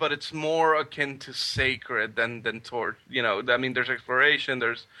things, but it's more akin to Sacred than toward, you know. I mean, there's exploration.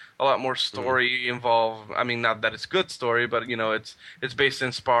 There's a lot more story involved. I mean, not that it's good story, but you know, it's based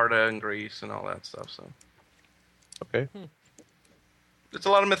in Sparta and Greece and all that stuff. So Okay. it's a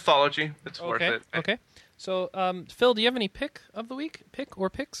lot of mythology. It's worth it. Okay. So, Phil, do you have any pick of the week? Pick or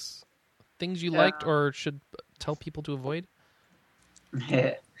picks? Things you liked or should tell people to avoid? Things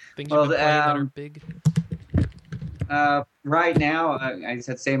you've been playing that are big? Right now, I just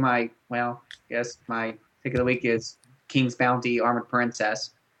have to say my pick of the week is King's Bounty Armored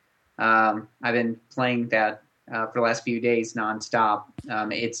Princess. I've been playing that for the last few days nonstop.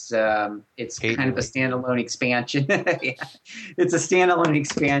 It's kind of a standalone expansion. Yeah. It's a standalone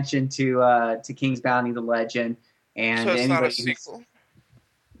expansion to King's Bounty: The Legend. And So it's not a sequel.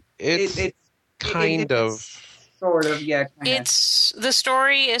 It's kind of. Sort of, yeah. Kinda. It's the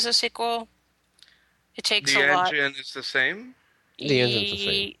story is a sequel. It takes The a lot. engine is the same. The engine's the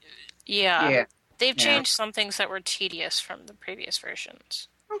same. Yeah. They've Yeah. changed some things that were tedious from the previous versions.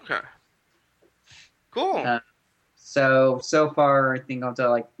 Okay. Cool. So far, I think I'm to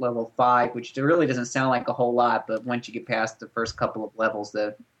like level 5, which really doesn't sound like a whole lot, but once you get past the first couple of levels,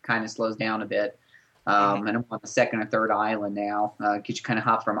 the kind of slows down a bit. And I'm on the second or third island now, because you kind of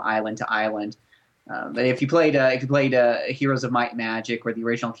hop from island to island. But if you played Heroes of Might and Magic or the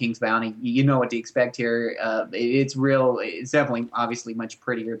original King's Bounty, you know what to expect here. It's definitely, obviously, much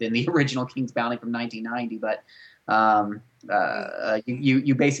prettier than the original King's Bounty from 1990. But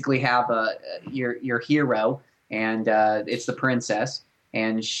you basically have your hero, and it's the princess,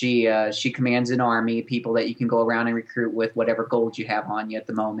 and she commands an army of people that you can go around and recruit with whatever gold you have on you at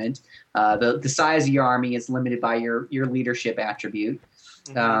the moment. The size of your army is limited by your leadership attribute.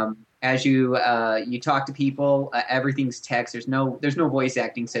 As you talk to people, everything's text. There's no voice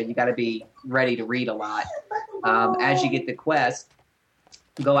acting, so you got to be ready to read a lot. As you get the quest,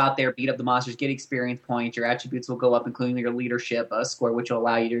 go out there, beat up the monsters, get experience points. Your attributes will go up, including your leadership score, which will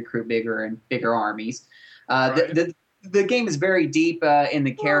allow you to recruit bigger and bigger armies. The game is very deep in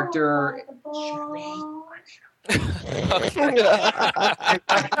the character.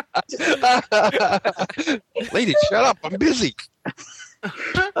 Lady, shut up! I'm busy.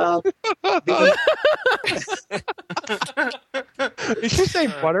 Is she saying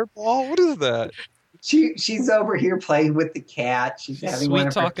butterball? What is that? She's over here playing with the cat. She's having one Sweet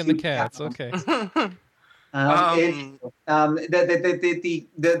of her talking the cute cats. cats. Okay.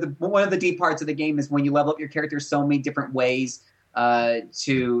 The one of the deep parts of the game is when you level up your character so many different ways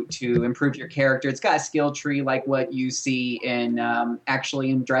to improve your character. It's got a skill tree like what you see in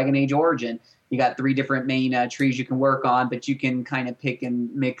Dragon Age Origin. You got 3 different main trees you can work on, but you can kind of pick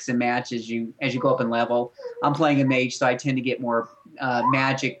and mix and match as you go up in level. I'm playing a mage, so I tend to get more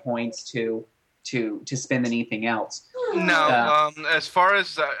magic points to spend than anything else. No, as far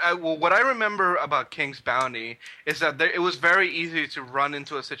as what I remember about King's Bounty is that it was very easy to run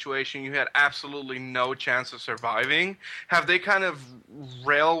into a situation you had absolutely no chance of surviving. Have they kind of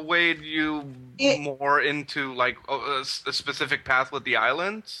railwayed you more into like a specific path with the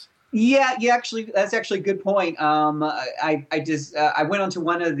islands? Yeah, actually, that's actually a good point. I went onto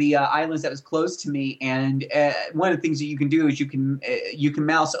one of the islands that was close to me, and one of the things that you can do is you can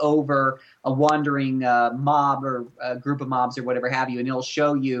mouse over a wandering mob or a group of mobs or whatever have you, and it'll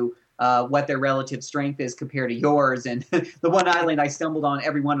show you what their relative strength is compared to yours. And the one island I stumbled on,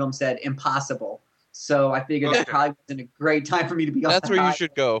 every one of them said impossible. So I figured that probably wasn't a great time for me to be on. That's where you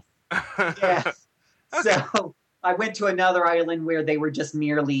should go. Yeah. So I went to another island where they were just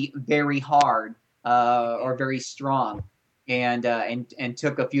merely very hard or very strong, and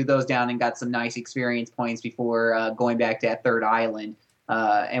took a few of those down and got some nice experience points before going back to that third island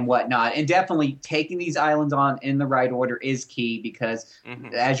and whatnot. And definitely taking these islands on in the right order is key, because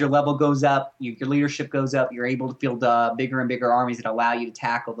as your level goes up, your leadership goes up, you're able to field bigger and bigger armies that allow you to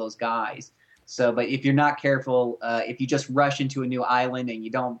tackle those guys. So, but if you're not careful, if you just rush into a new island and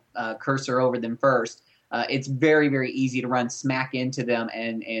you don't cursor over them first, it's very, very easy to run smack into them,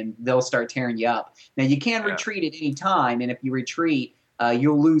 and they'll start tearing you up. Now, you can retreat at any time, and if you retreat,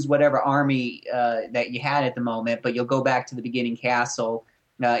 you'll lose whatever army that you had at the moment, but you'll go back to the beginning castle.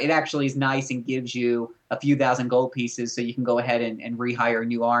 It actually is nice and gives you a few thousand gold pieces, so you can go ahead and rehire a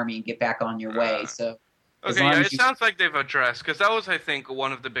new army and get back on your way. So. Okay, yeah, it sounds like they've addressed, because that was, I think,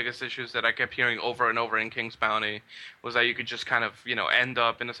 one of the biggest issues that I kept hearing over and over in King's Bounty, was that you could just kind of, end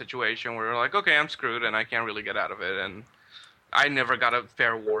up in a situation where you're like, okay, I'm screwed, and I can't really get out of it, and I never got a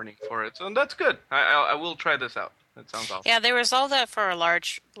fair warning for it, so that's good. I will try this out. That sounds awesome. Yeah, they resolve that for a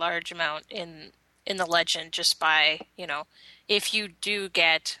large amount in the legend, just by, if you do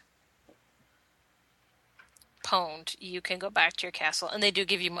get pwned, you can go back to your castle, and they do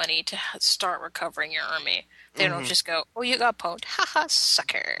give you money to start recovering your army. They don't just go, oh, you got pwned, haha,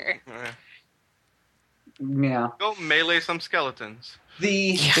 sucker. Yeah. Go melee some skeletons.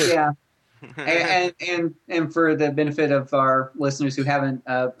 And for the benefit of our listeners who haven't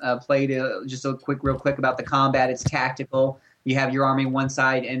played, just real quick about the combat. It's tactical. You have your army on one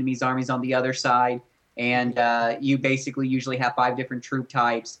side, enemies' armies on the other side, and you basically usually have 5 different troop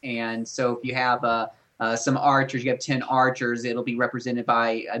types. And so if you have some archers, you have 10 archers, it'll be represented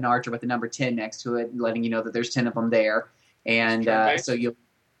by an archer with the number 10 next to it, letting you know that there's 10 of them there. And so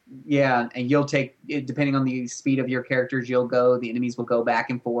you'll take, depending on the speed of your characters, the enemies will go back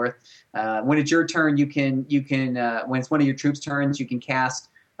and forth. When it's your turn, you can when it's one of your troops' turns, you can cast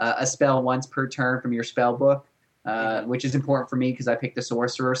a spell once per turn from your spell book, which is important for me because I picked the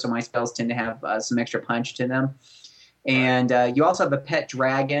sorcerer, so my spells tend to have some extra punch to them. And you also have a pet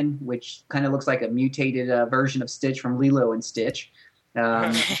dragon, which kind of looks like a mutated version of Stitch from Lilo and Stitch.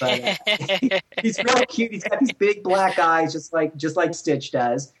 But he's real cute. He's got these big black eyes, just like Stitch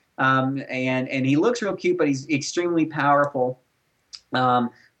does. And he looks real cute, but he's extremely powerful.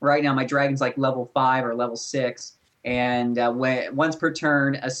 Right now, my dragon's like level 5 or level 6. And once per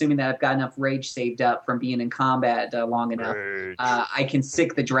turn, assuming that I've got enough rage saved up from being in combat long enough, I can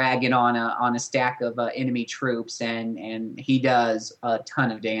sick the dragon on a stack of enemy troops, and he does a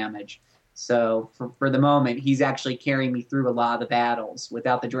ton of damage. So for the moment, he's actually carrying me through a lot of the battles.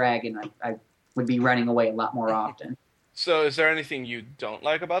 Without the dragon, I would be running away a lot more often. So is there anything you don't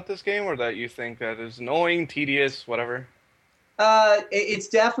like about this game, or that you think that is annoying, tedious, whatever? It's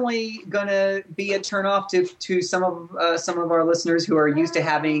definitely going to be a turnoff to some of our listeners who are used to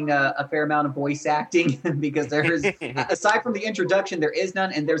having a fair amount of voice acting, because there is, aside from the introduction, there is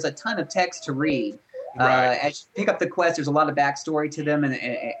none, and there's a ton of text to read. As you pick up the quest, there's a lot of backstory to them,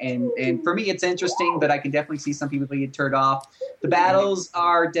 and for me, it's interesting, but I can definitely see some people get turned off. The battles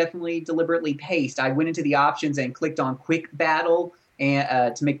are definitely deliberately paced. I went into the options and clicked on Quick Battle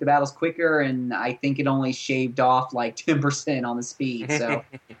and to make the battles quicker, and I think it only shaved off like 10% on the speed. So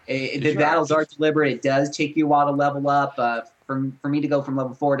the battles are deliberate. It does take you a while to level up. For me to go from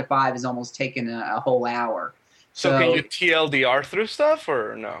level 4 to 5 is almost taken a whole hour. So can you TLDR through stuff,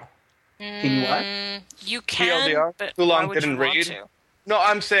 or no? Can you what? You can, TLDR? but Too long why would didn't you want read? to? No,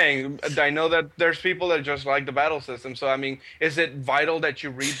 I'm saying, I know that there's people that just like the battle system, so I mean, is it vital that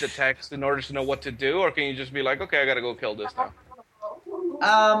you read the text in order to know what to do, or can you just be like, okay, I gotta go kill this now?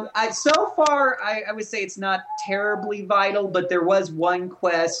 So far, I would say it's not terribly vital, but there was one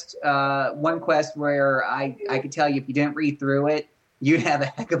quest where I could tell you if you didn't read through it, you'd have a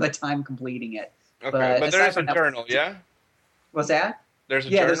heck of a time completing it. Okay, but there is a journal, yeah? What's that? There's a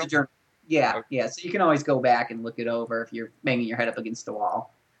journal? There's a journal. Yeah, Okay. yeah. So you can always go back and look it over if you're banging your head up against the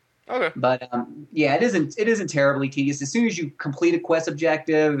wall. Okay. But yeah, it isn't terribly tedious. As soon as you complete a quest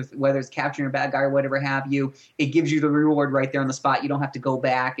objective, whether it's capturing a bad guy or whatever have you, it gives you the reward right there on the spot. You don't have to go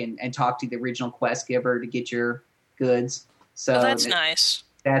back and talk to the original quest giver to get your goods. So Well, that's nice.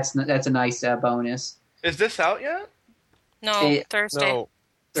 That's a nice bonus. Is this out yet? No, Thursday. No.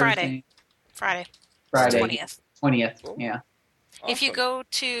 Friday. Friday. 20th. 20th, yeah. If you go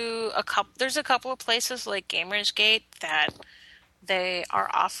to there's a couple of places like Gamersgate that they are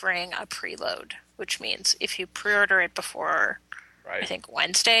offering a preload, which means if you pre-order it before, I think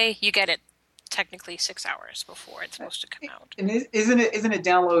Wednesday, you get it technically 6 hours before it's supposed to come out. And isn't it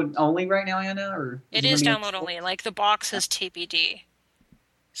download only right now, Anna? Or it is download only. Like the box is TBD.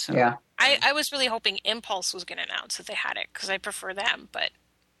 So yeah. I was really hoping Impulse was going to announce that they had it because I prefer them, but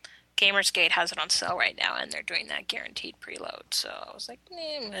Gamersgate has it on sale right now, and they're doing that guaranteed preload. So I was like,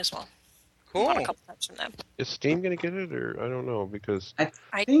 might as well. Cool. Bought a couple times from them. Is Steam going to get it, or I don't know, because I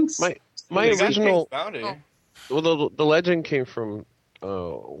think my original Bounty. well, the legend came from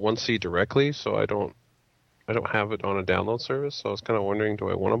 1C directly, so I don't have it on a download service. So I was kind of wondering, do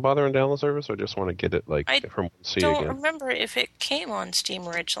I want to bother on download service, or just want to get it from 1C I don't again? remember if it came on Steam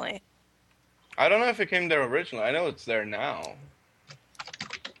originally. I don't know if it came there originally. I know it's there now.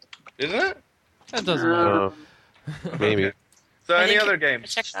 Isn't it? That doesn't matter. Maybe. Okay. So I any think other it-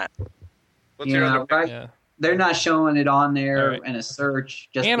 games? Check that. What's your other right. Yeah. They're not showing it on there All right. in a search,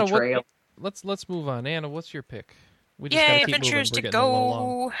 just Anna, the trail. let's move on. Anna, what's your pick? We just Yay, gotta keep Adventures moving. to We're getting a little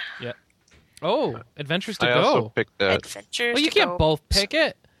long. Go. Yeah. Oh, Adventures to I Go. also picked that. Adventures Well, you to can't Go. both pick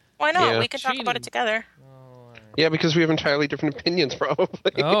it. Why not? Yeah. We can talk about it Cheating. together. Yeah, because we have entirely different opinions,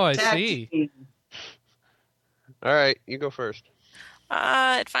 probably. Oh, I see. All right, you go first.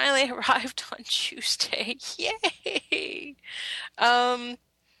 It finally arrived on Tuesday. Yay! I'm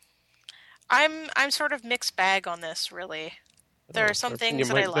sort of mixed bag on this, really. There are some Our things opinion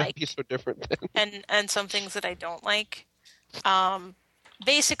that I might not like, be so different then. and some things that I don't like.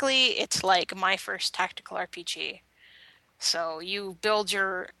 Basically, it's like my first tactical RPG. So you build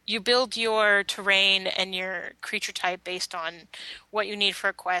your terrain and your creature type based on what you need for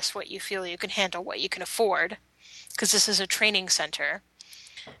a quest, what you feel you can handle, what you can afford, because this is a training center,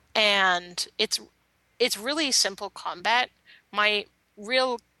 and it's really simple combat. My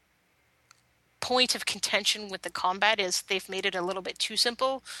real point of contention with the combat is they've made it a little bit too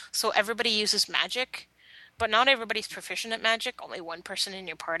simple, so everybody uses magic. But not everybody's proficient at magic. Only one person in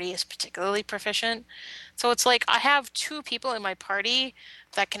your party is particularly proficient. So it's like I have 2 people in my party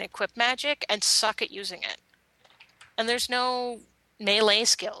that can equip magic and suck at using it. And there's no melee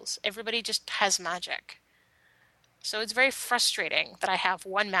skills. Everybody just has magic. So it's very frustrating that I have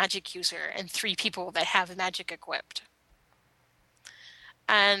 1 magic user and 3 people that have magic equipped.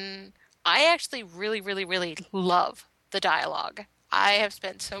 And I actually really, really, really love the dialogue. I have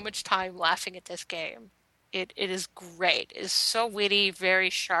spent so much time laughing at this game. It is great. It is so witty, very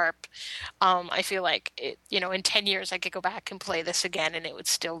sharp. I feel like in 10 years I could go back and play this again and it would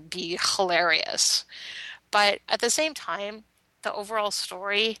still be hilarious. But at the same time, the overall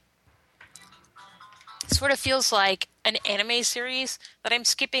story sort of feels like an anime series that I'm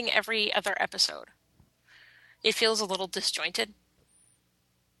skipping every other episode. It feels a little disjointed.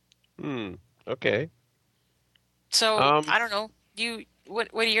 Okay. So I don't know. What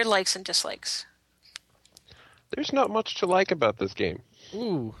are your likes and dislikes? There's not much to like about this game.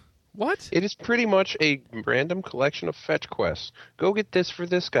 Ooh. What? It is pretty much a random collection of fetch quests. Go get this for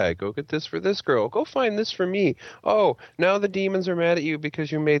this guy. Go get this for this girl. Go find this for me. Oh, now the demons are mad at you because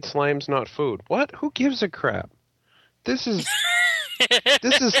you made slimes not food. What? Who gives a crap? This is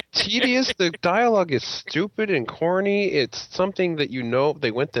tedious. The dialogue is stupid and corny. It's something that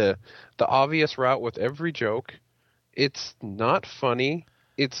they went the obvious route with every joke. It's not funny.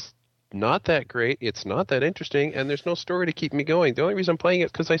 It's not that great. It's not that interesting, and there's no story to keep me going. The only reason I'm playing it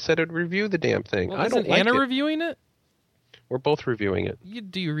is because I said I'd review the damn thing. Well, I don't isn't like Anna it. reviewing it? We're both reviewing it.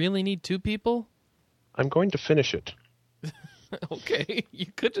 Do you really need 2 people? I'm going to finish it. Okay, you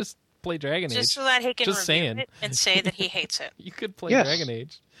could just play Dragon Age. Just so that he can Just review saying. it and say that he hates it. You could play Yes. Dragon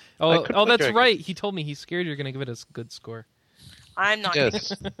Age. I Oh, could play that's Dragon right. He told me he's scared you're going to give it a good score. I'm not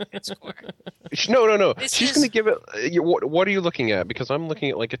Yes. going to good score. No. This She's is- going to give it... What are you looking at? Because I'm looking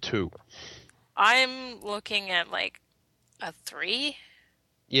at like a 2. I'm looking at like a 3.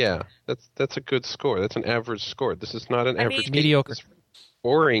 Yeah, that's a good score. That's an average score. This is not an I average mean- game. Mediocre. It's a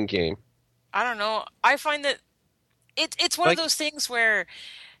boring game. I don't know. I find that it's one Like, of those things where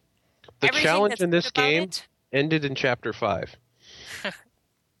The everything challenge that's in this good about game it- ended in Chapter 5.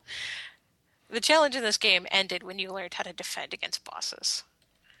 the challenge in this game ended when you learned how to defend against bosses.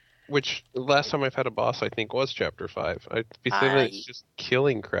 Which the last time I've had a boss, I think, was Chapter 5. I'd be saying that it's just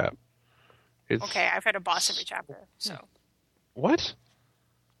killing crap. Okay, I've had a boss every chapter, so. What?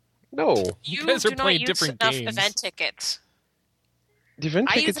 No. You guys are playing different enough games. Event tickets. The event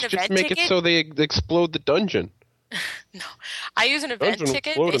I use tickets an just event make ticket? it so they explode the dungeon. No, I use an event Dungeon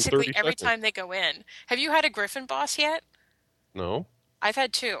ticket explode in basically 30 every seconds. time they go in. Have you had a Griffin boss yet? No. I've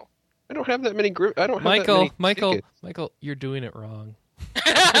had 2. I don't have that many I don't have that many tickets. Michael, you're doing it wrong.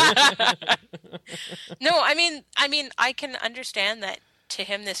 No, I mean, I can understand that to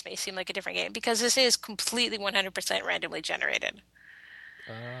him this may seem like a different game because this is completely 100% randomly generated.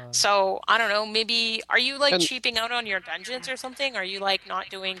 So, I don't know, maybe, are you like cheaping out on your dungeons or something? Are you like not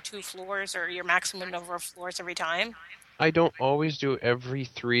doing 2 floors or your maximum number of floors every time? I don't always do every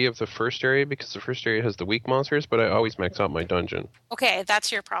 3 of the first area because the first area has the weak monsters, but I always max out my dungeon. Okay,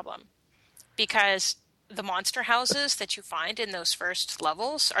 that's your problem. Because the monster houses that you find in those first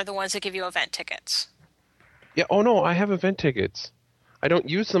levels are the ones that give you event tickets. Yeah, oh no, I have event tickets. I don't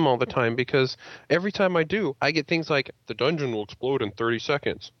use them all the time because every time I do, I get things like, the dungeon will explode in 30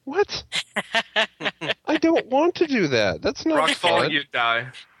 seconds. What? I don't want to do that. That's not Rock fall, fun. you die.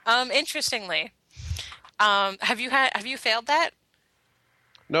 Interestingly, have you failed that?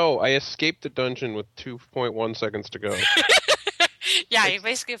 No, I escaped the dungeon with 2.1 seconds to go. Yeah, you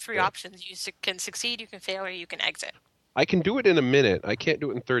basically have 3 options. You can succeed, you can fail, or you can exit. I can do it in a minute. I can't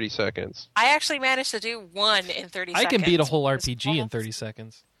do it in 30 seconds. I actually managed to do 1 in 30 seconds. I can beat a whole RPG in 30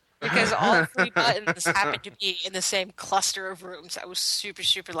 seconds. Because all 3 buttons happened to be in the same cluster of rooms. I was super,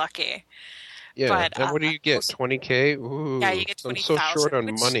 super lucky. Yeah, But, and what do you get? 20K? Ooh, Yeah, you get I'm so 20,000, short on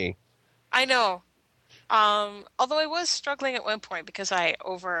which- money. I know. Although I was struggling at one point because I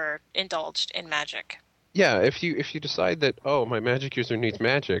overindulged in magic. Yeah, if you decide that, oh, my magic user needs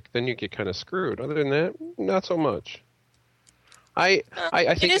magic, then you get kind of screwed. Other than that, not so much. I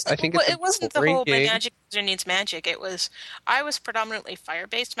think it's it wasn't the boring whole game. my magic user needs magic. I was predominantly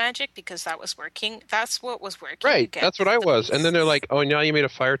fire-based magic because that was working. That's what was working. Right, Get that's what I the was. And then beasts. they're like, oh, now you made a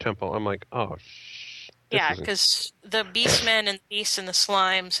fire temple. I'm like, oh, Yeah, because the beastmen and beasts and the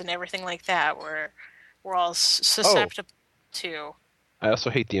slimes and everything like that were all susceptible to. I also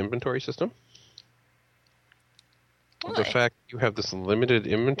hate the inventory system. Why? The fact you have this limited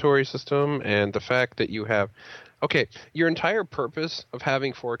inventory system and the fact that you have... Okay, your entire purpose of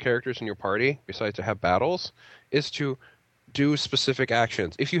having 4 characters in your party, besides to have battles, is to do specific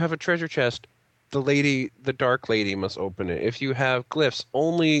actions. If you have a treasure chest, the dark lady must open it. If you have glyphs,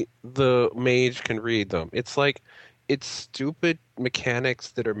 only the mage can read them. It's like, it's stupid mechanics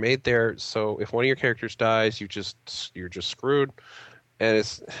that are made there, so if one of your characters dies, you're just screwed. And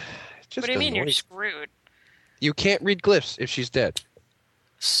it's just What do you mean annoying. you're screwed? You can't read glyphs if she's dead.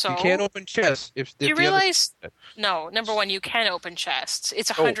 So You can't open chests if do you the other- realize? No, number 1, you can open chests. It's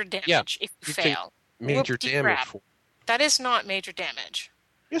 100 damage yeah. if you You take fail. major Whoop-de damage. crap. That is not major damage.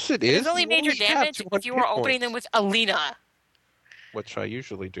 Yes, it It is. is only You major have damage 200 if you are hit opening them points, with Alina. which I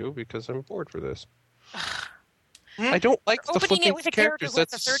usually do because I'm bored for this. I don't like the Opening flipping it with a character characters. with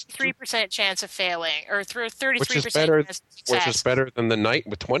a That's 33% chance of failing, or through a 33% which is better. chance of Which success. is better than the knight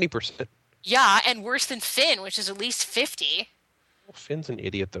with 20%. Yeah, and worse than Finn, which is at least 50. Well, Finn's an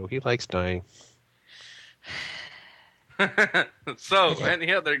idiot though. He likes dying. So,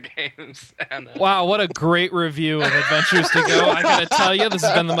 any other games, Anna? Wow, what a great review of Adventures to Go. I gotta tell you, this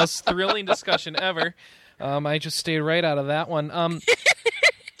has been the most thrilling discussion ever. I just stayed right out of that one.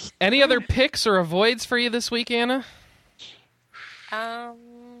 Any other picks or avoids for you this week, Anna? That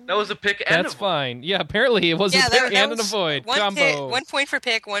was a pick and That's a fine. Yeah, apparently it was a pick and an avoid. Combo. 1 point for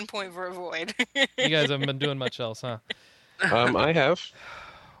pick, 1 point for avoid. You guys haven't been doing much else, huh? I have.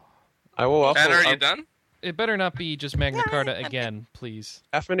 I will also. Anna, are you done? It better not be just Magna Carta again, please.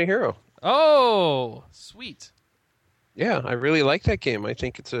 Half Minute Hero. Oh, sweet. Yeah, I really like that game. I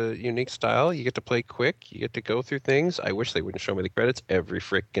think it's a unique style. You get to play quick. You get to go through things. I wish they wouldn't show me the credits every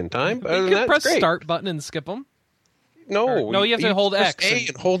frickin' time. But other You than can that, press it's great. start button and skip them. No, you have to hold press X A and-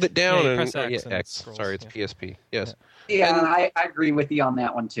 and hold it down. Yeah, you and press X yeah, and it X. scrolls, Sorry, it's yeah. PSP. Yes. Yeah, And- I agree with you on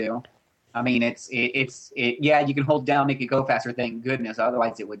that one too. I mean, yeah, you can hold down, make it go faster. Thank goodness.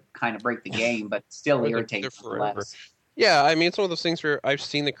 Otherwise, it would kind of break the game, but still They're irritates forever. less. Yeah, I mean, it's one of those things where I've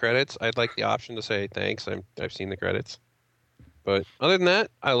seen the credits. I'd like the option to say thanks. I've seen the credits, but other than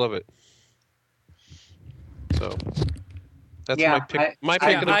that, I love it. So that's Yeah, my pick. My pick.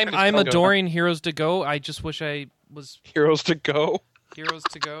 Yeah, of the I'm week. adoring Heroes to Go. I just wish I was Heroes to Go. Heroes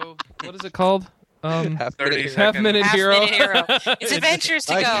to Go. What is it called? Half 30 minute. Half Minute Half Hero. Minute Hero. It's adventures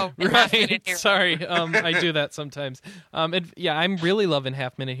to go. in Half Minute Right. Hero. Sorry. I do that sometimes. Yeah, I'm really loving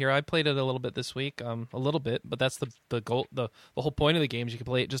Half Minute Hero. I played it a little bit this week. A little bit, but that's the goal. The whole point of the game is you can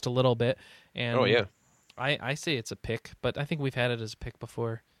play it just a little bit. And Oh, yeah. I say it's a pick, but I think we've had it as a pick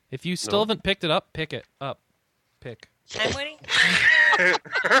before. If you still haven't picked it up, pick it up. Pick. I'm waiting.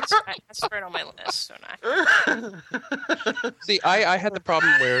 That's right on my list. So not. See, I had the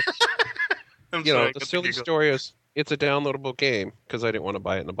problem where, I'm you know, sorry, the good silly to giggle. story is it's a downloadable game because I didn't want to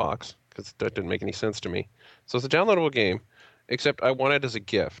buy it in a box because that didn't make any sense to me. So it's a downloadable game, except I want it as a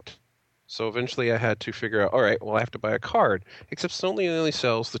gift. So eventually I had to figure out, all right, well, I have to buy a card. Except Sony only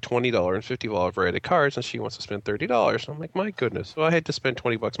sells the $20 and $50 variety cards, and she wants to spend $30. I'm like, my goodness. So I had to spend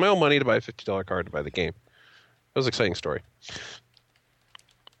 $20, my own money, to buy a $50 card to buy the game. It was an exciting story.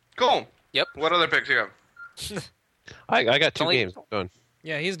 Cool. Yep. What other picks you got? I got two Only- games done.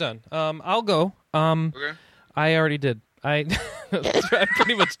 Yeah, he's done. I'll go. Okay. I already did. I'm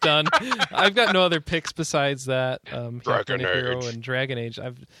pretty much done. I've got no other picks besides that. Half Dragon Minute Hero Age. and Dragon Age.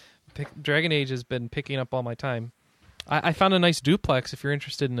 Dragon Age has been picking up all my time. I found a nice duplex. If you're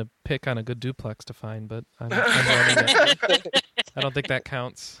interested in a pick on a good duplex to find, but I'm running it. I don't think that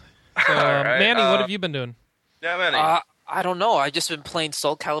counts. So, right, Manny, what have you been doing? Yeah, Manny. I don't know. I've just been playing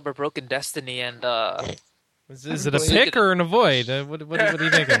Soul Calibur Broken Destiny, and Is it a pick or an avoid? What are you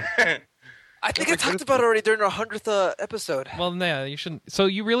thinking? I think I talked about it already during our 100th episode. Well, yeah, you shouldn't. So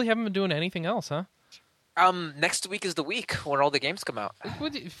you really haven't been doing anything else, huh? Next week is the week when all the games come out.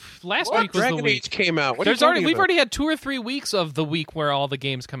 Last What? week was Dragon the week. Age came out. What are you We've talking about? already had 2 or 3 weeks of the week where all the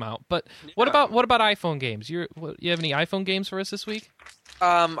games come out. But what about iPhone games? You have any iPhone games for us this week?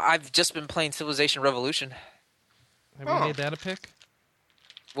 I've just been playing Civilization Revolution. Have we made that a pick?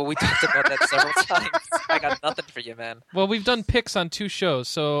 Well, we talked about that several times. I got nothing for you, man. Well, we've done picks on 2 shows,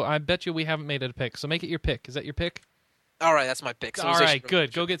 so I bet you we haven't made it a pick. So make it your pick. Is that your pick? All right, that's my pick. All right,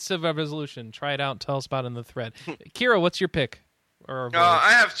 good. Go get Civ Revolution. Try it out and tell us about it in the thread. Kira, what's your pick? Or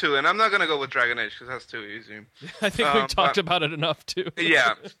I have 2, and I'm not going to go with Dragon Age because that's too easy. I think we've talked about it enough, too.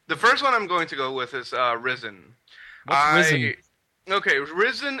 Yeah. The first one I'm going to go with is Risen. What's Risen? Okay,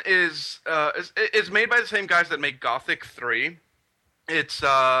 Risen is made by the same guys that make Gothic 3. It's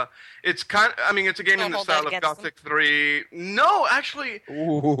kind of, I mean, it's a game Don't in the hold that style of against Gothic 3. No, actually,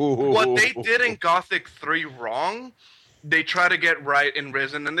 what they did in Gothic 3 wrong, they try to get right in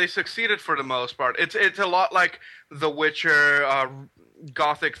Risen, and they succeeded for the most part. It's a lot like The Witcher,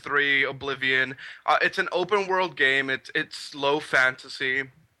 Gothic 3, Oblivion. It's an open world game. It's low fantasy.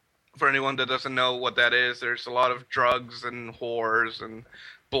 For anyone that doesn't know what that is, there's a lot of drugs and whores and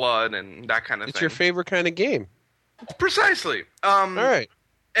blood and that kind of thing. It's your favorite kind of game. Precisely. All right.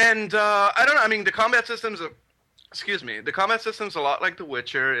 And I don't know. I mean, the combat system's the combat system's a lot like The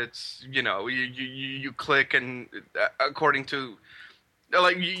Witcher. It's you click and according to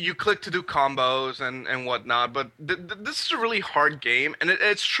like you click to do combos and whatnot. But this is a really hard game, and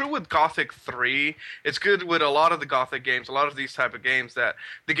it's true with Gothic 3. It's good with a lot of the Gothic games, a lot of these type of games that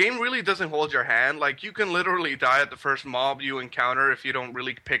the game really doesn't hold your hand. Like you can literally die at the first mob you encounter if you don't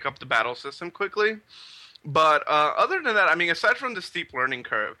really pick up the battle system quickly. But other than that, I mean, aside from the steep learning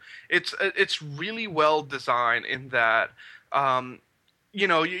curve, it's really well designed in that,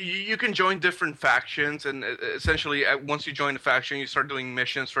 you can join different factions, and essentially once you join a faction, you start doing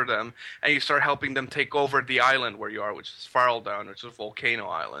missions for them, and you start helping them take over the island where you are, which is Fareldown, which is a volcano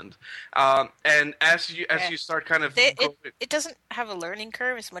island. And as you start kind of... It doesn't have a learning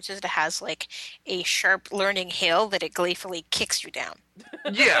curve as much as it has like a sharp learning hill that it gleefully kicks you down.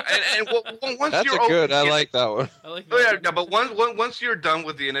 Yeah, and once That's you're a good. over, I like that one. I like Oh that. yeah, no, but once you're done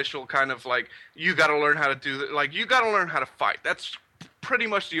with the initial kind of like, you got to learn how to do like you got to learn how to fight. That's pretty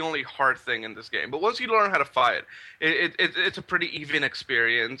much the only hard thing in this game. But once you learn how to fight, it's a pretty even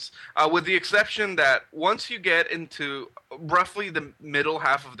experience. With the exception that once you get into roughly the middle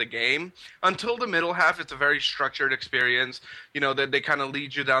half of the game, until the middle half, it's a very structured experience. That they kind of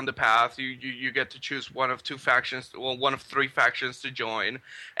lead you down the path. You get to choose one of 2 factions, well, one of 3 factions to join,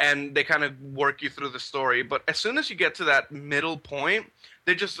 and they kind of work you through the story. But as soon as you get to that middle point,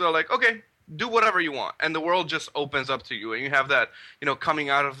 they just are like, okay, do whatever you want, and the world just opens up to you, and you have that, coming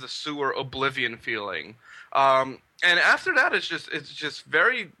out of the sewer Oblivion feeling. And after that, it's just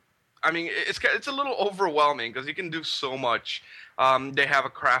very, I mean, it's a little overwhelming because you can do so much. They have a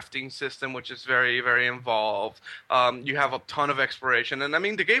crafting system which is very, very involved. You have a ton of exploration, and I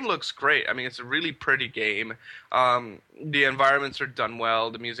mean, the game looks great. I mean, it's a really pretty game. The environments are done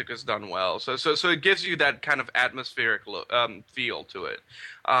well. The music is done well. So it gives you that kind of atmospheric feel to it.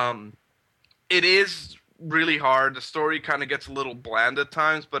 It is really hard. The story kind of gets a little bland at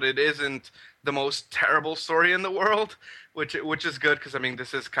times, but it isn't the most terrible story in the world, which is good because I mean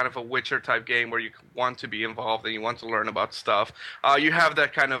this is kind of a Witcher type game where you want to be involved and you want to learn about stuff. You have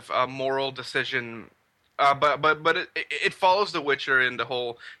that kind of moral decision. But it follows The Witcher in the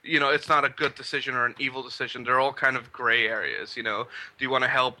whole, it's not a good decision or an evil decision. They're all kind of gray areas, Do you want to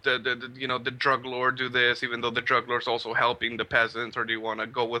help the drug lord do this, even though the drug lord's also helping the peasants, or do you want to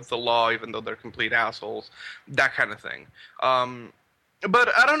go with the law, even though they're complete assholes? That kind of thing. But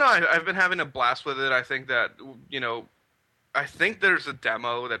I don't know. I've been having a blast with it. I think that, I think there's a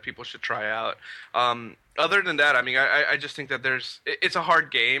demo that people should try out. Other than that, I mean, I just think that it's a hard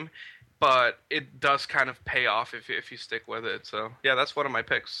game. But it does kind of pay off if you stick with it. So, yeah, that's one of my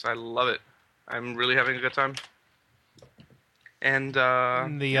picks. I love it. I'm really having a good time. And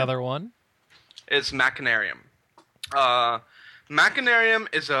the other one is Machinarium. Machinarium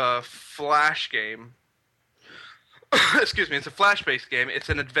is a Flash game. Excuse me, it's a Flash-based game. It's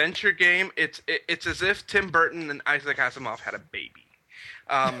an adventure game. It's as if Tim Burton and Isaac Asimov had a baby.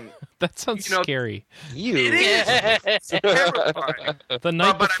 That sounds scary. It is. It's terrifying. The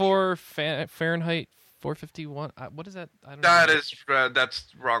Night Before Fahrenheit 451. What is that? I don't know. That's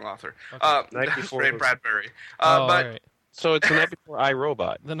wrong author. Night That's Before Ray Bradbury. All right. So it's The Night Before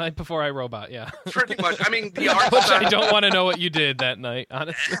iRobot. The Night Before iRobot, yeah. Pretty much. I mean, the art Which style. I don't want to know what you did that night,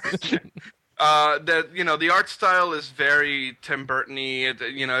 honestly. The art style is very Tim Burton-y.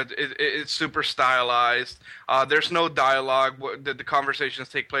 It's super stylized. There's no dialogue. The conversations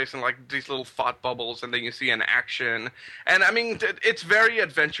take place in like these little thought bubbles, and then you see an action. And I mean, it's very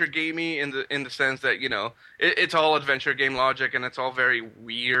adventure gamey in the sense that it's all adventure game logic, and it's all very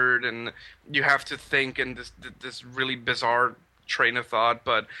weird, and you have to think in this really bizarre train of thought.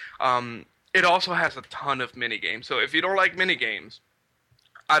 But it also has a ton of mini games. So if you don't like mini games,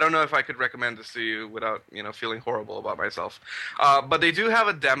 I don't know if I could recommend this to you without, feeling horrible about myself. But they do have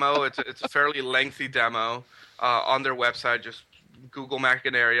a demo. It's a fairly lengthy demo on their website. Just Google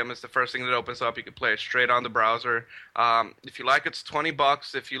Machinarium. It's the first thing that opens up. You can play it straight on the browser. If you like, it's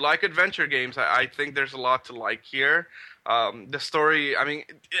 $20. If you like adventure games, I think there's a lot to like here. The story, I mean,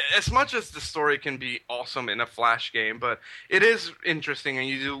 as much as the story can be awesome in a Flash game, but it is interesting, and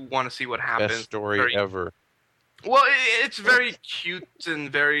you do want to see what happens. Best story ever. Well, it's very cute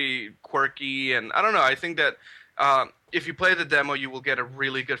and very quirky, and I don't know. I think that if you play the demo, you will get a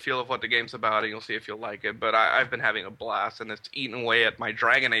really good feel of what the game's about, and you'll see if you'll like it. But I've been having a blast, and it's eaten away at my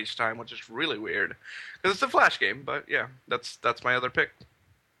Dragon Age time, which is really weird because it's a Flash game. But yeah, that's my other pick.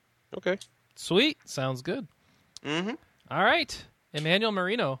 Okay, sweet, sounds good. Mm-hmm. All right, Emmanuel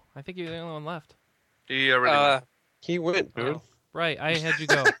Marino. I think you're the only one left. He already went. He went, dude. Oh, right, I had you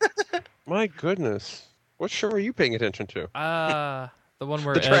go. My goodness. What show are you paying attention to? The one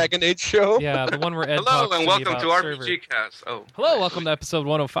where the Dragon Age show? Yeah, the one where Ed Hello, talks and to welcome me to about RPGCast. Oh. Hello, welcome to episode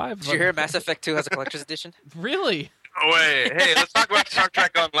 105. Did you hear Mass Effect 2 has a collector's edition? Really? Oh, wait. Hey, let's talk about Star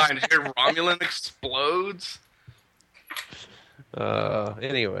Trek Online. Did you hear Romulan explodes?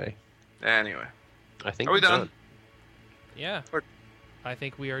 Anyway. I think are we done? Yeah. We're- I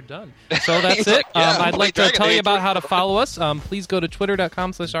think we are done. So that's it. Yeah, I'd like to Dragon tell you Age. about how to follow us. Please go to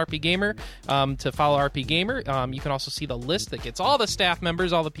twitter.com/rpgamer to follow rpgamer. You can also see the list that gets all the staff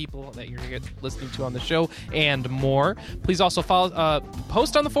members, all the people that you're listening to on the show, and more. Please also follow,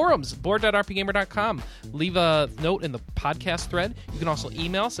 post on the forums, board.rpgamer.com. Leave a note in the podcast thread. You can also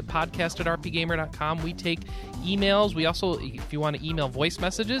email us at podcast@rpgamer.com. We take emails. We also, if you want to email voice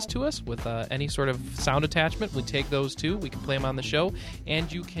messages to us with any sort of sound attachment, we take those too. We can play them on the show.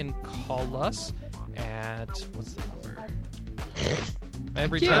 And you can call us at, what's the number?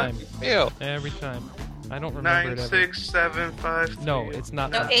 Every time. Every time. I don't remember 96753. No, it's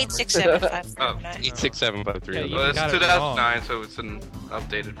not. No, that 86753. 86753. Yeah, you Well, got it's it 2009, so it's an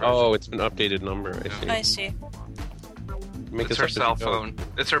updated version. Oh, it's an updated number. I see. I see. Make It's us her up as cell you go. phone.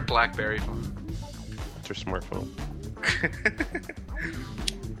 It's her BlackBerry phone. It's her smartphone.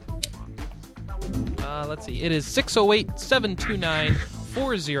 Let's see. It is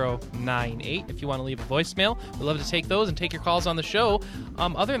 608-729-4098 if you want to leave a voicemail. We'd love to take those and take your calls on the show.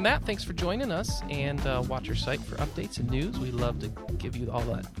 Other than that, thanks for joining us, and watch our site for updates and news. We love to give you all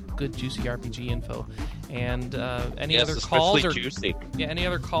that good, juicy RPG info. And any other calls or juicy. any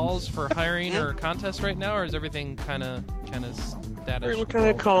other calls for hiring or contests right now, or is everything kind of status? We're kind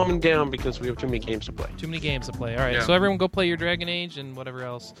of calming down because we have too many games to play. Too many games to play. All right, Yeah. so everyone go play your Dragon Age and whatever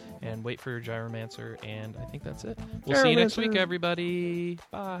else, and wait for your Gyromancer, and I think that's it. We'll see you next Gyromancer. week, everybody.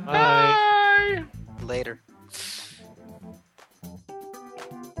 Bye. Bye. Later.